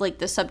sub, like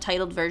the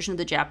subtitled version of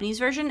the Japanese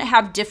version,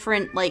 have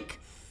different, like,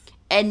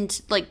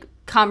 and like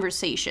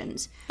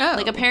conversations.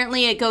 Like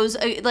apparently it goes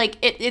like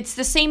it's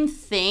the same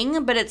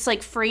thing, but it's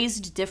like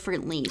phrased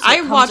differently. So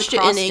I watched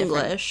it in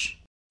English.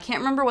 I can't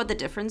remember what the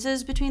difference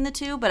is between the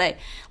two, but I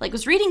like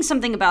was reading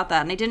something about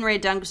that and I didn't write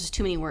it down because there's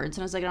too many words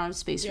and I was like, I don't have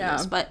space for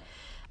this. But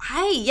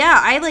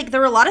I like,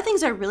 there were a lot of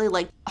things I really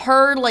liked.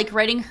 Her, like,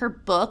 writing her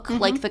book,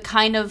 like, the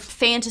kind of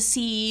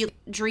fantasy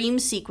dream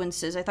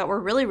sequences I thought were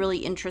really, really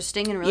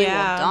interesting and really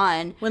well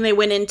done. When they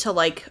went into,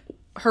 like,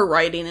 her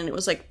writing and it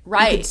was, like, you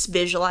could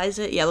visualize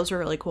it. Yeah, those were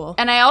really cool.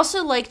 And I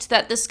also liked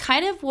that this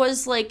kind of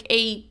was, like,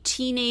 a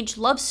teenage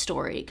love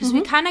story. Because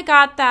we kind of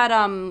got that,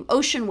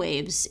 Ocean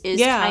Waves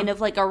is kind of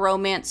like a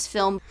romance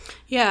film.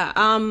 Yeah,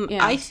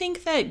 I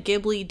think that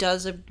Ghibli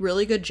does a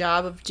really good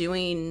job of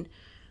doing,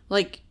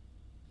 like,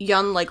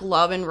 young, like,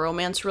 love and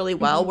romance really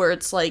well, where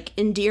it's, like,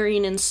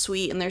 endearing and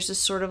sweet, and there's this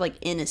sort of, like,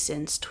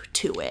 innocence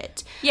to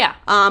it. Yeah.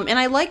 And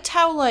I liked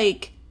how,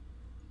 like,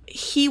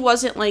 he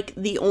wasn't, like,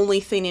 the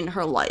only thing in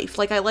her life.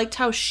 Like, I liked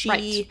how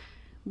she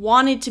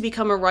wanted to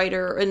become a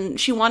writer, and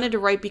she wanted to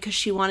write because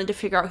she wanted to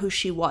figure out who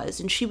she was,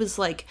 and she was,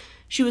 like,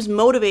 she was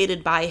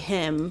motivated by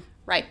him.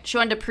 Right. She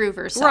wanted to prove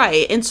herself.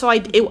 Right. And so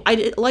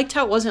I liked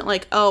how it wasn't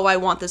like, oh, I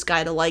want this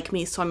guy to like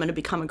me, so I'm going to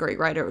become a great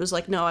writer. It was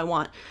like, no,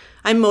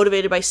 I'm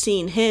motivated by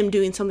seeing him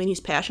doing something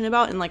he's passionate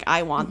about, and, like,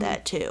 I want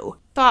that too.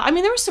 But, I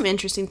mean, there were some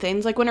interesting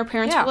things, like when her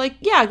parents were like,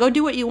 yeah, go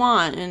do what you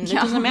want, and it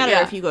doesn't matter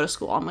if you go to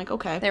school. I'm like,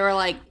 okay. They were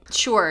like,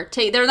 sure.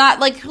 They're not,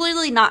 like,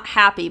 clearly not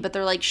happy, but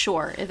they're like,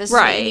 sure. If this is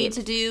what you need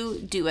to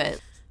do it.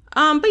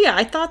 But yeah,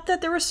 I thought that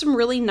there were some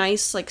really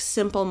nice, like,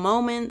 simple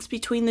moments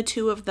between the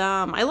two of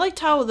them. I liked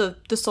how the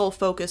sole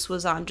focus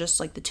was on just,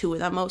 like, the two of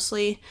them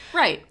mostly.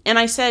 Right. And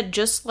I said,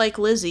 just like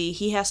Lizzie,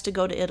 he has to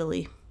go to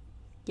Italy.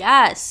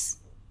 Yes.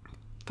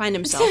 Find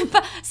himself.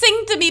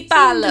 Sing to me,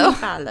 Paolo.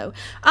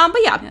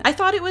 But yeah, I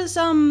thought it was,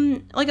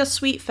 like, a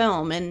sweet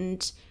film,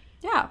 and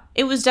yeah,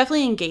 it was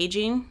definitely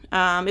engaging.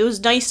 It was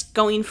nice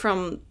going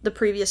from the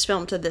previous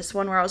film to this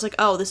one, where I was like,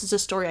 oh, this is a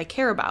story I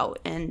care about.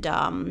 And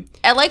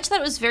I liked that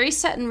it was very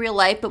set in real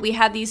life, but we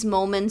had these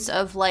moments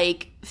of,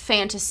 like,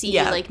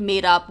 fantasy, like,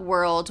 made-up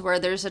world where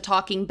there's a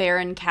talking bear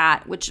and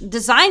cat, which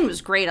design was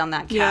great on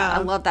that cat. Yeah. I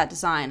love that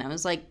design. I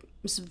was like,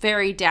 it was a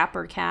very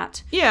dapper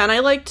cat. Yeah, and I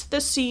liked the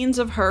scenes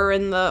of her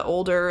and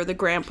the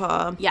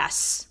grandpa.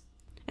 Yes.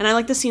 And I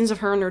liked the scenes of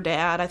her and her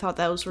dad. I thought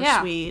those were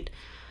sweet.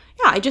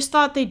 Yeah, I just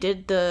thought they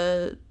did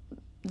the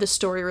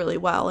story really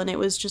well, and it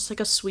was just,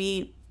 like, a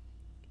sweet,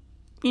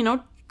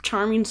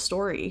 charming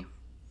story.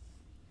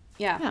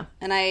 Yeah.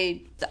 And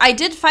I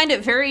did find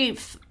it very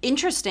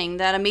interesting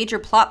that a major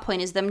plot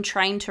point is them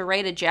trying to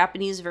write a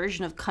Japanese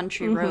version of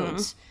Country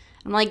Roads.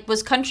 I'm like,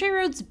 was Country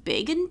Roads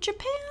big in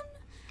Japan?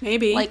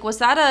 Maybe. Like, was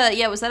that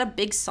a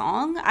big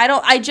song?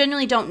 I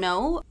genuinely don't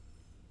know.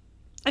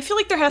 I feel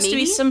like there has to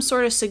be some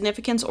sort of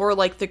significance, or,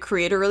 like, the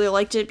creator really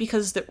liked it,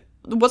 because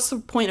what's the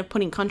point of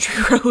putting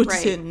Country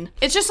Roads in?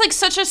 It's just, like,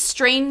 such a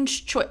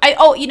strange choice.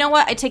 You know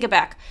what? I take it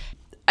back.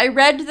 I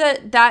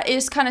read that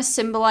is kind of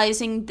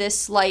symbolizing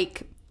this,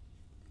 like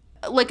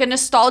a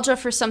nostalgia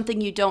for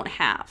something you don't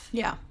have.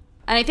 Yeah.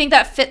 And I think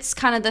that fits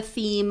kind of the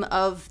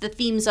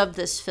themes of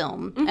this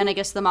film, and I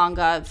guess the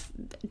manga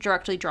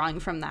directly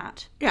drawing from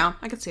that. Yeah,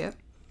 I could see it.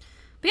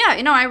 But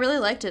yeah, I really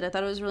liked it. I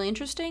thought it was really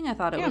interesting. I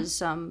thought it was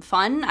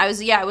fun. I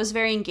was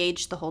very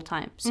engaged the whole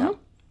time. So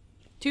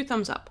 2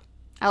 thumbs up.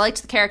 I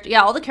liked the character.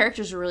 Yeah, all the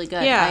characters were really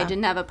good. Yeah. I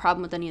didn't have a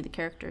problem with any of the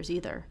characters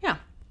either. Yeah.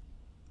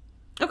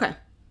 Okay.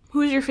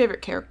 Who is your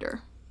favorite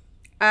character?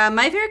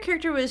 My favorite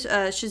character was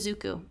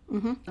Shizuku,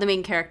 the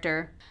main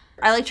character.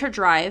 I liked her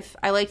drive.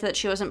 I liked that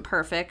she wasn't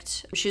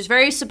perfect. She was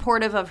very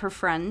supportive of her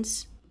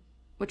friends,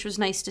 which was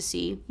nice to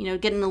see.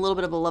 Getting a little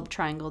bit of a love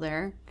triangle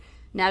there.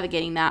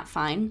 Navigating that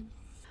fine.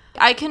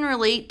 I can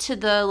relate to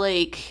the,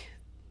 like,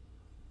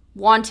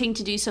 wanting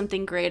to do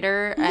something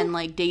greater and,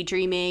 like,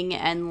 daydreaming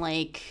and,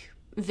 like,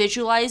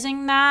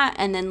 visualizing that,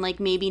 and then,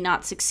 like, maybe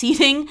not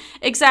succeeding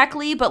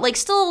exactly, but, like,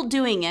 still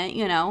doing it,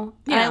 And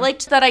I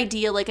liked that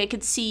idea. Like, I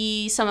could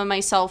see some of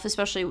myself,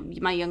 especially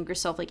my younger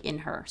self, like, in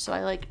her. So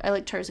I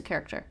liked her as a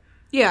character.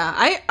 Yeah,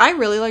 I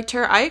really liked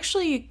her. I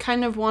actually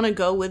kind of want to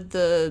go with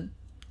the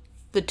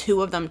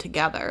two of them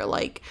together,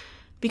 like,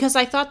 because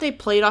I thought they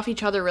played off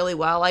each other really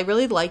well. I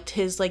really liked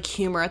his, like,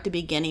 humor at the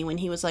beginning when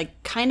he was,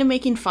 like, kind of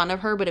making fun of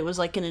her, but it was,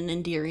 like, in an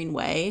endearing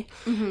way.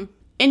 Mm-hmm.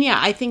 And yeah,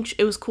 I think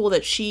it was cool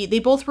that they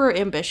both were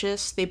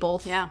ambitious. They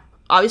both,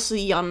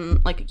 obviously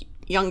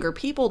younger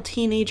people,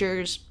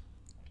 teenagers,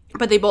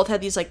 but they both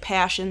had these, like,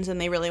 passions, and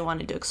they really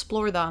wanted to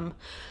explore them.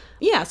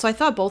 Yeah, so I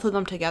thought both of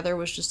them together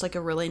was just, like,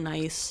 a really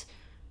nice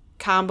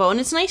combo. And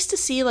it's nice to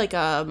see, like,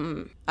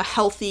 a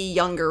healthy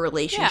younger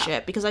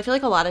relationship, because I feel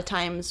like a lot of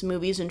times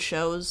movies and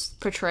shows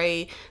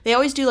they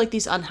always do, like,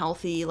 these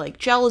unhealthy, like,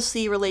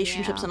 jealousy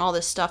relationships and all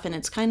this stuff, and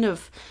it's kind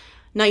of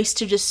nice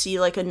to just see,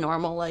 like, a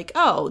normal, like,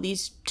 oh,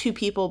 these two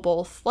people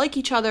both like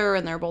each other,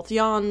 and they're both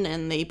young,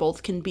 and they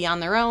both can be on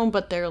their own,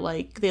 but they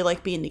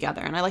like being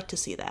together, and I like to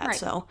see that. Right.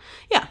 So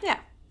yeah,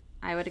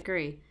 I would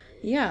agree.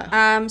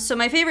 Yeah. So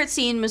my favorite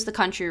scene was the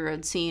Country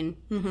Road scene.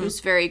 Mm-hmm. It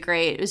was very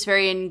great. It was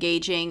very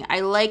engaging.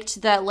 I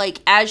liked that, like,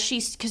 because,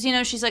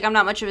 she's like, I'm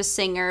not much of a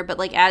singer, but,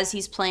 like, as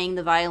he's playing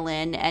the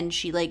violin, and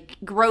she, like,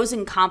 grows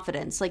in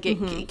confidence. Like,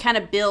 it kind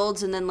of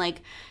builds, and then,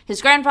 like,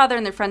 his grandfather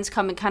and their friends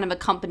come and kind of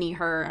accompany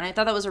her, and I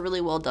thought that was a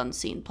really well done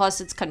scene.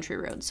 Plus, it's Country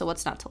Road, so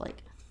what's not to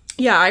like?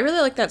 Yeah, I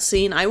really like that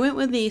scene. I went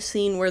with the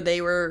scene where I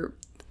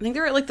think they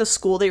were at like the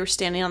school, they were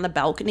standing on the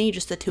balcony,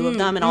 just the two of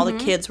them, and all the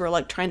kids were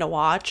like trying to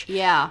watch.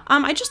 Yeah.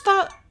 I just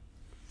thought...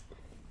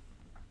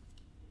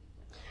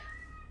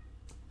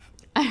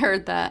 I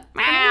heard that.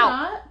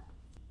 Meow.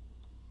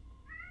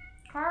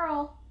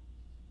 Carl.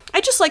 I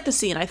just liked the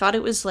scene. I thought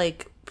it was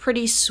like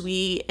pretty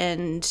sweet,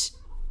 and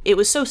it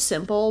was so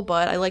simple,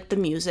 but I liked the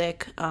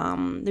music.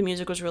 The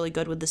music was really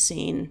good with the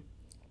scene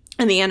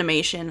and the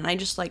animation, and I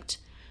just liked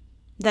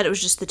that it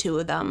was just the two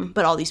of them,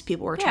 but all these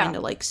people were trying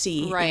to like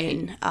see.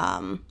 Right.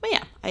 But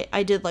yeah,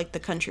 I did like the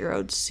country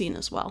roads scene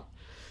as well.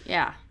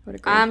 Yeah. Would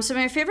agree. So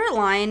my favorite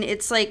line,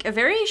 it's like a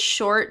very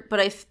short, but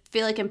I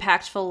feel like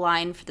impactful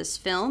line for this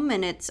film,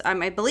 and it's,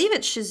 I believe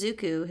it's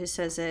Shizuku who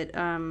says it,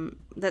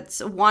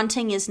 that's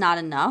wanting is not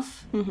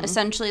enough.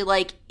 Essentially,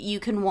 like, you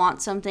can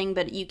want something,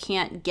 but you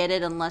can't get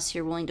it unless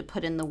you're willing to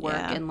put in the work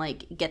and,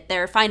 like, get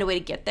there, find a way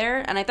to get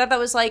there. And I thought that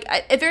was, like,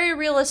 a very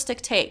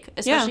realistic take,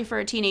 especially for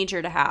a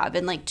teenager to have,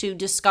 and, like, to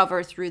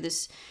discover through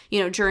this,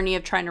 journey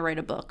of trying to write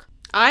a book.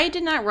 I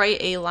did not write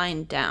a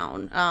line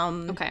down.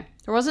 Okay.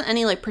 There wasn't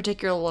any, like,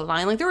 particular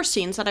line. Like, there were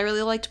scenes that I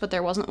really liked, but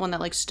there wasn't one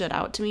that, like, stood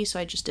out to me, so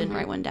I just didn't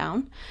write one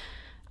down.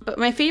 But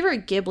my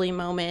favorite Ghibli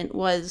moment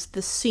was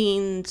the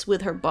scenes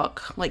with her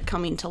book, like,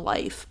 coming to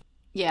life.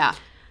 Yeah.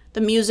 The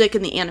music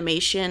and the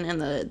animation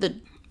and the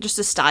just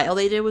the style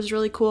they did was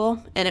really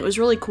cool. And it was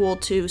really cool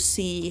to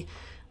see,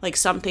 like,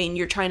 something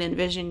you're trying to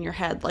envision in your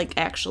head, like,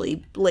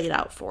 actually laid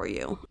out for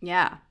you.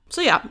 Yeah.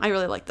 So, yeah, I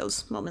really like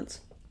those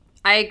moments.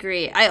 I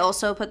agree. I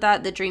also put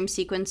the dream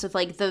sequence of,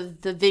 like, the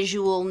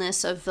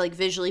visualness of, like,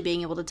 visually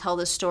being able to tell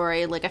the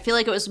story. Like, I feel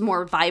like it was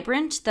more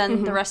vibrant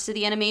than the rest of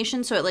the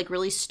animation, so it, like,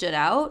 really stood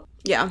out.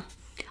 Yeah.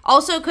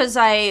 Also, because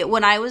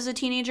when I was a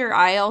teenager,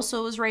 I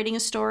also was writing a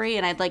story,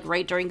 and I'd, like,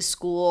 write during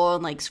school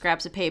and, like,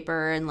 scraps of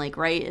paper and, like,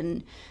 write,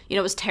 and,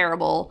 it was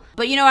terrible.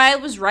 But, I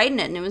was writing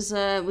it, and it was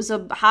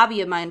a hobby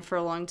of mine for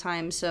a long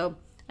time, so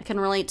I can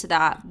relate to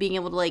that, being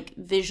able to, like,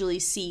 visually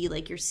see,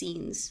 like, your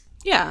scenes.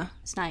 Yeah.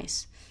 It's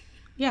nice.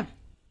 Yeah.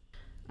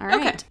 All right.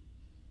 Okay.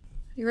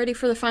 You ready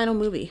for the final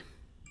movie?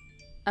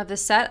 Of the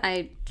set,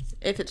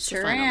 If it's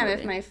sure the final am.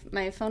 movie. If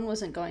my phone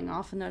wasn't going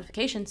off with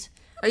notifications.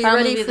 Are you Final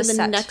ready movie for of the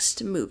set.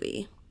 next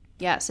movie?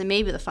 Yes, it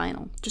may be the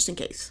final. Just in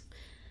case.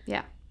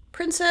 Yeah.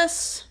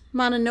 Princess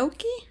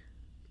Mononoke?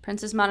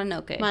 Princess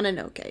Mononoke.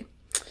 Mononoke.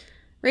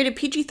 Rated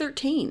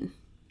PG-13.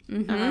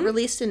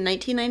 Released in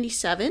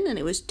 1997, and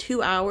it was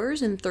 2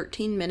 hours and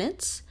 13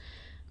 minutes.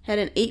 Had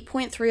an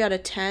 8.3 out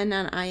of 10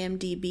 on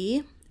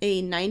IMDb,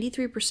 a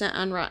 93%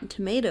 on Rotten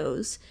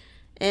Tomatoes,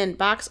 and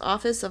box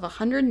office of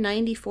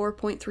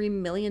 $194.3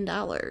 million.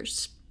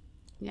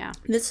 Yeah.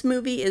 This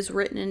movie is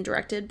written and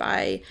directed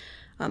by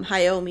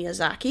Hayao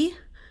Miyazaki,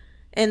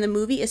 and the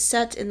movie is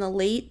set in the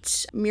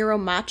late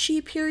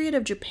Muromachi period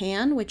of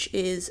Japan, which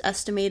is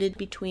estimated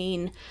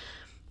between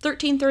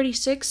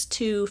 1336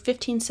 to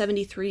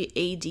 1573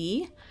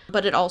 AD,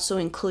 but it also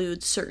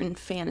includes certain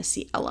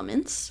fantasy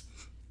elements.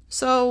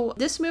 So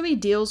this movie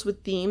deals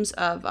with themes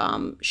of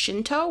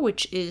Shinto,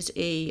 which is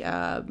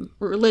a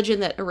religion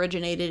that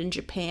originated in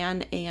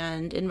Japan,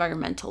 and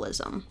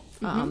environmentalism,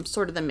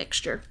 sort of the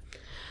mixture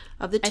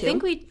of the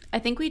two. I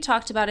think we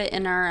talked about it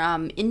in our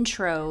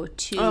intro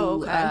to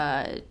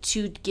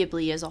to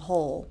Ghibli as a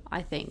whole.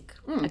 I think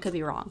I could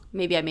be wrong.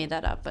 Maybe I made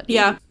that up, but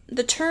yeah,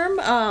 the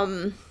term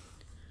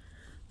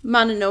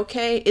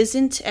Mononoke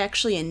isn't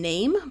actually a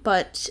name,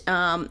 but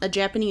a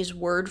Japanese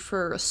word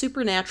for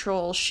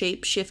supernatural,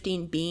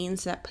 shape-shifting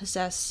beings that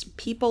possess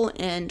people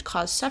and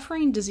cause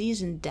suffering,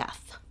 disease, and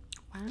death.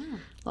 Wow.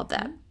 Love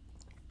that.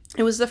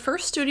 It was the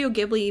first Studio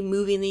Ghibli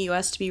movie in the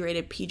U.S. to be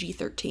rated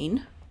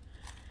PG-13.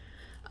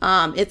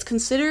 It's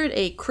considered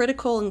a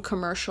critical and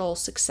commercial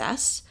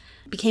success.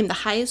 It became the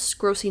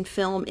highest-grossing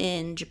film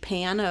in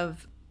Japan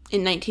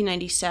in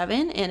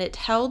 1997, and it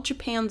held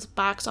Japan's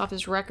box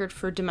office record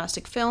for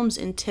domestic films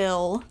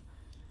until...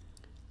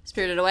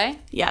 Spirited Away?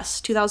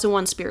 Yes,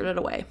 2001 Spirited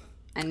Away.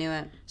 I knew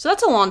it. So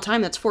that's a long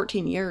time. That's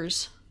 14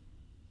 years.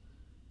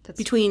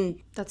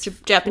 Between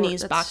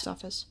Japanese box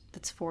office.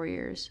 That's 4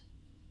 years.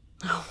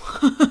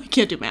 Oh, I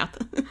can't do math.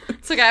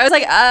 It's okay. I was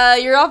like,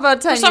 you're off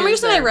about 10 years. For some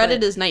reason, there, I read but...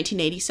 it as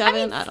 1987. I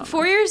don't know.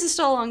 4 years is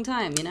still a long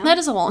time, you know? That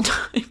is a long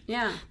time.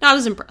 Yeah. Not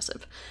as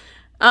impressive.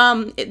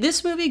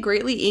 This movie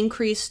greatly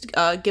increased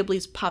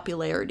Ghibli's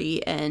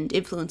popularity and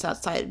influence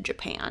outside of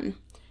Japan.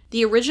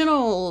 The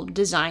original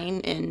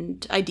design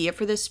and idea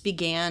for this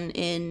began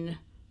in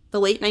the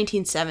late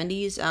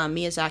 1970s.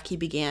 Miyazaki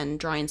began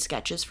drawing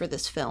sketches for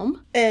this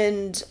film.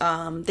 And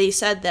they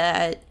said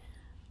that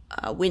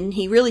when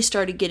he really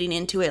started getting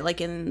into it,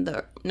 like in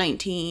the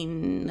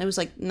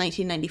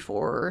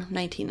 1994,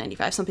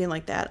 1995, something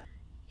like that,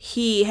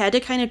 he had to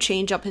kind of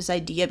change up his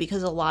idea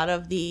because a lot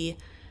of the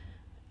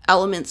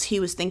elements he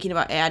was thinking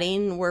about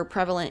adding were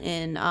prevalent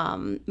in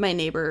My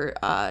Neighbor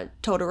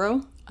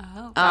Totoro.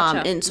 Oh,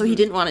 gotcha. And so he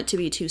didn't want it to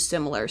be too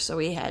similar, so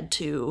he had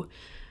to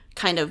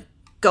kind of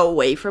go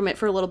away from it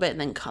for a little bit and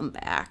then come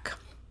back.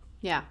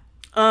 Yeah.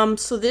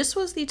 So this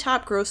was the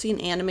top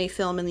grossing anime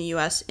film in the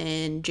U.S.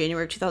 in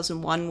January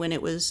 2001 when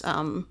it was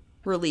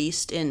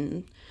released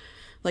in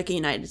like a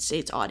United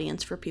States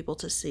audience for people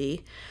to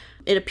see.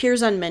 It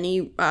appears on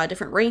many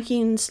different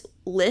rankings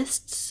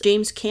lists.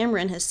 James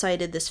Cameron has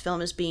cited this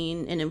film as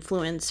being an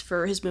influence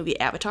for his movie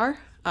Avatar.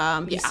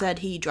 He said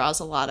he draws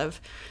a lot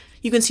of,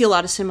 you can see a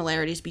lot of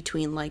similarities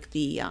between like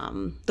the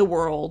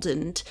world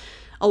and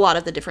a lot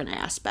of the different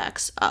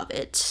aspects of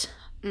it.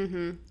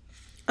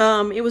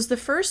 Mm-hmm. It was the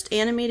first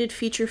animated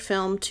feature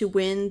film to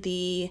win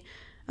the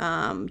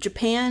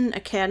Japan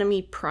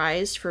Academy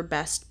Prize for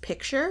Best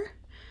Picture,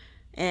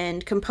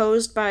 and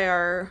composed by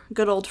our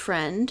good old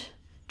friend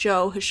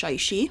Joe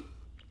Hisaishi.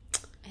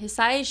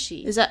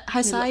 Hisaishi. Is that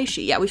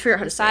Hisaishi? Yeah, we figured out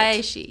how to say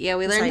it. Hisaishi. Yeah,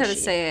 we learned how to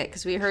say it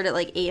because we heard it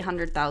like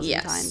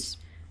 800,000 times.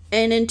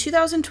 And in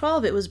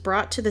 2012, it was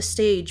brought to the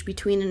stage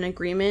between an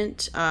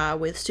agreement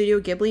with Studio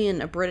Ghibli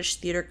and a British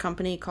theater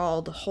company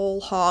called Whole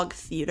Hog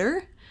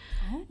Theater.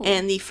 Oh.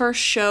 And the first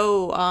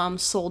show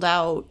sold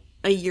out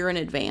a year in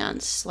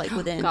advance, like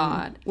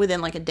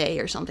within like a day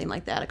or something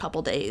like that, a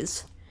couple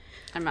days.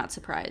 I'm not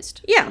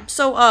surprised. Yeah,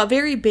 so a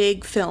very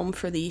big film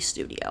for the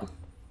studio.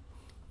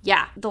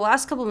 Yeah, the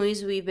last couple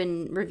movies we've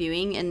been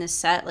reviewing in this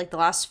set, like the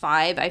last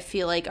 5, I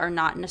feel like are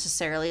not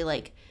necessarily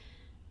like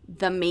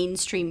the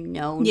mainstream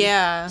known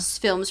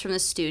films from the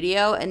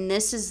studio, and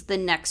this is the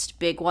next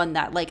big one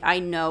that like I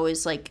know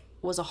is like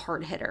was a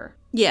hard hitter.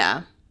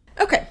 Yeah.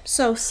 Okay,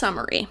 so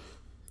summary.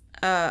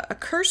 A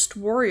cursed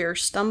warrior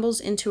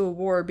stumbles into a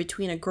war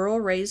between a girl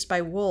raised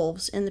by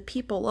wolves and the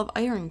people of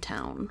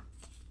Irontown.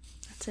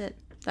 That's it.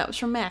 That was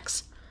from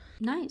Max.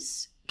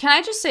 Nice. Can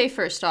I just say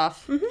first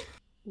off,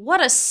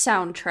 what a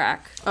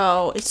soundtrack.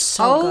 Oh, it's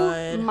so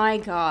good. Oh my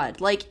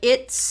god. Like,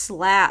 it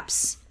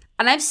slaps.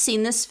 And I've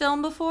seen this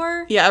film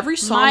before. Yeah, every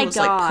song was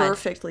like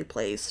perfectly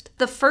placed.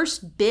 The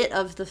first bit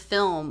of the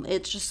film,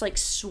 it just like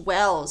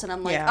swells, and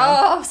I'm like,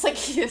 oh, it's like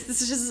this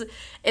is just,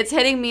 it's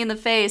hitting me in the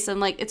face. I'm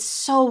like, it's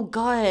so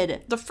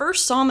good. The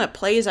first song that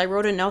plays, I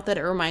wrote a note that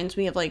it reminds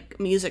me of like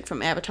music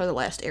from Avatar: The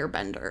Last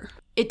Airbender.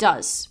 It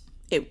does.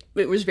 It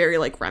was very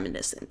like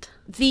reminiscent.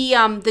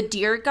 The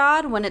deer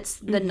god, when it's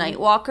the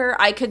Nightwalker,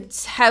 I could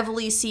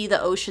heavily see the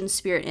ocean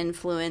spirit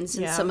influence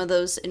and some of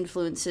those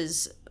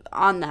influences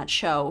on that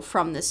show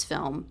from this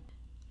film.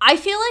 I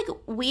feel like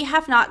we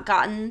have not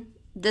gotten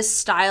this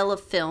style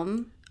of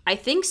film, I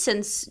think,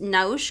 since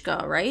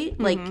Naushka, right?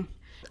 Like,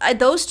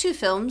 those two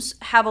films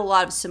have a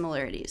lot of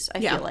similarities, I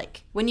feel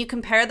like. When you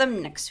compare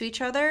them next to each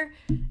other,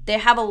 they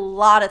have a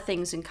lot of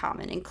things in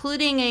common,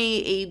 including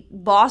a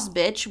boss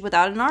bitch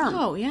without an arm.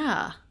 Oh,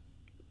 yeah.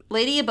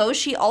 Lady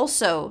Eboshi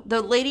also.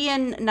 The lady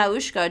in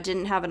Naushka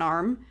didn't have an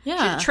arm. Yeah.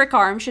 She had a trick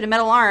arm. She had a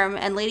metal arm.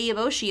 And Lady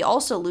Eboshi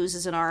also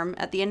loses an arm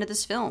at the end of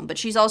this film. But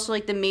she's also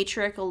like the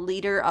matriarchal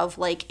leader of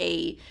like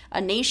a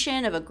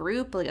nation, of a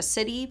group, like a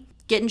city.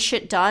 Getting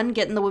shit done,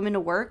 getting the women to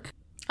work.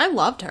 I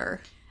loved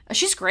her.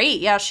 She's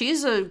great. Yeah,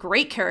 she's a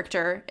great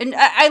character. And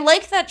I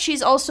like that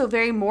she's also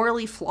very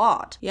morally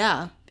flawed.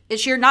 Yeah.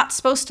 You're not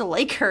supposed to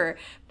like her,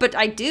 but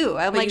I do.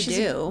 I'm like, she's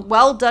a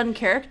well-done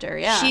character,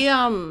 yeah. She,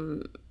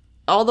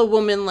 all the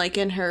women, like,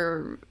 in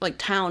her, like,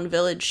 town,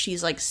 village,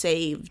 she's, like,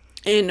 saved.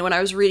 And when I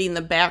was reading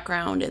the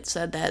background, it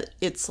said that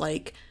it's,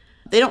 like,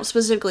 they don't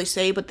specifically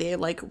say, but they,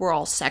 like, were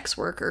all sex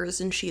workers,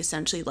 and she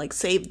essentially, like,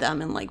 saved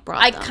them and, like,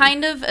 brought them. I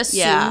kind of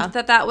assumed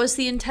that was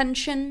the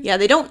intention. Yeah,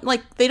 they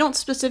don't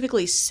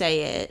specifically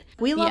say it.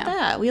 We love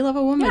that. We love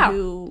a woman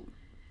who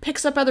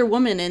picks up other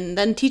women and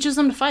then teaches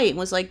them to fight and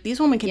was like, these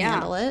women can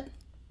handle it.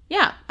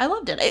 Yeah, I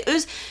loved it.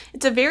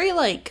 It's a very,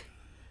 like,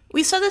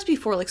 we said this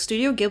before, like,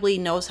 Studio Ghibli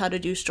knows how to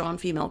do strong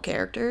female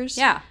characters.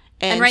 Yeah,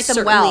 and write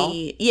them well.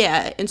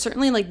 Yeah, and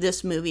certainly, like,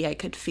 this movie, I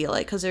could feel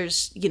it, because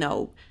there's, you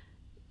know,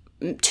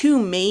 2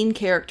 main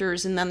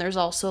characters, and then there's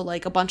also,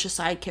 like, a bunch of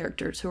side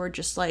characters who are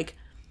just like,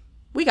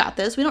 we got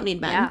this, we don't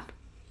need men. Yeah.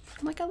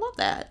 I'm like, I love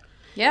that.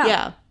 Yeah.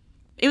 Yeah.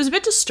 It was a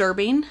bit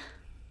disturbing.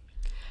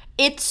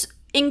 It's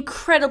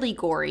incredibly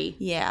gory.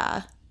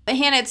 Yeah.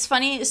 Hannah, it's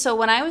funny, so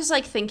when I was,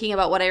 like, thinking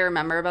about what I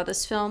remember about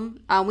this film,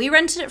 we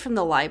rented it from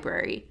the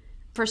library.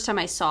 First time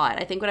I saw it,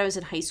 I think when I was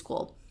in high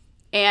school.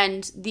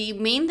 And the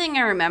main thing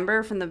I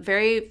remember from the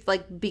very,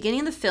 like,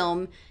 beginning of the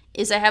film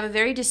is I have a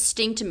very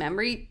distinct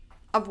memory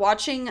of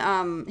watching,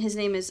 his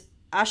name is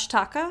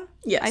Ashitaka,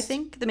 yes, I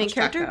think, the main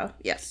character.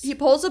 Yes. He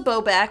pulls a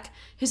bow back,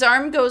 his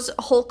arm goes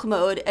Hulk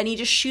mode, and he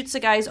just shoots a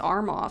guy's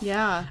arm off.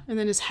 Yeah, and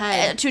then his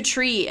head. To a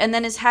tree, and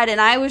then his head, and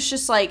I was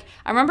just like,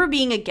 I remember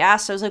being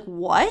aghast. I was like,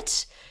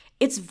 what?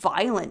 It's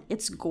violent.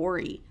 It's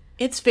gory.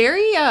 It's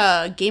very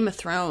Game of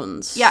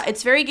Thrones. Yeah,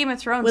 it's very Game of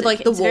Thrones. With, like,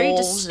 the wolves. It's very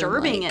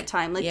disturbing at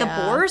times. Like, the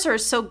boars are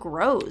so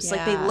gross. Yeah.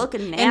 Like, they look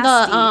nasty.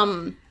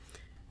 And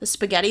the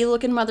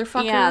spaghetti-looking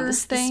motherfucker the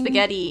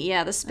spaghetti.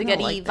 Yeah, the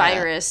spaghetti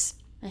virus.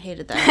 I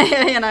hated that.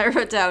 And I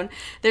wrote down,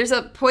 there's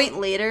a point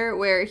later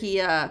where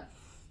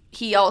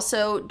he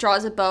also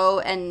draws a bow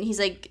and he's,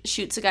 like,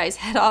 shoots a guy's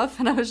head off.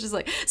 And I was just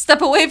like,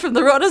 step away from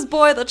the Rodas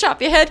boy. They'll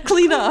chop your head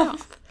clean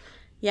off.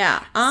 Yeah.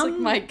 It's like,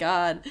 my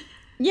God.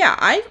 Yeah,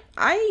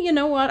 I you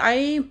know what,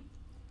 I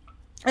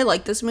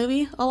like this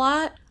movie a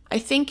lot. I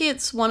think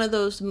it's one of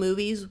those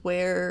movies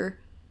where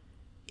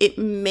it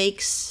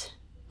makes,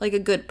 like a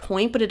good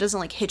point, but it doesn't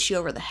like hit you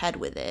over the head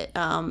with it.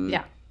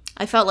 Yeah.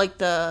 I felt like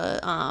the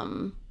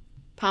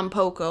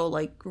Pompoko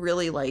like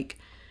really like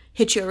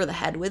hit you over the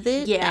head with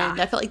it. Yeah.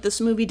 And I felt like this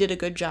movie did a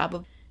good job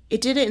of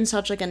it. Did it in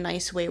such like a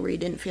nice way where you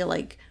didn't feel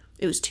like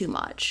it was too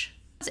much.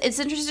 It's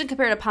interesting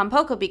compared to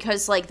Pompoko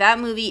because, like, that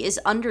movie is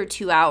under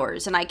 2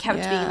 hours, and I kept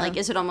being like,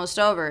 is it almost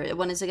over?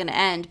 When is it going to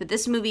end? But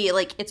this movie,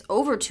 like, it's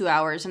over 2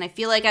 hours, and I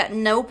feel like at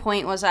no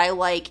point was I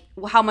like,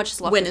 how much is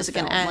left When of is the it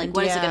gonna film? end? Like,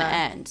 when is it going to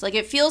end? Like,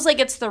 it feels like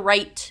it's the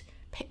right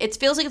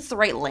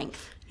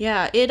length.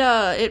 Yeah,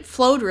 it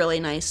flowed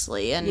really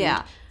nicely, and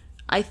Yeah.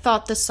 I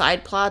thought the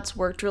side plots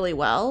worked really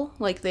well.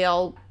 Like, they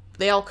all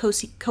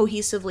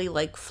cohesively,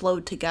 like,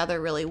 flowed together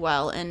really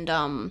well,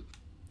 and,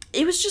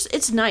 it was just,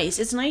 it's nice.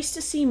 It's nice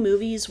to see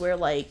movies where,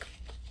 like,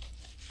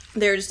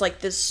 there's,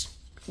 like, this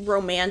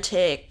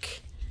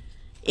romantic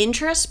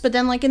interest, but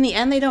then, like, in the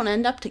end, they don't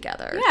end up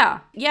together.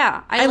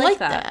 Yeah. I like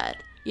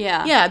that.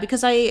 Yeah. Yeah,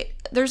 because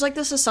there's, like,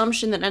 this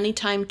assumption that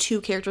anytime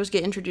two characters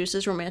get introduced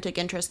as romantic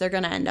interests, they're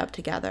going to end up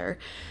together.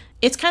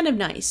 It's kind of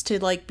nice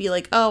to, like, be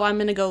like, oh, I'm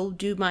going to go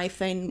do my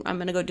thing,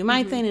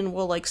 and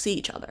we'll, like, see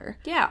each other.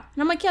 Yeah.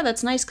 And I'm like, yeah,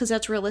 that's nice because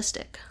that's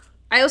realistic.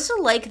 I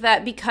also like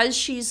that because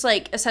she's,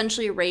 like,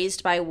 essentially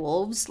raised by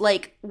wolves,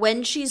 like,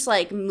 when she's,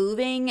 like,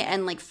 moving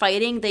and, like,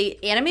 fighting, they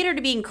animate her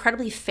to be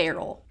incredibly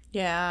feral.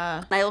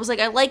 Yeah. And I was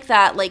like, I like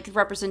that, like,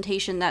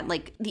 representation that,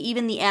 like,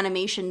 even the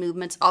animation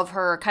movements of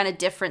her are kind of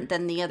different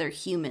than the other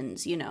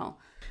humans, you know?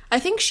 I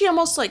think she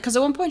almost, like, because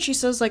at one point she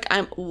says, like,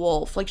 I'm a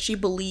wolf. Like, she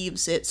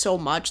believes it so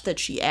much that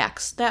she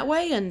acts that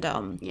way, and,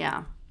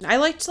 Yeah. I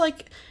liked,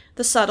 like,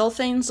 the subtle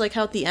things, like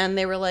how at the end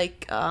they were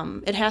like,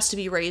 it has to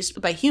be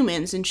raised by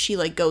humans, and she,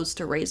 like, goes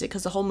to raise it,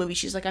 because the whole movie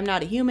she's like, I'm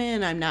not a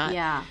human, I'm not.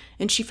 Yeah.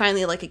 And she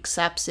finally, like,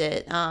 accepts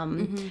it.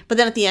 But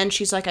then at the end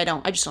she's like, I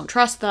just don't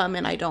trust them,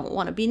 and I don't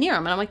want to be near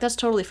them. And I'm like, that's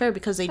totally fair,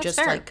 because they just,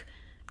 fair. like,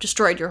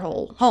 destroyed your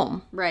whole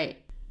home. Right.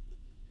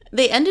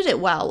 They ended it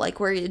well, like,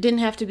 where it didn't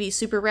have to be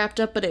super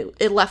wrapped up, but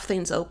it left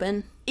things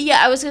open.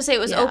 Yeah, I was going to say it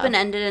was Yeah.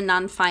 open-ended and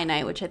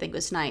non-finite, which I think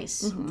was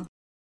nice. Mm-hmm.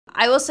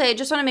 I will say, I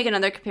just want to make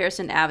another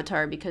comparison to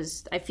Avatar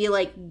because I feel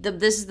like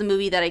this is the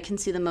movie that I can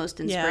see the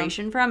most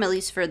inspiration from, at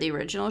least for the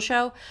original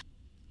show.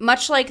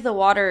 Much like the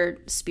water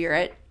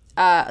spirit,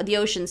 the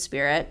ocean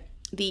spirit,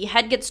 the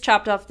head gets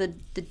chopped off the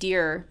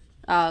deer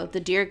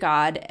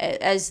god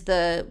as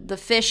the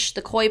fish,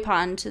 the koi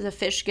pond, the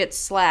fish gets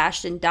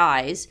slashed and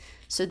dies.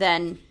 So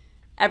then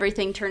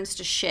everything turns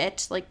to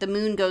shit. Like, the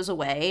moon goes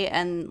away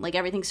and, like,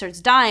 everything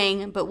starts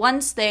dying. But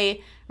once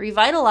they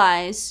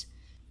revitalize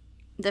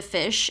the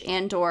fish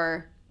and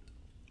or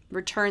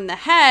return the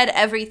head,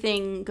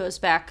 everything goes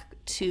back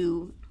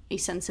to a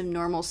sense of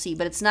normalcy,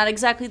 but it's not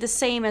exactly the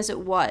same as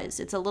it was.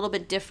 It's a little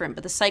bit different,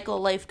 but the cycle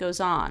of life goes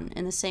on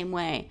in the same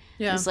way.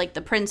 Yeah. It's like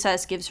the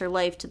princess gives her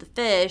life to the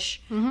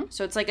fish,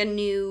 so it's like a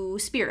new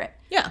spirit.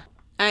 Yeah.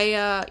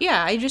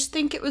 I just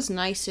think it was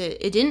nice.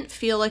 It didn't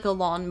feel like a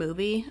long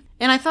movie,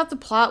 and I thought the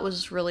plot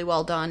was really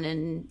well done,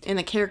 and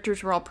the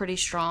characters were all pretty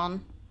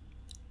strong.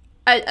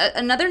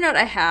 Another note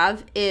I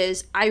have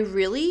is I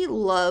really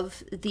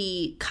love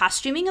the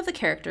costuming of the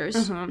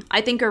characters.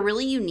 I think are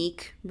really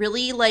unique,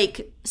 really,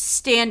 like,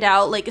 stand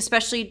out, like,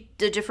 especially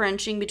the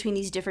differentiating between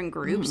these different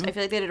groups. I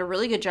feel like they did a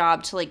really good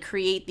job to, like,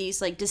 create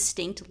these, like,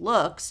 distinct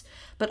looks.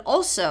 But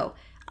also,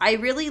 I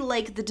really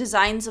like the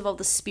designs of all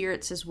the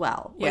spirits as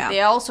well. Like,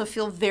 they also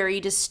feel very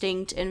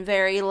distinct and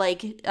very,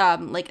 like a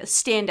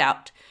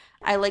standout.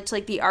 I liked,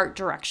 like, the art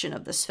direction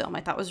of this film.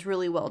 I thought was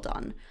really well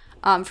done.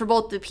 For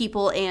both the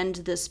people and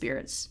the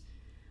spirits.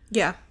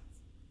 Yeah.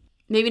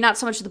 Maybe not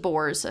so much the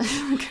boars.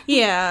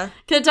 Yeah.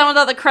 Could have done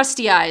without the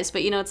crusty eyes,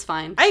 but, you know, it's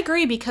fine. I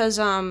agree, because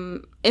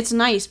it's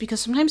nice,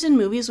 because sometimes in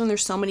movies when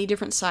there's so many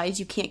different sides,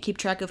 you can't keep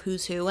track of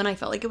who's who, and I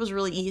felt like it was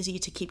really easy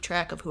to keep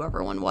track of who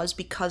everyone was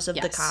because of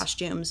the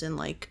costumes and,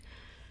 like,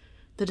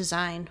 the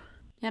design.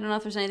 Yeah, I don't know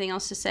if there's anything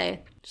else to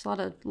say. Just a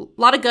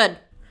lot of good.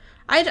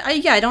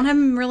 I don't have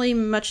really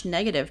much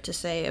negative to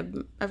say.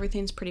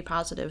 Everything's pretty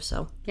positive,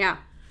 so. Yeah.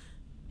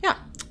 Yeah.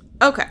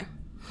 Okay.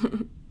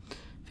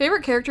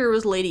 Favorite character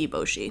was Lady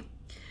Eboshi.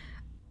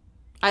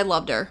 I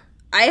loved her.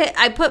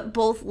 I put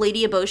both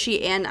Lady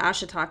Eboshi and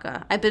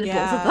Ashitaka. I bid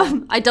both of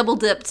them. I double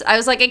dipped. I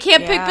was like, I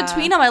can't pick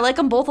between them. I like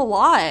them both a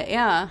lot.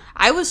 Yeah.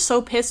 I was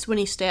so pissed when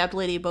he stabbed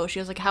Lady Eboshi.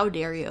 I was like, how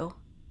dare you?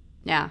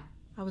 Yeah.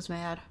 I was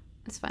mad.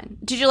 It's fine.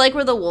 Did you like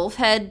where the wolf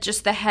head,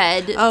 just the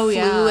head,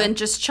 flew and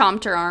just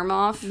chomped her arm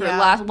off for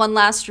one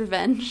last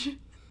revenge?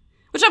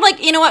 Which I'm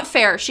like, you know what?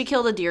 Fair. She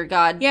killed a deer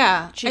god.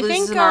 Yeah. She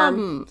loses an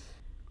arm.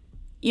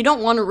 You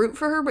don't want to root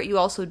for her, but you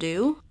also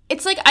do.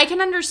 It's like, I can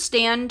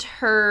understand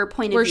her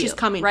point of view. Where she's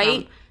coming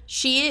right? from.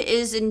 She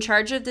is in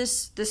charge of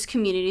this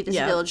community, this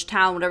village,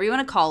 town, whatever you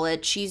want to call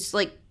it. She's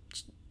like,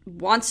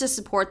 wants to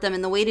support them.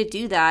 And the way to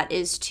do that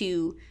is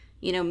to,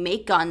 you know,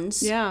 make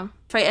guns. Yeah.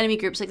 Fight enemy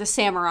groups like the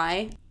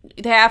samurai.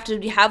 They have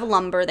to have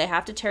lumber. They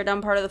have to tear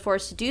down part of the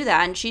forest to do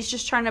that. And she's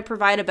just trying to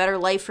provide a better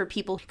life for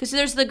people. Because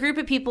there's the group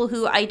of people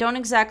who I don't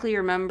exactly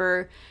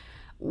remember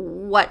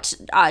what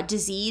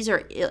disease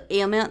or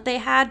ailment they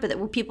had, but that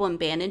were people in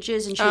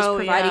bandages, and she was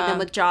providing them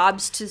with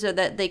jobs so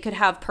that they could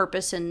have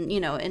purpose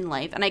in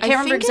life. And I can't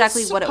remember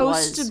exactly what it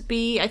was.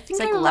 I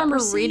think I remember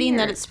reading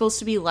that it's supposed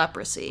to be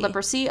leprosy.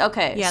 Leprosy?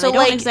 Okay. Yeah, so they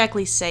don't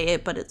exactly say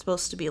it, but it's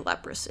supposed to be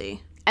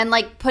leprosy. And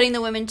like putting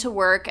the women to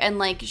work, and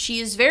like she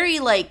is very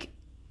like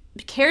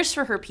cares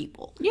for her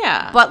people.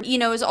 Yeah. But,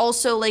 is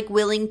also like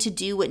willing to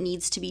do what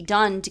needs to be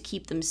done to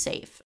keep them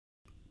safe.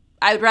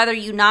 I would rather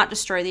you not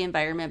destroy the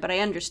environment, but I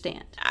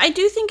understand. I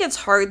do think it's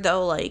hard,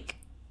 though, like,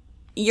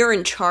 you're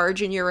in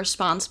charge and you're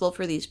responsible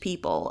for these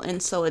people.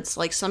 And so it's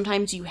like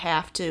sometimes you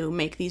have to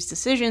make these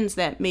decisions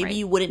that maybe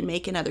you wouldn't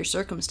make in other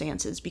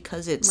circumstances,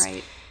 because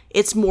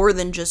it's more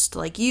than just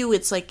like you.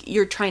 It's like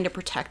you're trying to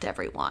protect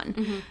everyone.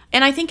 Mm-hmm.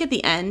 And I think at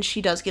the end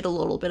she does get a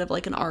little bit of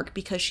like an arc,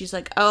 because she's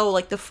like, oh,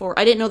 like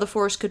I didn't know the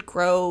forest could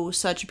grow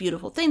such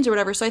beautiful things or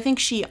whatever. So I think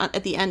she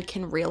at the end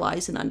can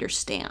realize and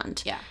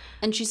understand. Yeah.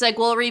 And she's like,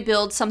 we'll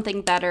rebuild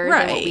something better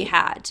than what we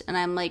had. And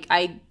I'm like,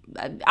 I'm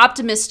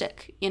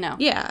optimistic,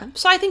 Yeah.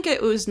 So I think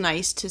it was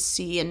nice to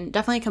see, and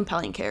definitely a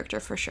compelling character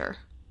for sure.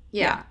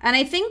 Yeah. And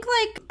I think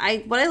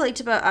like what I liked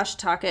about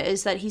Ashitaka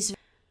is that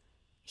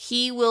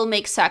he will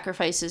make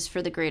sacrifices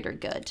for the greater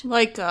good.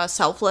 Like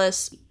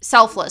selfless.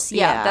 Selfless,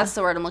 yeah. That's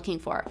the word I'm looking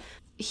for.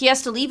 He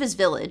has to leave his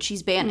village.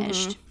 He's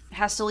banished. Mm-hmm.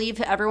 Has to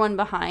leave everyone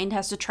behind.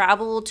 Has to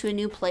travel to a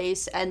new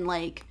place and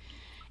like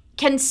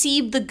can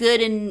see the good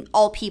in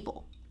all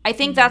people. I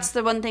think that's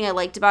the one thing I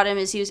liked about him,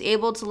 is he was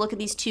able to look at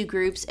these two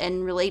groups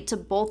and relate to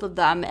both of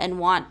them and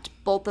want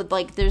both of,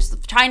 like, there's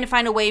trying to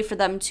find a way for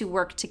them to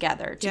work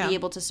together, to be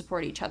able to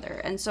support each other.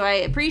 And so I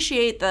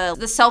appreciate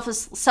the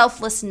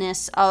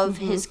selflessness of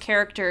his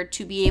character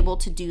to be able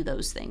to do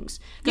those things.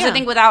 Because I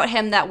think without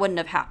him, that wouldn't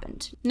have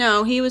happened.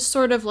 No, he was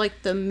sort of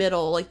like the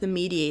middle, like the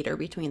mediator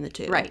between the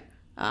two. Right.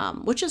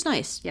 Which is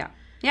nice. Yeah.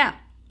 Yeah.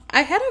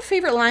 I had a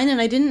favorite line, and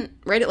I didn't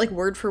write it like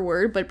word for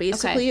word, but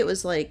basically it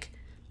was like,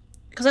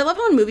 because I love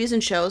how in movies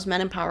and shows,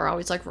 men in power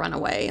always, like, run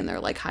away and they're,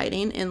 like,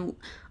 hiding. And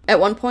at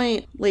one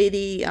point,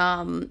 Lady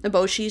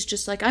Eboshi's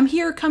just like, I'm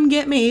here, come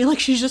get me. Like,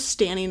 she's just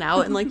standing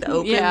out in, like, the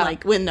open.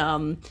 Like,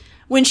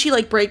 when she,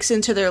 like, breaks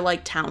into their,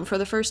 like, town for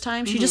the first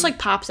time, she just, like,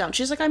 pops out.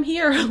 She's like, I'm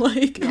here.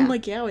 Like, I'm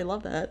like, yeah, we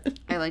love that.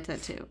 I liked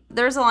that, too.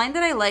 There's a line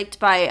that I liked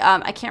by,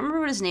 I can't remember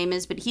what his name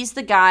is, but he's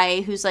the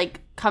guy who's,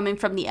 like, coming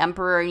from the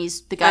Emperor, and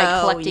he's the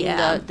guy collecting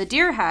the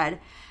deer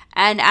head.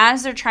 And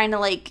as they're trying to,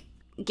 like,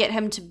 get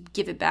him to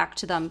give it back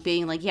to them,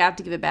 being like, you have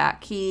to give it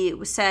back, he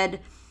said,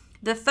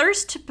 the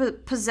thirst to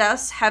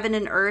possess heaven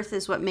and earth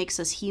is what makes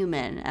us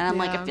human. And I'm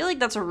like, I feel like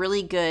that's a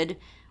really good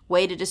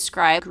way to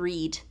describe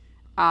greed,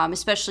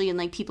 especially in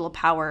like people of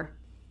power,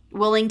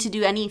 willing to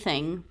do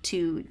anything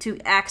to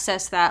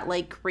access that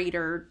like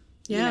greater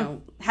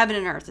heaven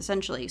and earth,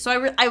 essentially.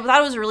 So I thought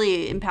it was a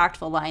really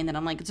impactful line that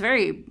I'm like, it's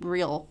very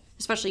real,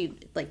 especially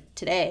like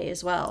today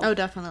as well. Oh,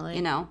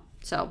 definitely.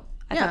 So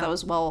I thought that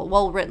was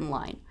well written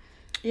line.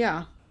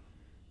 Yeah.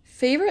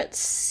 Favorite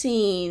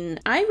scene?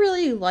 I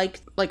really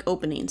liked, like,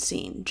 opening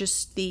scene.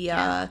 Just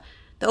the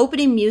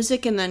opening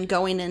music and then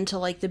going into,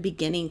 like, the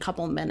beginning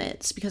couple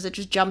minutes, because it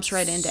just jumps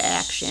right into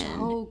action.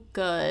 So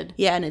good.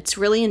 Yeah, and it's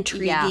really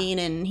intriguing,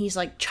 and he's,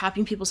 like,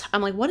 chopping people's...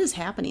 I'm like, what is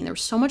happening? There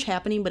was so much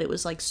happening, but it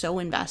was, like, so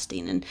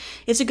investing. And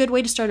it's a good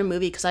way to start a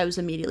movie, because I was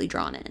immediately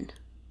drawn in.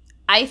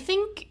 I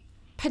think...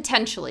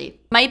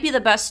 potentially might be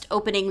the best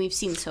opening we've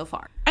seen so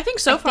far. I think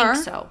so far. I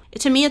think so.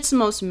 To me, it's the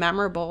most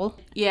memorable.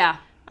 Yeah.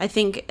 I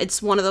think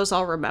it's one of those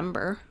I'll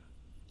remember.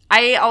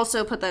 I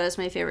also put that as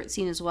my favorite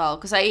scene as well.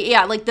 Because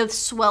like the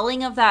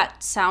swelling of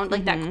that sound,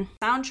 like that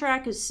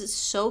soundtrack is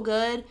so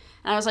good.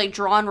 And I was like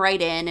drawn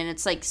right in, and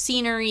it's like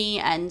scenery,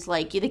 and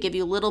like they give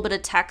you a little bit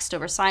of text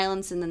over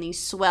silence, and then you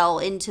swell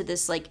into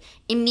this, like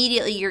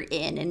immediately you're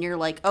in, and you're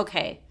like,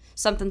 okay,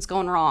 something's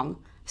going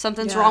wrong.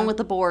 Something's wrong with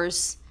the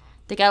boars.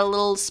 They got a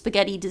little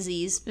spaghetti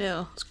disease.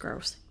 Yeah, it's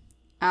gross.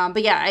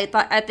 But yeah,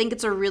 I think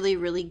it's a really,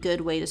 really good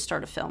way to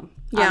start a film.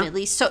 Yeah. At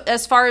least, so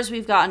as far as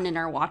we've gotten in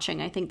our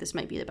watching, I think this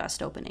might be the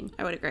best opening.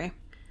 I would agree.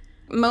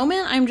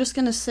 Moment, I'm just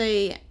going to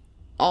say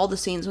all the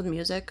scenes with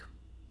music.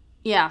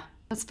 Yeah,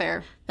 that's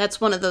fair.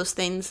 That's one of those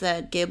things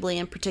that Ghibli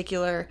in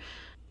particular,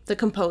 the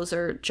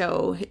composer,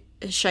 Joe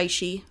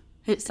Hisaishi.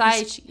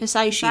 Hisaishi.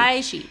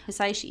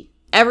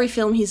 Every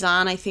film he's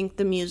on, I think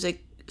the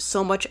music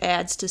so much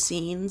adds to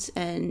scenes,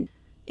 and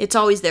it's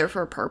always there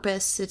for a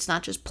purpose. It's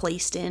not just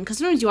placed in. Because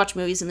sometimes you watch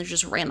movies and there's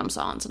just random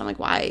songs. And I'm like,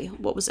 why?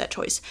 What was that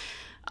choice?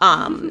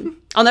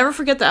 I'll never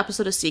forget the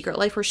episode of Secret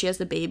Life where she has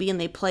the baby and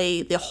they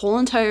play the whole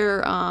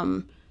entire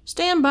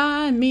Stand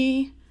By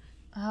Me.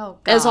 Oh,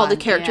 God. As all the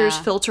characters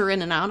filter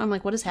in and out. I'm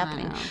like, what is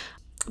happening?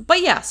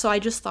 But yeah, so I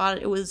just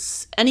thought it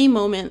was any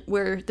moment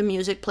where the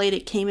music played,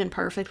 it came in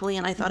perfectly.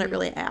 And I thought it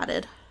really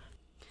added.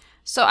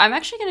 So I'm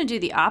actually going to do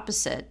the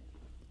opposite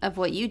of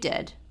what you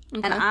did.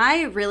 Okay. And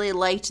I really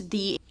liked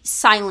the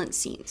silent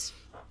scenes.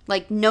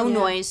 Like, no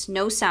noise,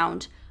 no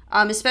sound.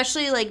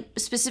 Especially, like,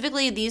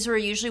 specifically, these were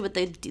usually with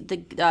the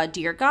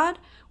deer god,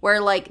 where,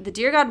 like, the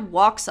deer god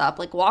walks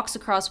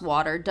across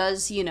water,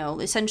 does,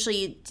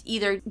 essentially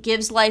either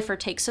gives life or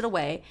takes it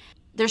away.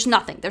 There's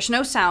nothing. There's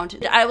no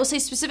sound. I will say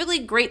specifically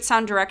great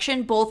sound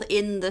direction, both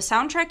in the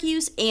soundtrack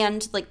use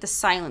and like the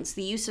silence.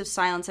 The use of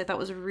silence I thought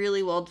was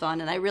really well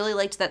done. And I really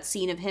liked that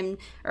scene of him,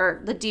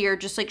 or the deer,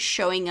 just like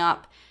showing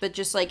up. But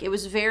just like, it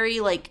was very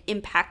like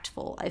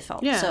impactful, I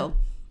felt. Yeah. So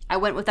I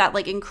went with that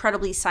like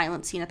incredibly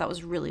silent scene. I thought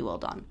was really well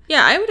done.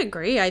 Yeah, I would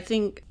agree. I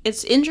think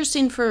it's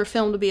interesting for a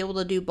film to be able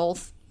to do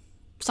both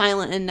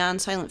silent and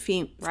non-silent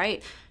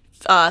Right.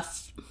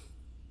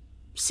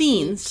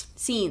 Scenes.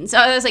 Scenes.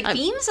 I was like,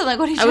 themes? I'm like,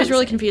 what are you I was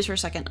really say? confused for a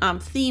second.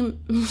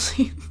 Fleens?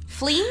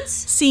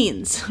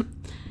 Scenes.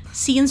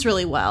 Scenes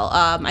really well.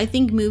 I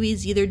think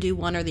movies either do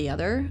one or the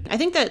other. I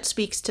think that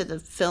speaks to the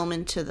film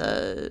and to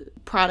the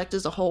product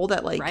as a whole,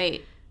 that like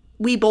Right.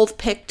 we both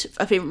picked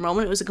a favorite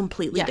moment. It was a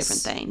completely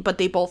different thing, but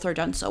they both are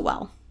done so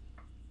well.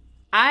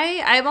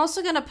 I'm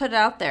also going to put it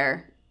out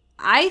there.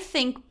 I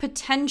think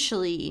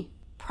potentially,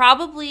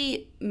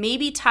 probably,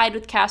 maybe tied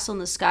with Castle in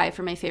the Sky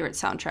for my favorite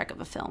soundtrack of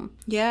a film.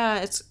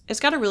 Yeah, it's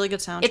got a really good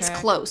soundtrack. It's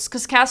close,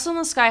 because Castle in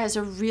the Sky has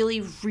a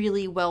really,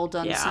 really well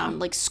done sound.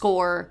 Like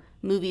score,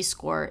 movie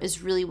score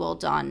is really well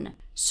done.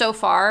 So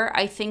far,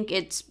 I think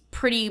it's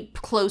pretty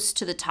close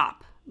to the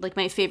top, like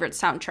my favorite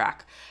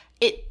soundtrack.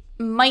 It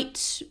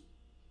might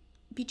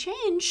be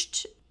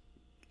changed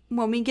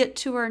when we get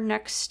to our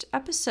next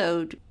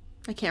episode.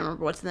 I can't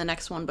remember what's in the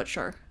next one, but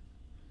sure.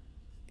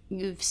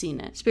 You've seen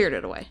it.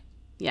 Spirited Away.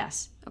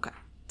 Yes. Okay.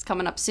 It's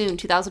coming up soon.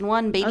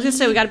 2001, baby. I was going to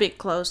say we got to be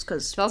close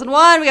because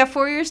 2001, we got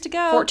 4 years to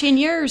go. 14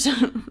 years.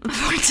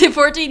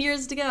 14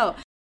 years to go.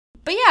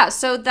 But yeah,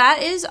 so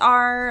that is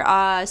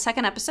our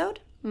second episode.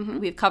 Mm-hmm.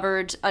 We've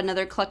covered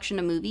another collection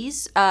of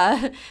movies.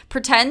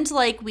 Pretend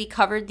like we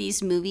covered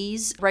these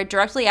movies right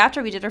directly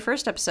after we did our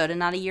first episode and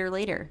not a year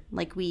later,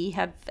 like we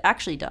have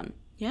actually done.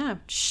 Yeah.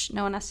 Shh,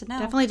 no one has to know.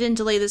 Definitely didn't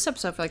delay this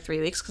episode for like 3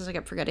 weeks because I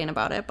kept forgetting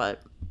about it,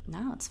 but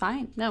no, it's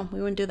fine. No, we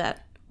wouldn't do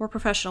that. We're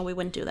professional. We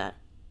wouldn't do that.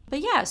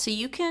 But yeah, so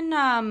you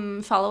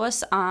can follow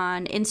us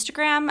on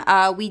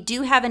Instagram. We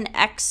do have an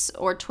X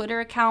or Twitter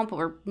account, but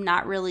we're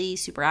not really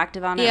super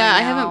active on it. Yeah, right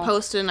I now. haven't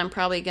posted, and I'm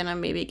probably gonna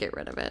maybe get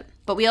rid of it.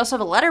 But we also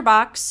have a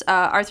letterbox,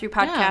 R3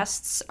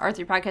 Podcasts,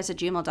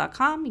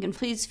 r3podcast@gmail.com. You can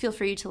please feel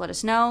free to let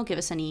us know, give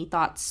us any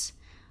thoughts,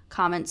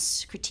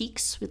 comments,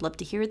 critiques. We'd love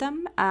to hear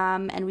them.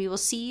 And we will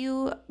see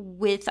you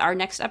with our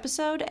next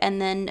episode,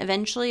 and then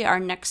eventually our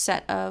next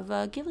set of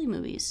Ghibli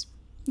movies.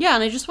 Yeah,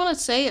 and I just want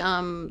to say,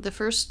 the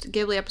first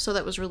Ghibli episode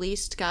that was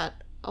released got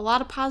a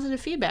lot of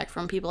positive feedback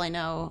from people I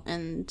know,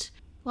 and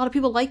a lot of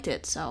people liked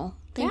it, so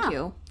thank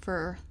you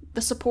for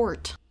the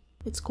support.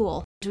 It's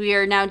cool. We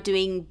are now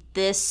doing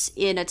this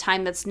in a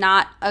time that's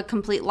not a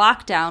complete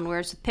lockdown,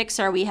 whereas with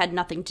Pixar we had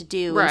nothing to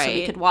do. Right. And so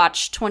we could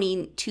watch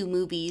 22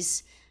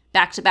 movies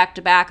back to back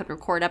to back and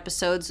record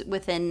episodes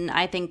within,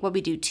 I think, what we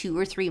do, 2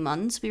 or 3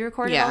 months we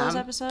recorded all those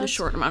episodes. A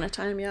short amount of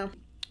time, yeah.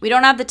 We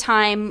don't have the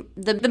time,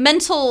 the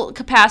mental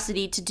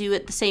capacity to do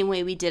it the same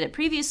way we did it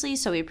previously,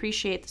 so we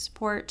appreciate the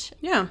support.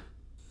 Yeah.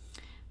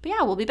 But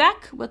yeah, we'll be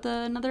back with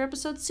another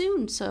episode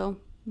soon, so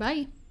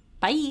Bye.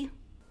 bye.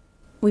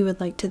 We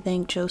would like to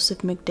thank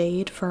Joseph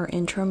McDade for our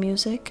intro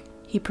music.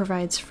 He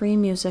provides free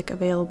music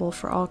available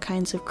for all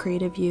kinds of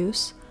creative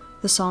use.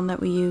 The song that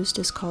we used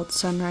is called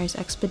Sunrise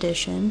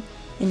Expedition,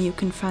 and you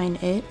can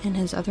find it and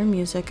his other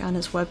music on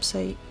his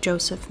website,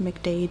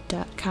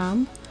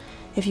 josephmcdade.com.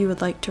 If you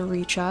would like to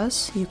reach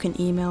us, you can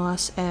email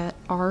us at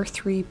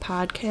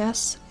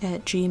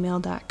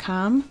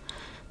r3podcasts@gmail.com.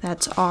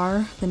 That's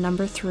R, the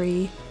number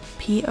 3,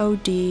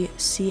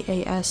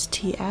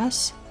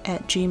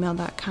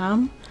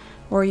 podcasts@gmail.com.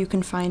 Or you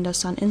can find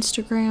us on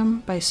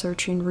Instagram by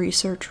searching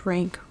Research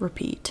Rank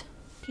Repeat.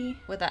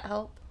 Would that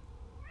help?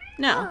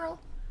 No.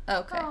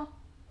 Okay. Oh,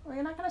 well,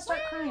 you're not going to start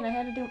crying. I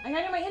gotta do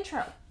my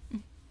intro.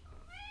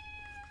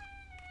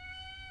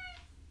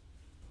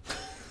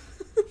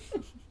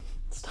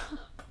 Stop.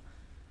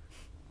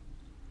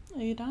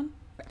 Are you done?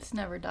 It's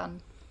never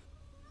done.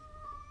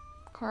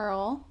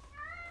 Carl?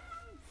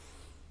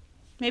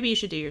 Maybe you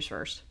should do yours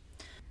first.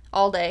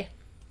 All day.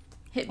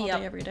 Hit me All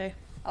up. day, every day.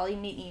 All you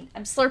need.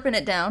 I'm slurping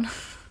it down.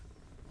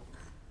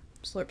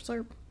 Slurp,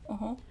 slurp.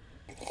 Uh-huh.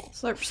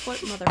 Slurp, slurp,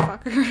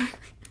 motherfucker.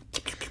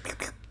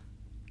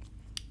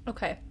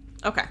 Okay.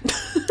 Okay.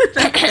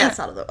 That's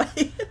out of the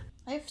way.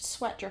 I have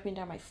sweat dripping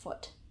down my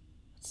foot.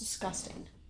 It's disgusting.